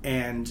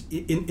 And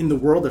in the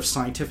world of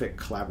scientific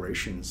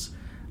collaborations,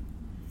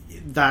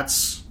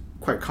 that's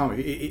quite common.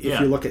 If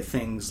you look at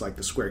things like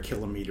the Square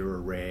Kilometre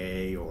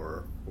Array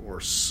or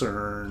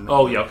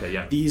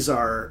CERN, these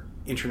are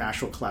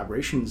international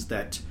collaborations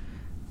that,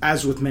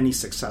 as with many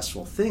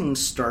successful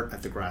things, start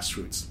at the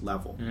grassroots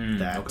level.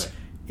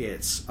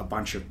 It's a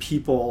bunch of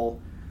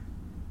people,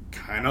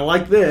 kind of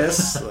like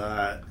this,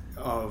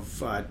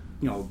 of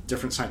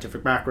different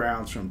scientific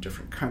backgrounds from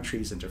different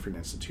countries and different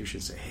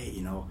institutions, say, hey,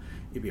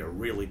 it'd be a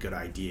really good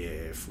idea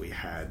if we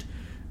had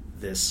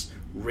this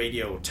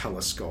radio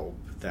telescope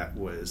that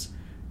was,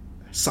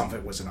 some of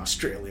it was in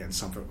Australia and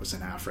some of it was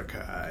in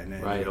Africa, and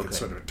then we could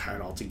sort of tie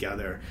it all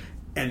together.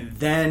 And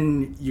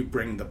then you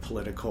bring the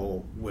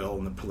political will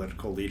and the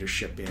political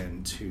leadership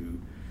in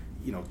to,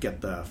 get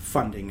the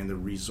funding and the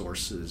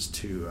resources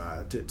to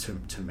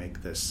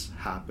make this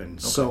happen.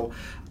 So,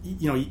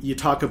 you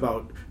talk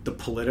about the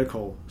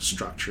political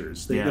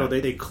structures.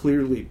 They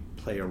clearly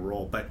play a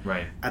role, but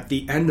at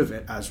the end of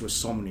it, as with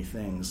so many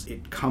things,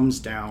 it comes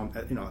down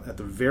at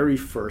the very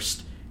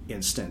first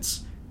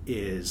instance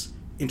is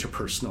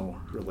interpersonal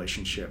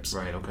relationships,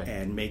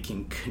 and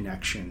making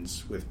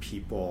connections with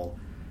people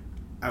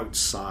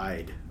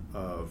outside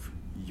of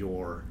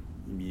your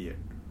immediate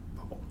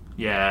bubble.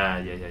 Yeah.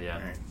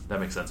 Right. That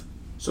makes sense.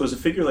 So is a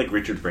figure like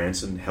Richard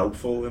Branson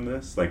helpful in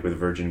this, like with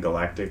Virgin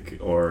Galactic,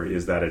 or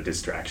is that a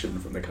distraction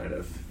from the kind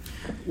of...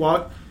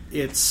 Well,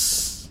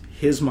 it's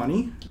his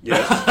money.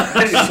 Yes.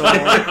 So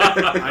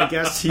I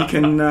guess he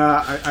can.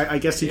 I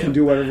guess he can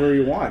do whatever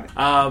he wants.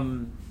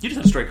 You just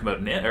had a story come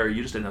out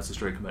you just announced a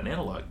story come out in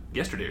Analog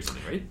yesterday or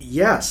something, right?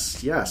 Yes.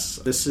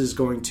 This is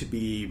going to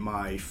be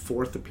my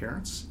 4th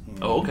appearance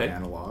in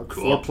Analog.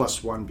 Cool.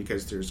 4+1,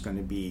 because there's going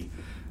to be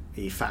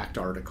a fact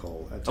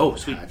article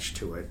attached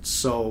to it.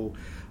 So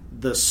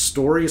the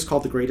story is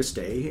called The Greatest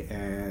Day,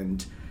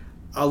 and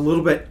a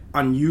little bit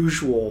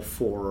unusual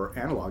for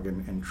Analog,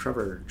 and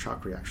Trevor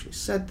Chakri actually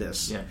said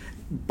this. Yeah.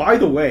 By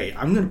the way,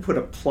 I'm going to put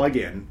a plug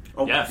in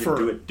for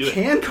do it.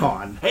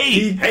 CanCon.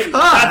 Hey,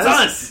 that's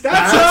us!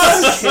 That's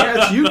us! Yeah,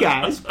 it's you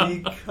guys,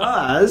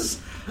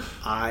 because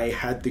I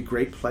had the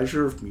great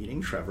pleasure of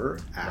meeting Trevor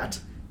at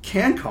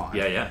CanCon.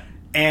 Yeah.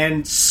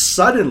 And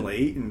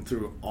suddenly, and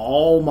through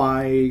all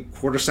my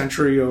quarter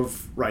century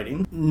of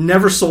writing,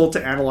 never sold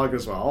to Analog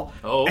as well.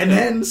 Oh, okay. And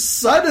then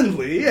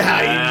suddenly,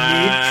 I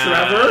meet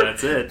Trevor.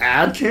 That's it.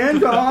 Ad can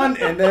gone,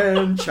 and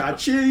then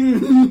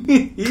cha-ching.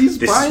 He's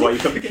This is why you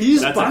come to games.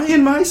 He's That's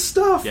buying my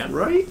stuff, Yeah.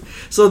 right?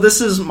 So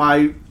this is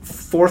my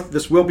fourth.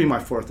 This will be my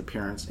fourth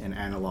appearance in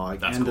Analog,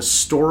 That's and cool. the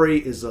story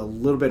is a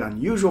little bit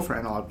unusual for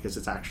Analog because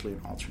it's actually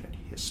an alternate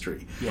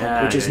history,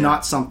 Yeah, which is yeah.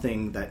 not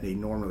something that they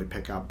normally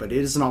pick up. But it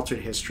is an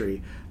alternate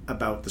history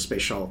about the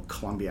Space Shuttle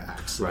Columbia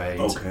accident. Right.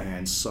 Okay.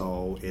 And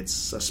so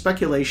it's a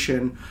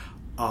speculation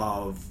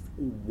of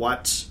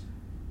what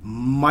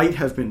might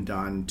have been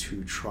done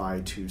to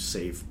try to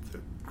save the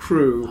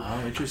crew.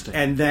 Oh, interesting.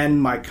 And then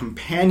my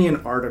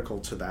companion article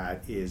to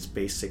that is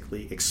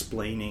basically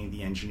explaining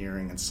the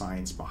engineering and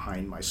science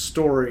behind my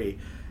story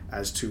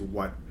as to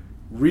what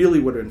really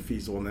would have been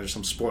feasible. And there's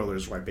some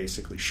spoilers where I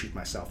basically shoot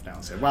myself down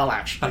and say, well,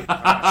 actually,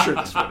 I'm not sure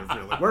this would have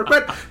really worked.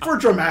 But for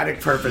dramatic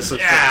purposes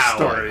Yeah,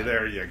 for the story, well,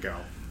 there you go.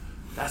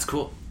 That's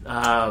cool.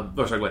 Sorry,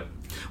 go ahead.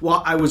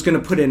 Well, I was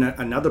going to put in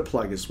another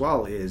plug as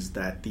well, is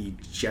that the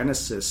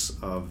genesis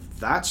of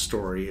that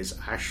story is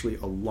actually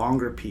a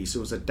longer piece. It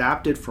was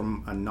adapted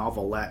from a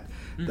novelette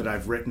that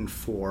I've written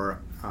for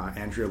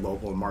Andrea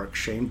Lobel and Mark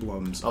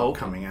Shaneblum's okay.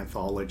 upcoming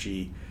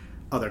anthology,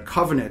 Other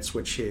Covenants,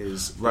 which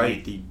is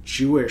Right. the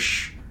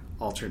Jewish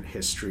alternate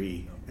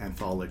history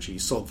anthology.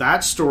 So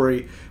that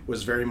story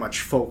was very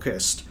much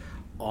focused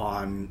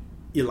on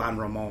Ilan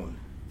Ramon,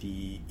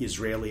 the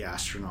Israeli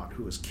astronaut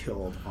who was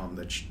killed on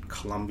the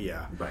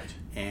Columbia. Right.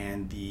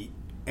 And the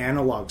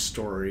Analog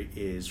story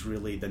is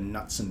really the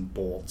nuts and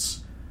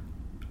bolts,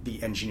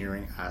 the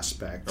engineering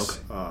aspects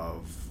Okay.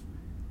 of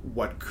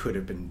what could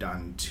have been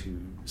done to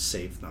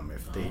save them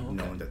if they'd okay.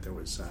 known that there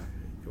was a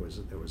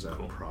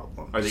Cool.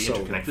 problem. Are they So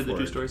interconnected, the two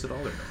forward. stories at all?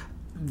 Or no?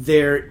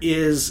 There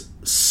is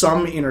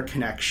some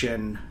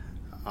interconnection,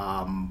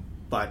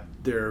 but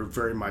they're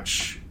very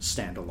much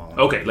standalone.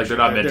 Okay, like they're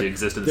not meant to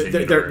exist in the same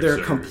universe. They're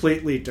or-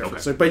 completely different.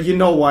 Okay. So, but you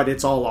know what?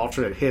 It's all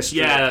alternate history.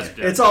 Yeah, that's-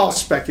 it's all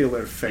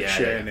speculative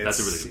fiction. yeah. That's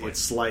a It's, really good point.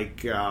 it's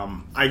like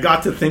I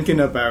got to thinking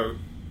about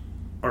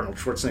Arnold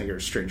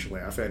Schwarzenegger, strangely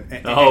enough, and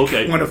Oh,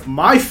 okay. one of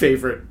my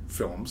favorite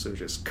films is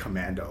just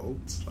Commando.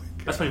 It's like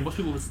That's funny. Most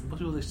people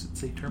they should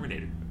say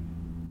Terminator.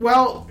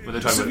 well, When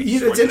they're talking so, about you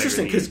know, it's Schwarzenegger,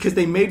 interesting because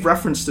they made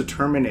reference to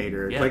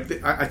Terminator. Yeah.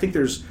 Like I think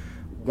there's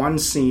one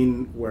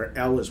scene where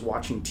Elle is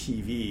watching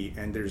TV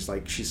and there's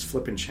like she's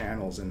flipping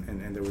channels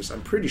and there was,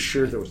 I'm pretty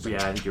sure there was like,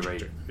 Yeah, I think you're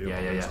right.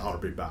 Yeah. I'll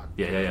be back.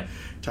 Yeah.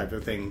 Type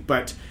of thing.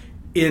 But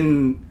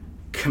in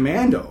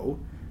Commando,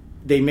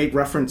 they make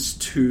reference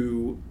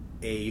to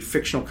a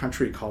fictional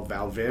country called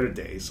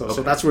Valverde. So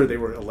Okay. that's where they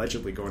were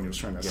allegedly going. He was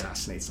trying to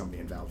assassinate somebody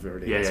in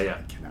Valverde. Yeah, and so yeah.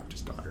 he kidnapped his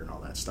daughter and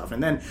all that stuff.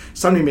 And then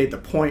somebody made the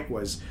point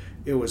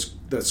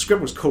the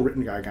script was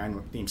co-written by a guy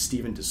named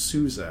Steven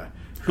D'Souza,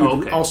 who Oh,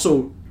 okay.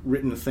 also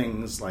written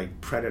things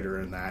like Predator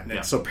and that. And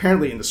Yeah. so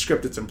apparently in the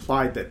script it's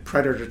implied that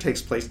Predator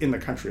takes place in the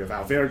country of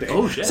Valverde.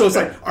 Oh, shit. So it's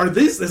like,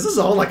 this is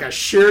all like a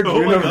shared Oh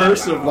my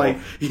universe God. of like,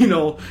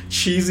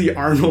 cheesy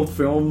Arnold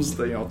films,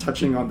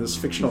 touching on this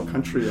fictional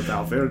country of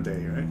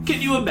Valverde, right?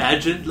 Can you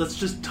imagine? Let's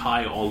just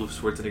tie all of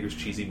Schwarzenegger's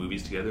cheesy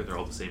movies together. They're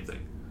all the same thing.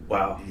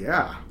 Wow.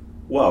 Yeah.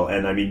 Well,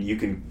 and I mean, you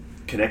can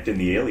connect in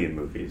the Alien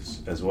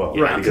movies as well,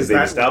 Right, Because because they've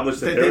that- established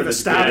that they've they're the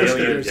established that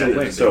alien. there's a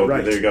link, So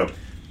right. there you go.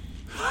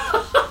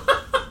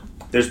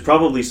 There's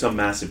probably some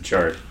massive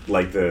chart,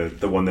 like the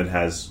one that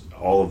has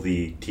all of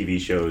the TV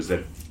shows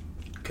that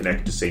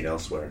connect to St.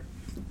 Elsewhere.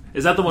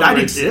 Is that the one That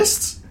where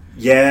exists?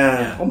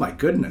 Yeah. Oh my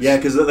goodness. Yeah,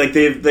 because like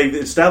they've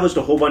established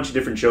a whole bunch of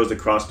different shows that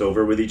crossed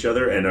over with each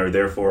other and are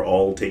therefore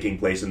all taking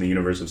place in the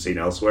universe of St.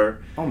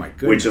 Elsewhere. Oh my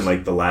goodness. Which in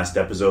like the last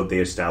episode they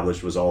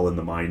established was all in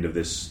the mind of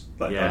this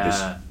of Yeah.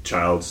 this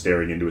child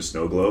staring into a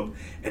snow globe,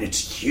 and it's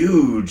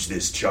huge.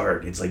 This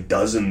chart, it's like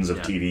dozens of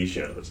Yeah. TV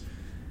shows.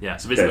 Yeah,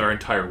 so basically Okay. our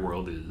entire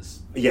world is...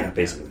 Yeah,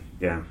 basically.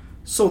 Yeah.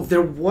 So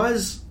there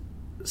was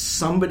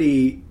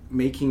somebody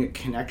making a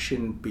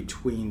connection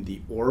between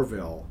the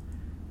Orville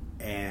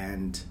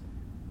and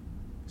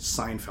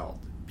Seinfeld,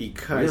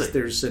 because Really?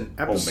 there's an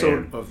man.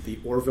 episode of the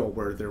Orville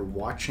where they're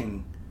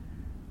watching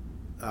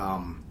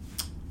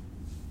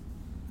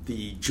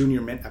the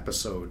Junior Mint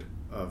episode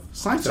of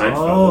Seinfeld.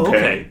 Seinfeld,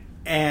 okay.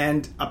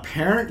 And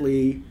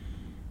apparently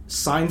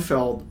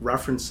Seinfeld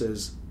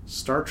references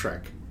Star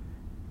Trek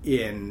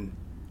in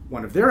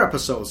one of their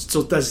episodes.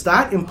 So does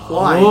that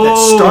imply that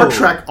Oh. Star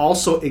Trek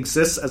also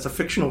exists as a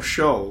fictional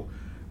show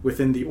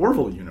within the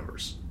Orville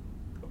universe?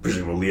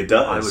 Presumably it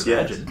does. I would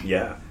yes. imagine.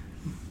 Yeah.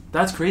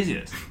 That's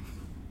craziness.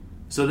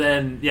 So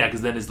then, yeah,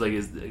 because then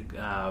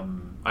I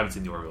haven't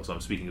seen the Orville, so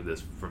I'm speaking of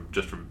this from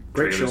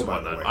Great trailers show, and by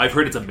the whatnot. way. I've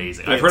heard it's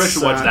amazing. I've heard I It's,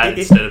 should watch that it-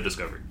 instead of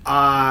Discovery.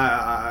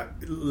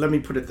 Let me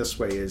put it this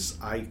way: is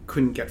I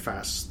couldn't get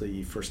past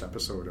the first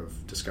episode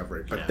of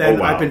Discovery, but Yeah. then Oh,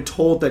 wow. I've been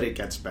told that it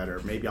gets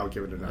better. Maybe I'll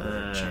give it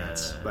another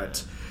chance.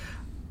 But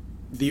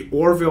the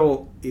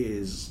Orville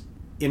is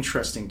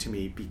interesting to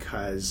me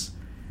because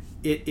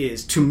it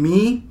is, to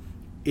me,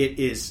 it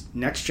is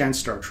next gen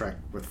Star Trek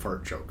with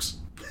fart jokes.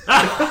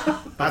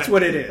 That's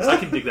what it is. I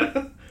can dig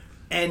that.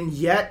 And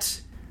yet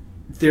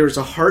there's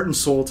a heart and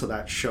soul to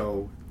that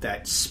show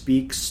that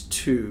speaks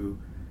to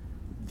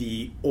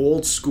the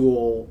old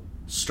school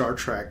Star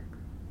Trek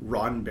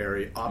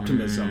Roddenberry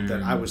optimism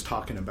that I was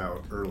talking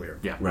about earlier.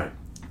 Yeah. Right.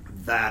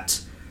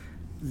 That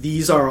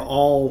these are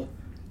all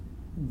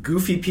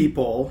goofy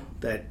people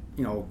that,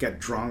 you know, get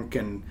drunk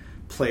and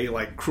play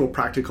like cruel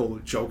practical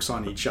jokes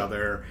on each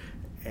other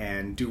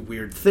and do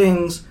weird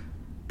things,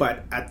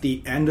 but at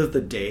the end of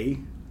the day,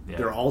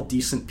 they're all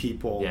decent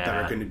people that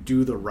are going to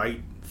do the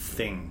right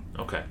thing.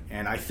 Okay.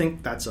 And I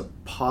think that's a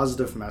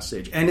positive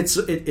message, and it's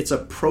a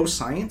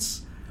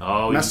pro-science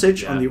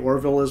message on the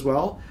Orville as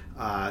well.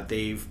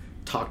 They've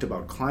talked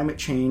about climate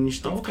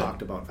change, they've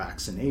talked about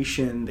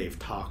vaccination, they've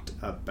talked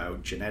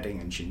about genetic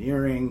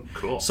engineering.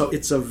 Cool. So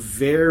it's a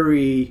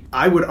very,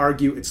 I would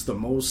argue, it's the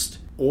most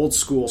old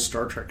school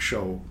Star Trek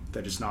show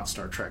that is not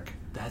Star Trek.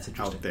 That's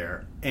interesting. Out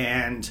there,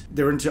 and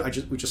they're into.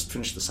 We just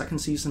finished the second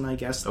season, I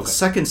guess. The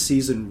second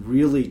season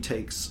really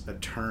takes a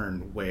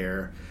turn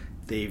where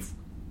they've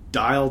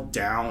dialed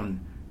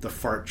down the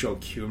fart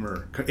joke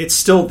humor. It's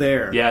still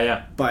there,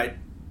 but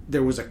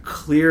there was a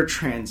clear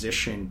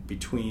transition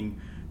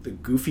between the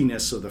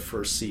goofiness of the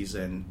first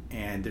season,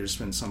 and there's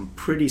been some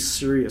pretty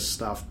serious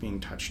stuff being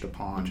touched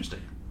upon.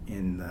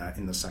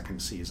 In the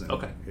second season.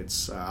 Okay,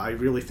 it's I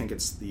really think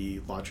it's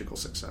the logical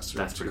successor.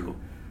 That's pretty cool.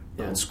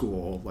 Old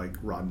school, like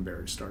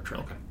Roddenberry Star Trek.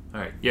 Okay, all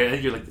right. Yeah, I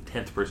think you're like the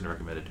 10th person to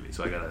recommend it to me,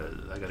 so I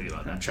gotta get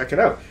on that. Check it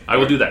out. I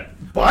will do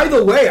that. By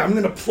the way, I'm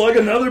going to plug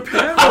another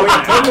panel.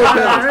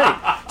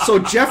 So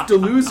Jeff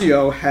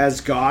DeLuzio has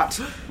got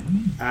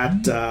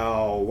at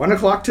 1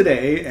 o'clock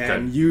today,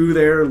 and you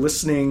there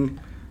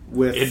listening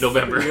with in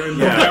November.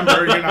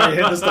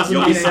 This doesn't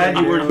You'll be sad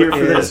you weren't here for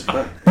this.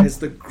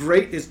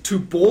 Is to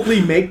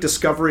boldly make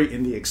discovery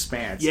in the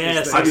expanse.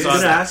 Yes, I was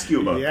going to ask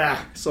you about.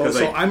 Yeah,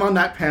 so I'm on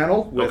that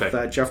panel with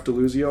Jeff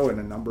DeLuzio and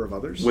a number of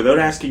others. Without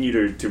asking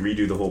you to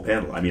redo the whole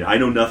panel, I mean, I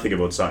know nothing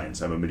about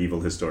science. I'm a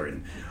medieval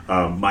historian.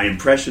 My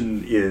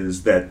impression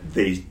is that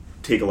they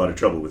take a lot of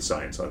trouble with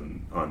science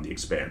on the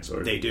Expanse.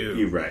 Or they do.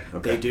 You're right.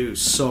 Okay. They do.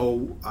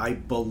 So I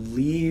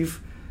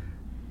believe.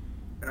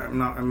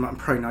 I'm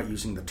probably not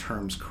using the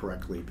terms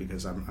correctly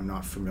because I'm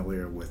not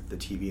familiar with the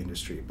TV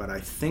industry, but I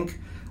think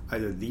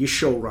either the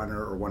showrunner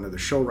or one of the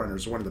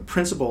showrunners, one of the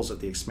principals at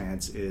The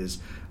Expanse is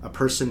a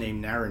person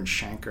named Naren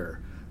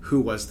Shankar, who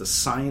was the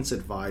science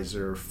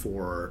advisor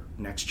for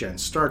Next Gen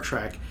Star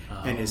Trek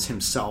and is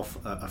himself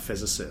a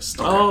physicist.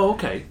 Oh,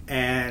 okay.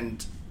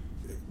 And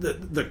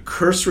the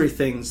cursory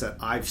things that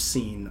I've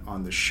seen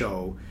on the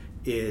show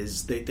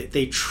is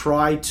they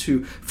try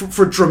to,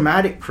 for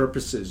dramatic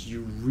purposes,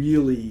 you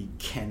really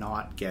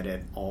cannot get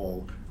it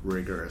all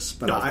rigorous.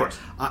 But of course.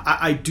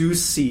 I do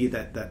see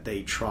that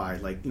they try,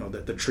 like, you know,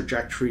 the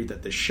trajectory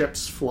that the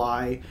ships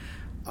fly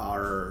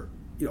are,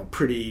 you know,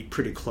 pretty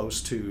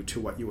close to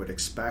what you would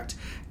expect.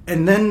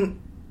 And then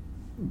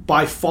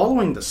by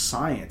following the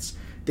science,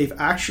 they've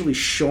actually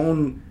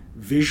shown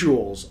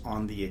visuals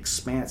on the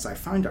Expanse I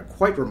find are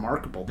quite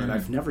remarkable that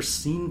I've never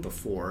seen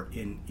before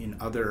in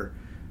other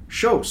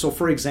show. So,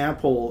 for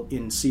example,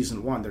 in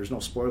season 1, there's no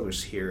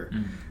spoilers here,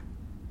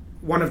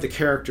 one of the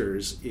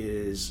characters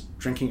is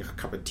drinking a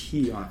cup of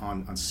tea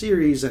on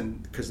Ceres,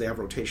 and because they have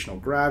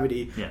rotational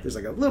gravity, there's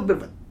like a little bit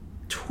of a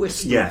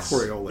twist of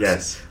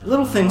Coriolis.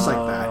 Little things like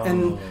that.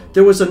 And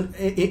there was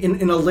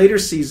in a later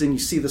season, you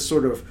see this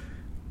sort of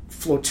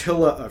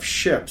flotilla of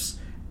ships,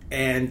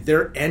 and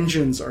their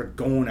engines are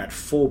going at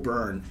full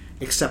burn,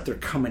 except they're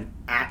coming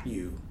at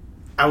you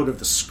out of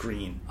the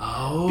screen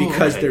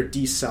because they're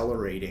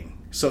decelerating.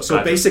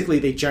 So basically,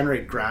 they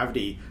generate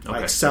gravity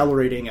by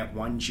accelerating at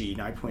 1g,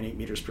 9.8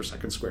 meters per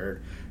second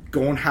squared,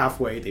 going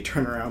halfway, they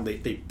turn around,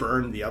 they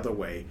burn the other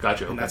way.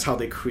 And that's how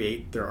they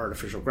create their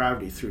artificial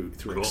gravity through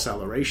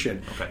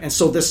acceleration. And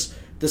so this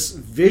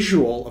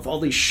visual of all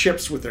these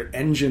ships with their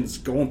engines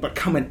going, but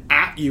coming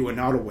at you and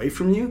not away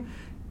from you,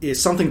 is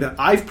something that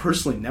I've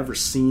personally never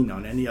seen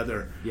on any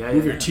other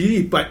movie or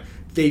TV. But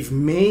they've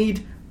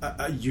made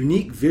a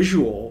unique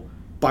visual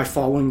by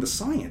following the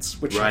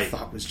science, which I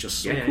thought was just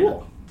so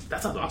cool.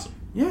 That sounds awesome.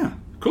 Yeah.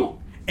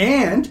 Cool.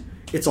 And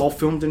it's all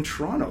filmed in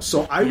Toronto.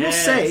 So I will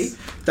say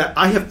that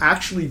I have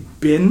actually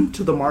been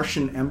to the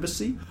Martian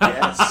Embassy.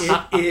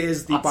 It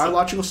is the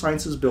Biological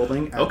Sciences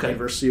building at the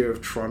University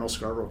of Toronto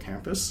Scarborough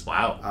campus.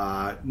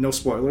 Wow. No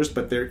spoilers,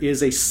 but there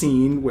is a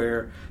scene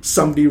where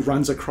somebody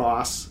runs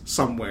across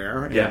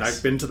somewhere, and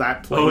I've been to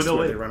that place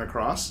where they run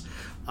across.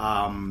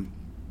 The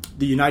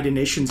United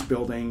Nations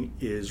building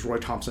is Roy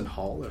Thomson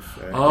Hall, if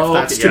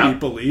that's to be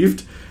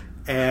believed.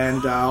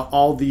 And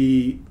all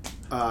the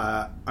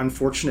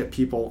unfortunate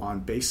people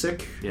on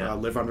BASIC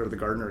live under the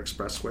Gardiner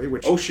Expressway,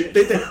 which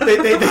they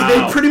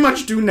pretty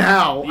much do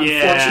now,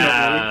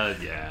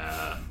 unfortunately.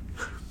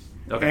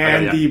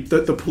 And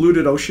the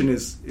polluted ocean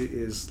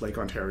is Lake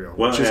Ontario,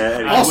 which is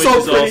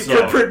also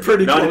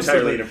pretty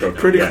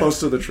close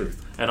to the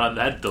truth. And on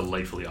that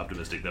delightfully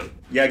optimistic note,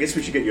 I guess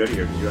we should get you out of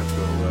here. You have to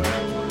go.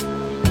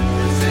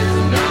 This is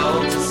an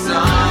ode to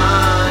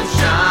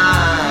sunshine.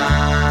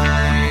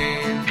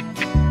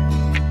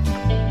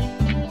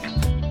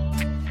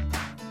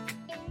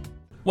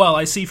 Well,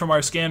 I see from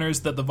our scanners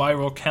that the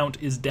viral count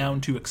is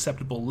down to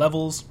acceptable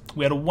levels.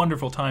 We had a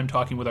wonderful time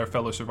talking with our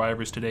fellow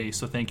survivors today,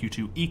 so thank you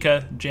to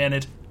Ika,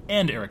 Janet,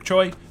 and Eric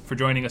Choi for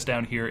joining us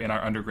down here in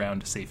our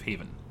underground safe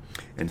haven.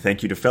 And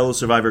thank you to fellow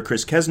survivor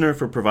Chris Kesner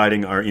for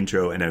providing our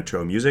intro and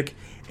outro music.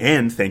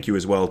 And thank you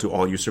as well to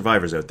all you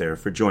survivors out there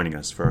for joining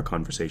us for our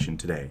conversation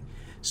today.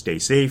 Stay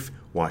safe,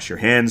 wash your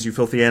hands, you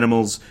filthy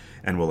animals,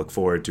 and we'll look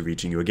forward to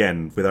reaching you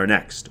again with our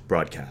next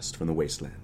broadcast from the Wasteland.